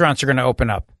Orleans restaurants are going to open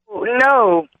up.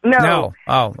 No.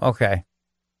 Oh, okay.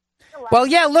 Well,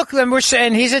 yeah, look, we're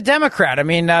saying he's a Democrat. I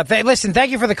mean, listen,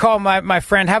 thank you for the call, my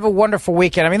friend. Have a wonderful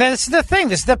weekend. I mean, that's the thing.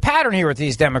 This is the pattern here with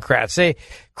these Democrats. They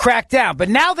crack down. But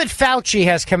now that Fauci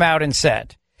has come out and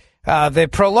said the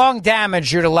prolonged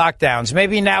damage due to lockdowns,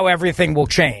 maybe now everything will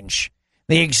change.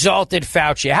 The exalted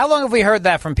Fauci. How long have we heard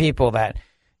that from people that,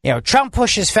 you know, Trump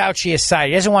pushes Fauci aside?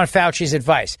 He doesn't want Fauci's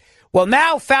advice. Well,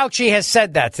 now Fauci has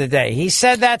said that today. He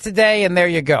said that today, and there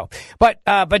you go. But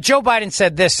Joe Biden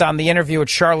said this on the interview with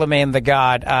Charlemagne the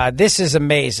God. This is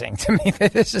amazing to me.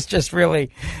 This is just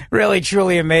really, really,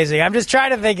 truly amazing. I'm just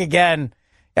trying to think again.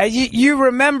 You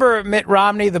remember Mitt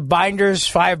Romney, the binders,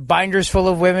 5 binders full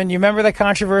of women? You remember the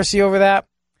controversy over that?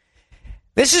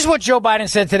 This is what Joe Biden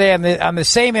said today on the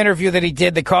same interview that he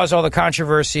did that caused all the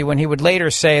controversy, when he would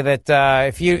later say that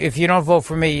if you don't vote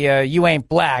for me, you ain't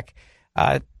black.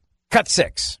 Cut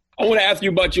 6. I want to ask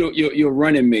you about your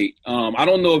running mate. I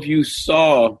don't know if you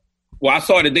saw. Well, I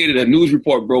saw today that a news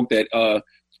report broke that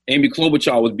Amy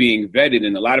Klobuchar was being vetted,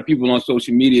 and a lot of people on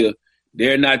social media,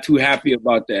 they're not too happy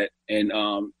about that. And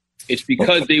it's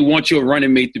because they want your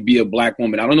running mate to be a black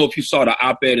woman. I don't know if you saw the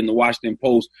op-ed in the Washington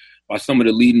Post by some of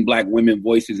the leading black women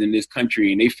voices in this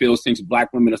country. And they feel since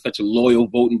black women are such a loyal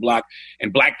voting bloc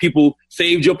and black people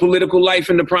saved your political life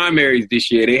in the primaries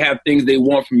this year, they have things they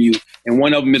want from you. And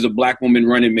one of them is a black woman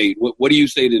running mate. What do you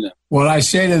say to them? What I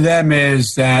say to them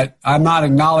is that I'm not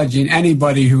acknowledging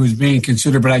anybody who is being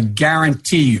considered, but I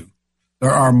guarantee you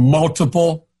there are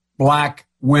multiple black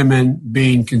women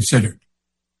being considered.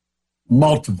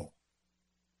 Multiple.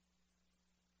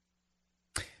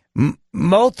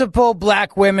 Multiple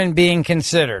black women being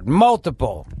considered.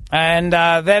 Multiple. And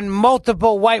then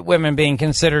multiple white women being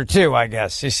considered too, I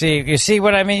guess. You see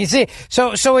what I mean? You see,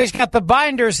 so he's got the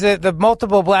binders, the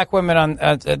multiple black women on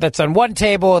that's on one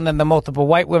table, and then the multiple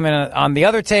white women on the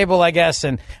other table, I guess.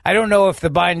 And I don't know if the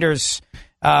binders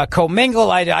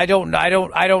commingle. I don't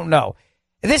know.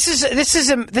 This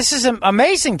is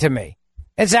amazing to me.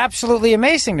 It's absolutely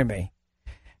amazing to me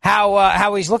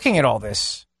how he's looking at all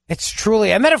this. It's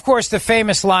truly, and then of course the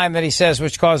famous line that he says,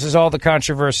 which causes all the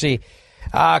controversy.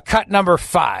 Cut number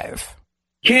 5.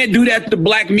 Can't do that to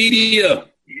black media.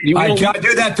 I can't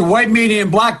do that to white media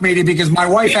and black media because my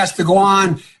wife has to go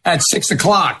on at 6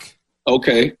 o'clock.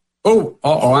 Okay.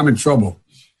 I'm in trouble.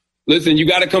 Listen, you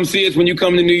got to come see us when you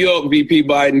come to New York, VP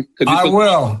Biden. I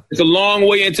will. It's a long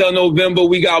way until November.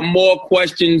 We got more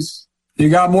questions. You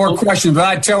got more questions, but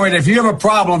I tell you, if you have a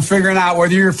problem figuring out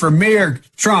whether you're for me or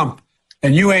Trump,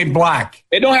 and you ain't black.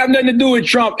 It don't have nothing to do with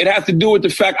Trump. It has to do with the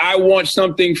fact I want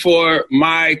something for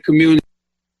my community.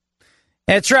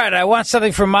 That's right. I want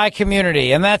something for my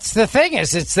community. And that's the thing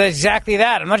is, it's exactly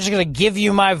that. I'm not just going to give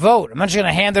you my vote. I'm not just going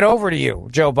to hand it over to you,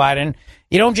 Joe Biden.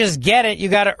 You don't just get it. You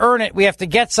got to earn it. We have to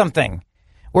get something.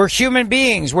 We're human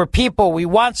beings. We're people. We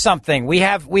want something. We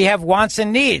have wants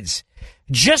and needs,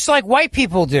 just like white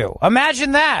people do.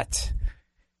 Imagine that.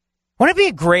 Wouldn't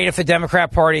it be great if the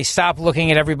Democrat Party stopped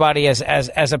looking at everybody as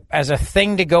a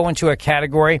thing to go into a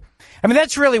category? I mean,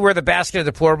 that's really where the basket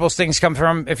of deplorables things come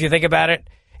from. If you think about it,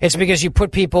 it's because you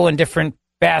put people in different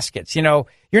baskets. You know,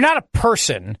 you're not a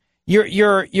person.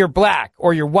 You're black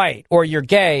or you're white or you're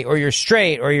gay or you're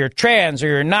straight or you're trans or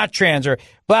you're not trans or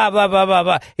blah blah blah blah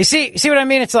blah. You see what I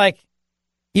mean? It's like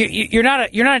you're not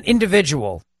an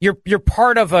individual. You're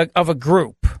part of a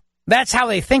group. That's how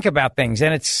they think about things,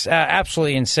 and it's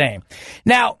absolutely insane.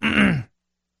 Now,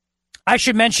 I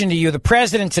should mention to you, the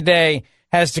president today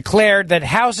has declared that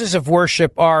houses of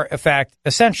worship are, in fact,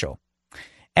 essential.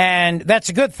 And that's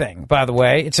a good thing, by the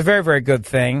way. It's a very, very good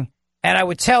thing. And I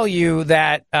would tell you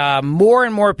that more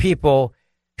and more people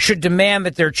should demand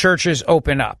that their churches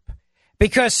open up.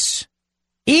 Because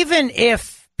even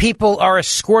if people are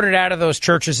escorted out of those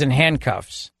churches in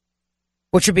handcuffs,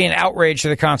 which would be an outrage to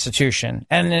the Constitution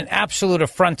and an absolute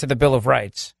affront to the Bill of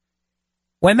Rights.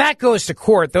 When that goes to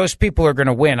court, those people are going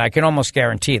to win. I can almost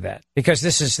guarantee that, because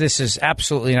this is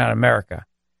absolutely not America.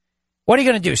 What are you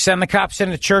going to do? Send the cops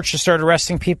into church to start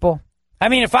arresting people? I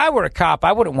mean, if I were a cop,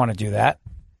 I wouldn't want to do that.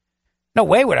 No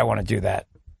way would I want to do that.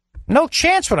 No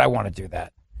chance would I want to do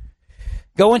that.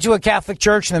 Go into a Catholic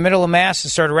church in the middle of Mass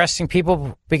and start arresting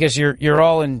people because you're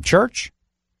all in church?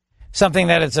 Something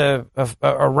that is a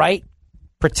right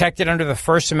protected under the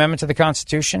First Amendment to the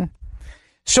Constitution.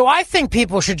 So I think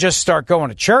people should just start going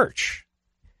to church.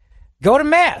 Go to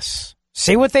Mass.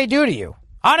 See what they do to you.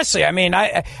 Honestly, I mean,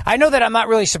 I know that I'm not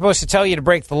really supposed to tell you to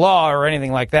break the law or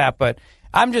anything like that, but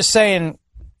I'm just saying,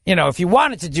 you know, if you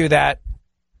wanted to do that,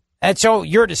 that's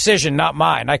your decision, not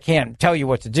mine. I can't tell you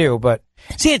what to do, but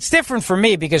see, it's different for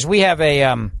me because we have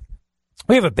a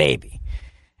baby.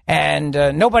 And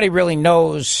nobody really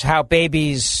knows how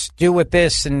babies do with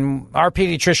this. And our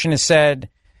pediatrician has said,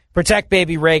 protect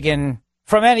baby Reagan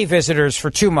from any visitors for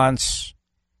 2 months.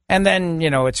 And then, you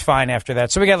know, it's fine after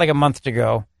that. So we got like a month to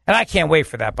go. And I can't wait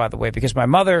for that, by the way, because my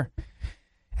mother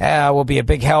will be a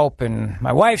big help. And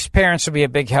my wife's parents will be a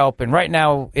big help. And right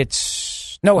now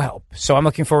it's no help. So I'm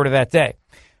looking forward to that day.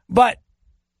 But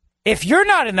if you're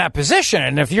not in that position,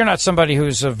 and if you're not somebody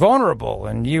who's vulnerable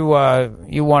and you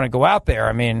want to go out there,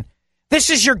 I mean, this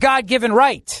is your God-given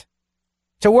right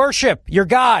to worship your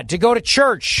God, to go to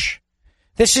church.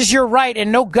 This is your right,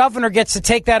 and no governor gets to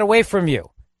take that away from you.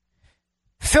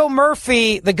 Phil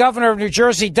Murphy, the governor of New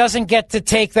Jersey, doesn't get to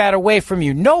take that away from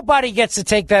you. Nobody gets to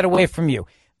take that away from you.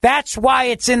 That's why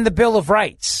it's in the Bill of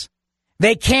Rights.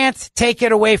 They can't take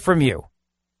it away from you.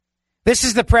 This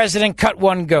is the president. Cut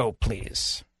one, go,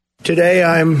 please. Today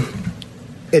I'm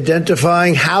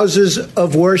identifying houses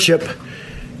of worship,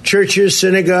 churches,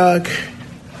 synagogue,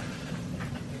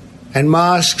 and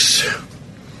mosques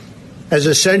as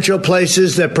essential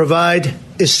places that provide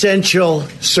essential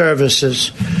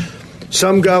services.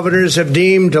 Some governors have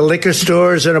deemed liquor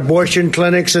stores and abortion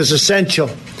clinics as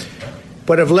essential,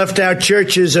 but have left out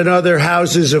churches and other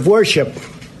houses of worship.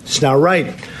 It's not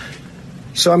right.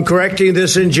 So I'm correcting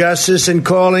this injustice and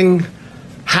calling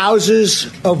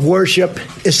houses of worship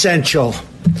essential.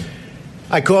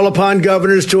 I call upon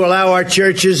governors to allow our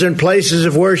churches and places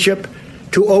of worship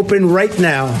to open right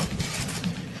now.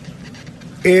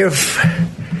 If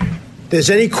there's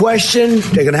any question,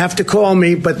 they're going to have to call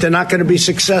me, but they're not going to be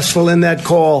successful in that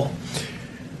call.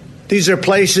 These are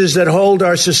places that hold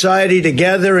our society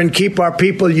together and keep our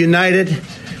people united.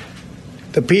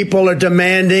 The people are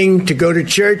demanding to go to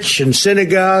church and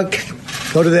synagogue,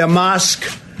 go to their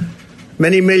mosque.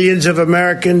 Many millions of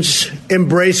Americans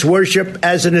embrace worship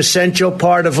as an essential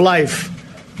part of life.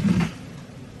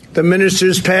 The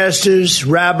ministers, pastors,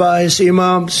 rabbis,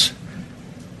 imams,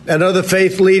 and other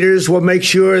faith leaders will make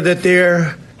sure that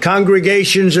their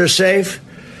congregations are safe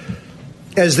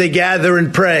as they gather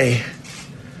and pray.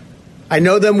 I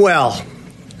know them well.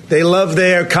 They love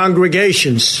their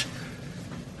congregations.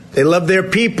 They love their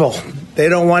people. They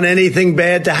don't want anything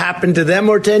bad to happen to them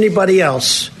or to anybody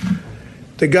else.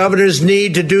 The governors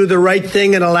need to do the right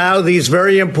thing and allow these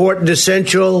very important,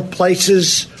 essential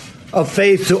places of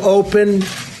faith to open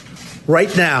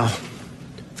right now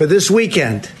for this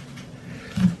weekend.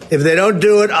 If they don't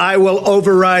do it, I will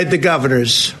override the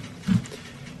governors.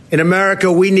 In America,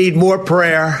 we need more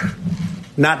prayer,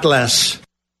 not less.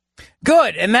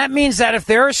 Good. And that means that if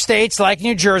there are states like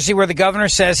New Jersey where the governor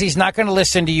says he's not going to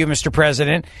listen to you, Mr.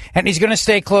 President, and he's going to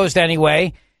stay closed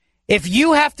anyway, if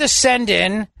you have to send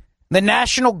in the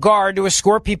National Guard to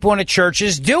escort people into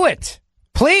churches, do it.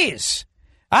 Please.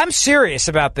 I'm serious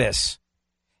about this.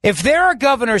 If there are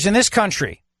governors in this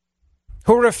country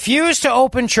who refuse to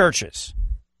open churches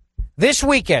this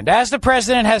weekend, as the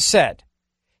president has said,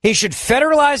 he should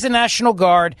federalize the National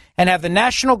Guard and have the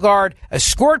National Guard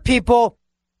escort people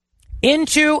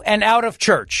into and out of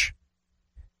church.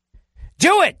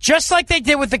 Do it, just like they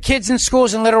did with the kids in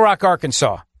schools in Little Rock,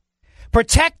 Arkansas.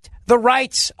 Protect the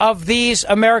rights of these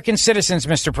American citizens,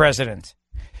 Mr. President.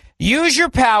 Use your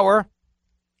power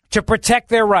to protect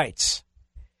their rights.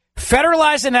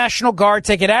 Federalize the National Guard,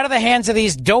 take it out of the hands of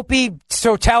these dopey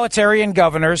totalitarian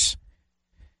governors,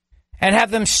 and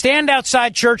have them stand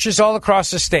outside churches all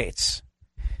across the states.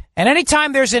 And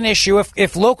anytime there's an issue,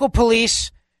 if local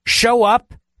police show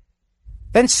up,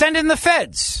 then send in the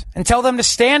feds and tell them to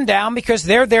stand down because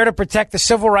they're there to protect the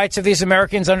civil rights of these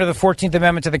Americans under the 14th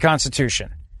Amendment to the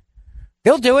Constitution.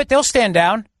 They'll do it. They'll stand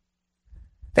down.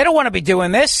 They don't want to be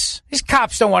doing this. These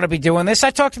cops don't want to be doing this. I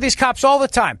talk to these cops all the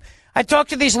time. I talk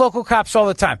to these local cops all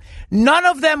the time. None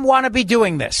of them want to be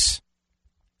doing this.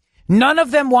 None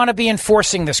of them want to be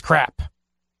enforcing this crap.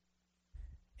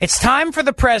 It's time for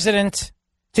the president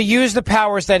to use the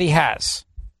powers that he has.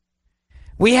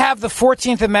 We have the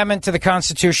 14th Amendment to the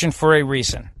Constitution for a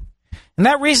reason. And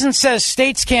that reason says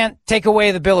states can't take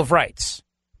away the Bill of Rights.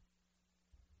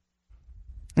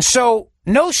 And so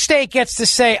no state gets to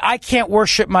say, I can't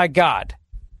worship my God.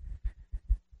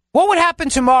 What would happen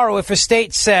tomorrow if a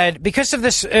state said, because of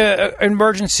this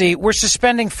emergency, we're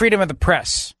suspending freedom of the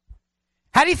press?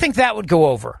 How do you think that would go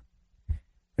over?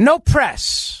 No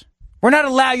press. You're not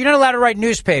allowed to write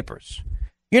newspapers.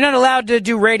 You're not allowed to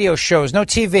do radio shows, no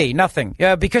TV, nothing,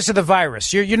 because of the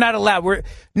virus. You're not allowed.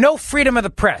 No freedom of the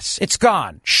press. It's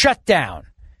gone. Shut down.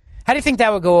 How do you think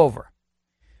that would go over?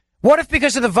 What if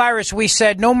because of the virus we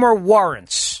said no more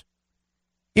warrants?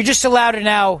 You're just allowed to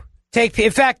now take,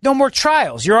 in fact, no more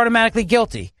trials. You're automatically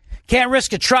guilty. Can't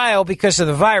risk a trial because of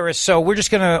the virus, so we're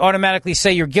just going to automatically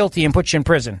say you're guilty and put you in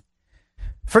prison.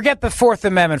 Forget the 4th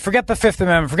Amendment. Forget the 5th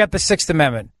Amendment. Forget the 6th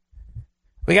Amendment.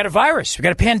 We got a virus. We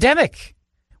got a pandemic.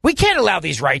 We can't allow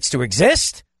these rights to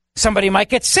exist. Somebody might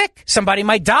get sick. Somebody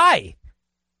might die.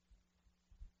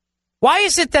 Why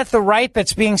is it that the right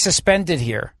that's being suspended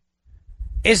here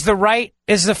is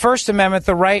the First Amendment,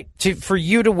 the right for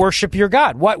you to worship your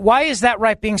God? Why is that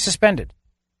right being suspended?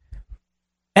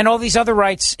 And all these other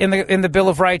rights in the Bill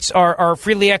of Rights are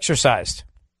freely exercised.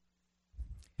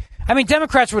 I mean,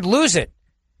 Democrats would lose it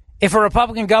if a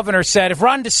Republican governor said, if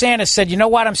Ron DeSantis said, you know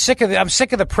what, I'm sick of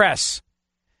the press.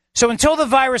 So until the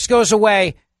virus goes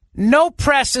away, no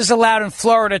press is allowed in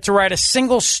Florida to write a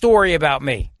single story about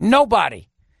me. Nobody.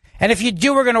 And if you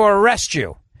do, we're going to arrest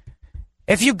you.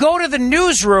 If you go to the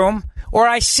newsroom or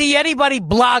I see anybody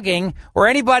blogging or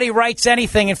anybody writes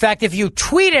anything, in fact, if you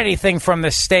tweet anything from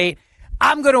the state,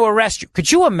 I'm going to arrest you. Could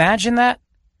you imagine that?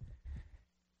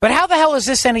 But how the hell is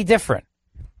this any different?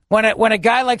 When a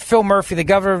guy like Phil Murphy, the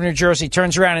governor of New Jersey,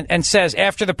 turns around and says,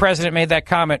 after the president made that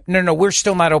comment, no, we're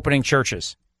still not opening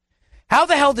churches. How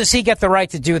the hell does he get the right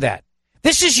to do that?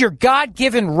 This is your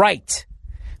God-given right,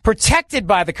 protected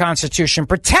by the Constitution,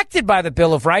 protected by the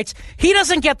Bill of Rights. He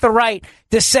doesn't get the right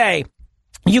to say,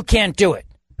 you can't do it.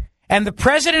 And the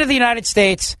president of the United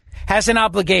States has an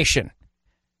obligation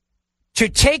to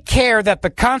take care that the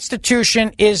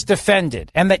Constitution is defended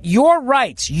and that your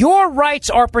rights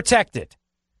are protected.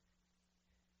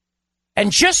 And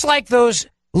just like those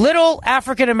little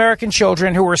African-American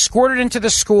children who were escorted into the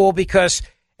school because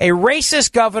a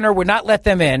racist governor would not let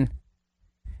them in,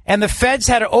 and the feds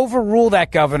had to overrule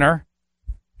that governor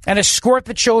and escort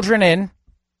the children in,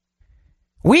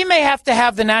 we may have to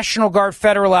have the National Guard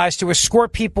federalized to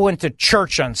escort people into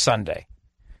church on Sunday.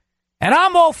 And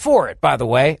I'm all for it, by the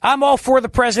way. I'm all for the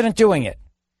president doing it.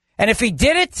 And if he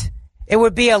did it, it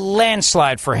would be a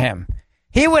landslide for him.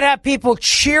 He would have people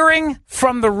cheering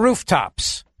from the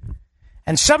rooftops.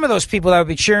 And some of those people that would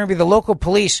be cheering would be the local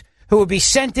police who would be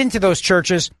sent into those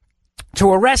churches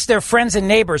to arrest their friends and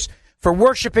neighbors for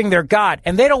worshiping their God.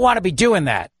 And they don't want to be doing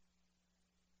that.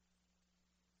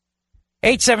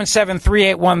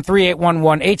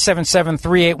 877-381-3811,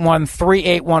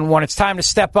 877-381-3811. It's time to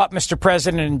step up, Mr.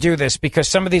 President, and do this, because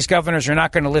some of these governors are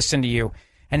not going to listen to you.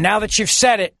 And now that you've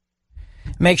said it,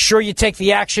 make sure you take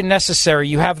the action necessary.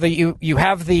 You have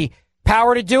the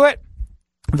power to do it.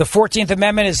 The 14th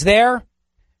Amendment is there.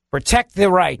 Protect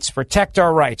the rights. Protect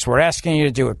our rights. We're asking you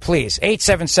to do it, please.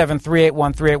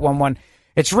 877-381-3811.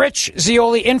 It's Rich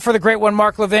Zeoli in for the great one,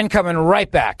 Mark Levin, coming right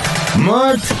back.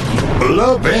 Mark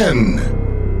Levin.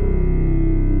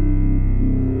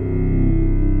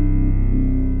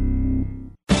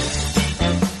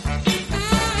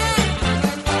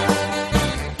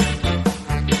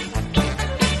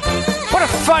 What a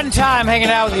fun time hanging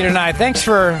out with you tonight. Thanks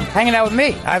for hanging out with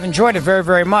me. I've enjoyed it very,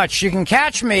 very much. You can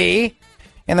catch me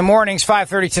in the mornings,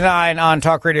 5:30 to 9 on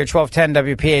Talk Radio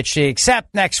 1210 WPHT,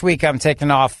 except next week I'm taking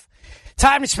off.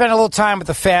 Time to spend a little time with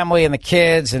the family and the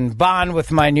kids and bond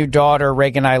with my new daughter,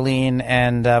 Reagan Eileen,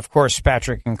 and, of course,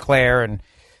 Patrick and Claire, and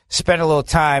spend a little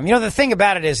time. You know, the thing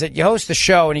about it is that you host the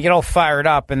show and you get all fired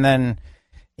up, and then,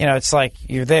 you know, it's like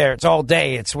you're there. It's all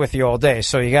day. It's with you all day.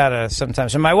 So you got to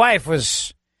sometimes. And my wife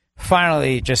was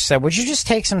finally just said, would you just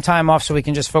take some time off so we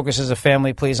can just focus as a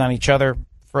family, please, on each other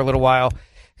for a little while?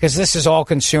 Because this is all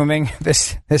consuming,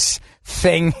 this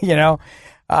thing, you know.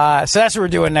 So that's what we're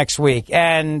doing next week.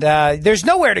 And there's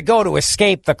nowhere to go to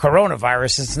escape the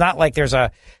coronavirus. It's not like there's a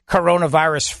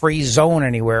coronavirus-free zone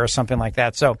anywhere or something like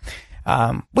that. So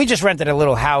we just rented a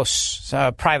little house,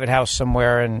 a private house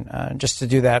somewhere, and just to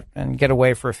do that and get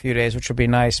away for a few days, which would be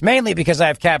nice. Mainly because I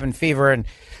have cabin fever, and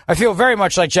I feel very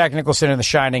much like Jack Nicholson in The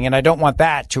Shining, and I don't want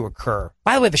that to occur.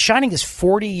 By the way, The Shining is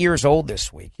 40 years old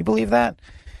this week. You believe that?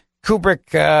 Kubrick,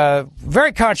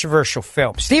 very controversial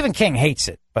film. Stephen King hates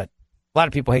it, but a lot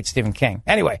of people hate Stephen King.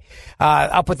 Anyway,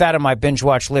 I'll put that on my binge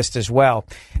watch list as well.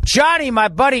 Johnny, my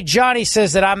buddy Johnny,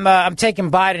 says that I'm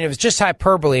taking Biden. It was just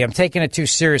hyperbole. I'm taking it too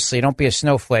seriously. Don't be a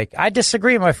snowflake. I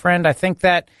disagree, my friend. I think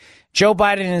that Joe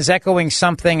Biden is echoing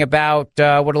something about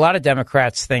what a lot of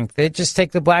Democrats think. They just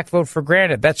take the black vote for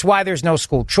granted. That's why there's no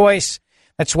school choice.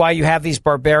 That's why you have these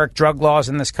barbaric drug laws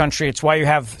in this country. It's why you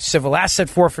have civil asset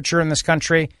forfeiture in this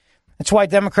country. That's why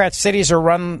Democrat cities are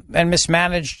run and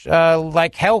mismanaged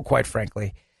like hell, quite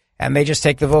frankly. And they just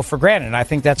take the vote for granted. And I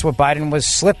think that's what Biden was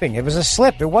slipping. It was a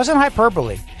slip. It wasn't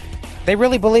hyperbole. They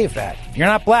really believe that. You're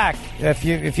not black. If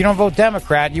you don't vote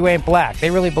Democrat, you ain't black.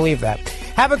 They really believe that.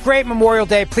 Have a great Memorial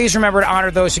Day. Please remember to honor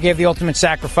those who gave the ultimate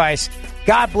sacrifice.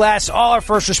 God bless all our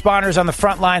first responders on the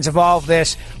front lines of all of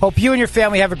this. Hope you and your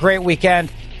family have a great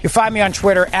weekend. You'll find me on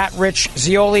Twitter at Rich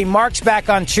Zeoli. Mark's back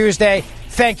on Tuesday.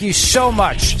 Thank you so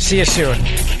much. See you soon.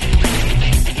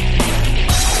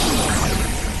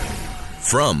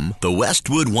 From the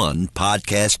Westwood One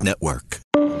Podcast Network.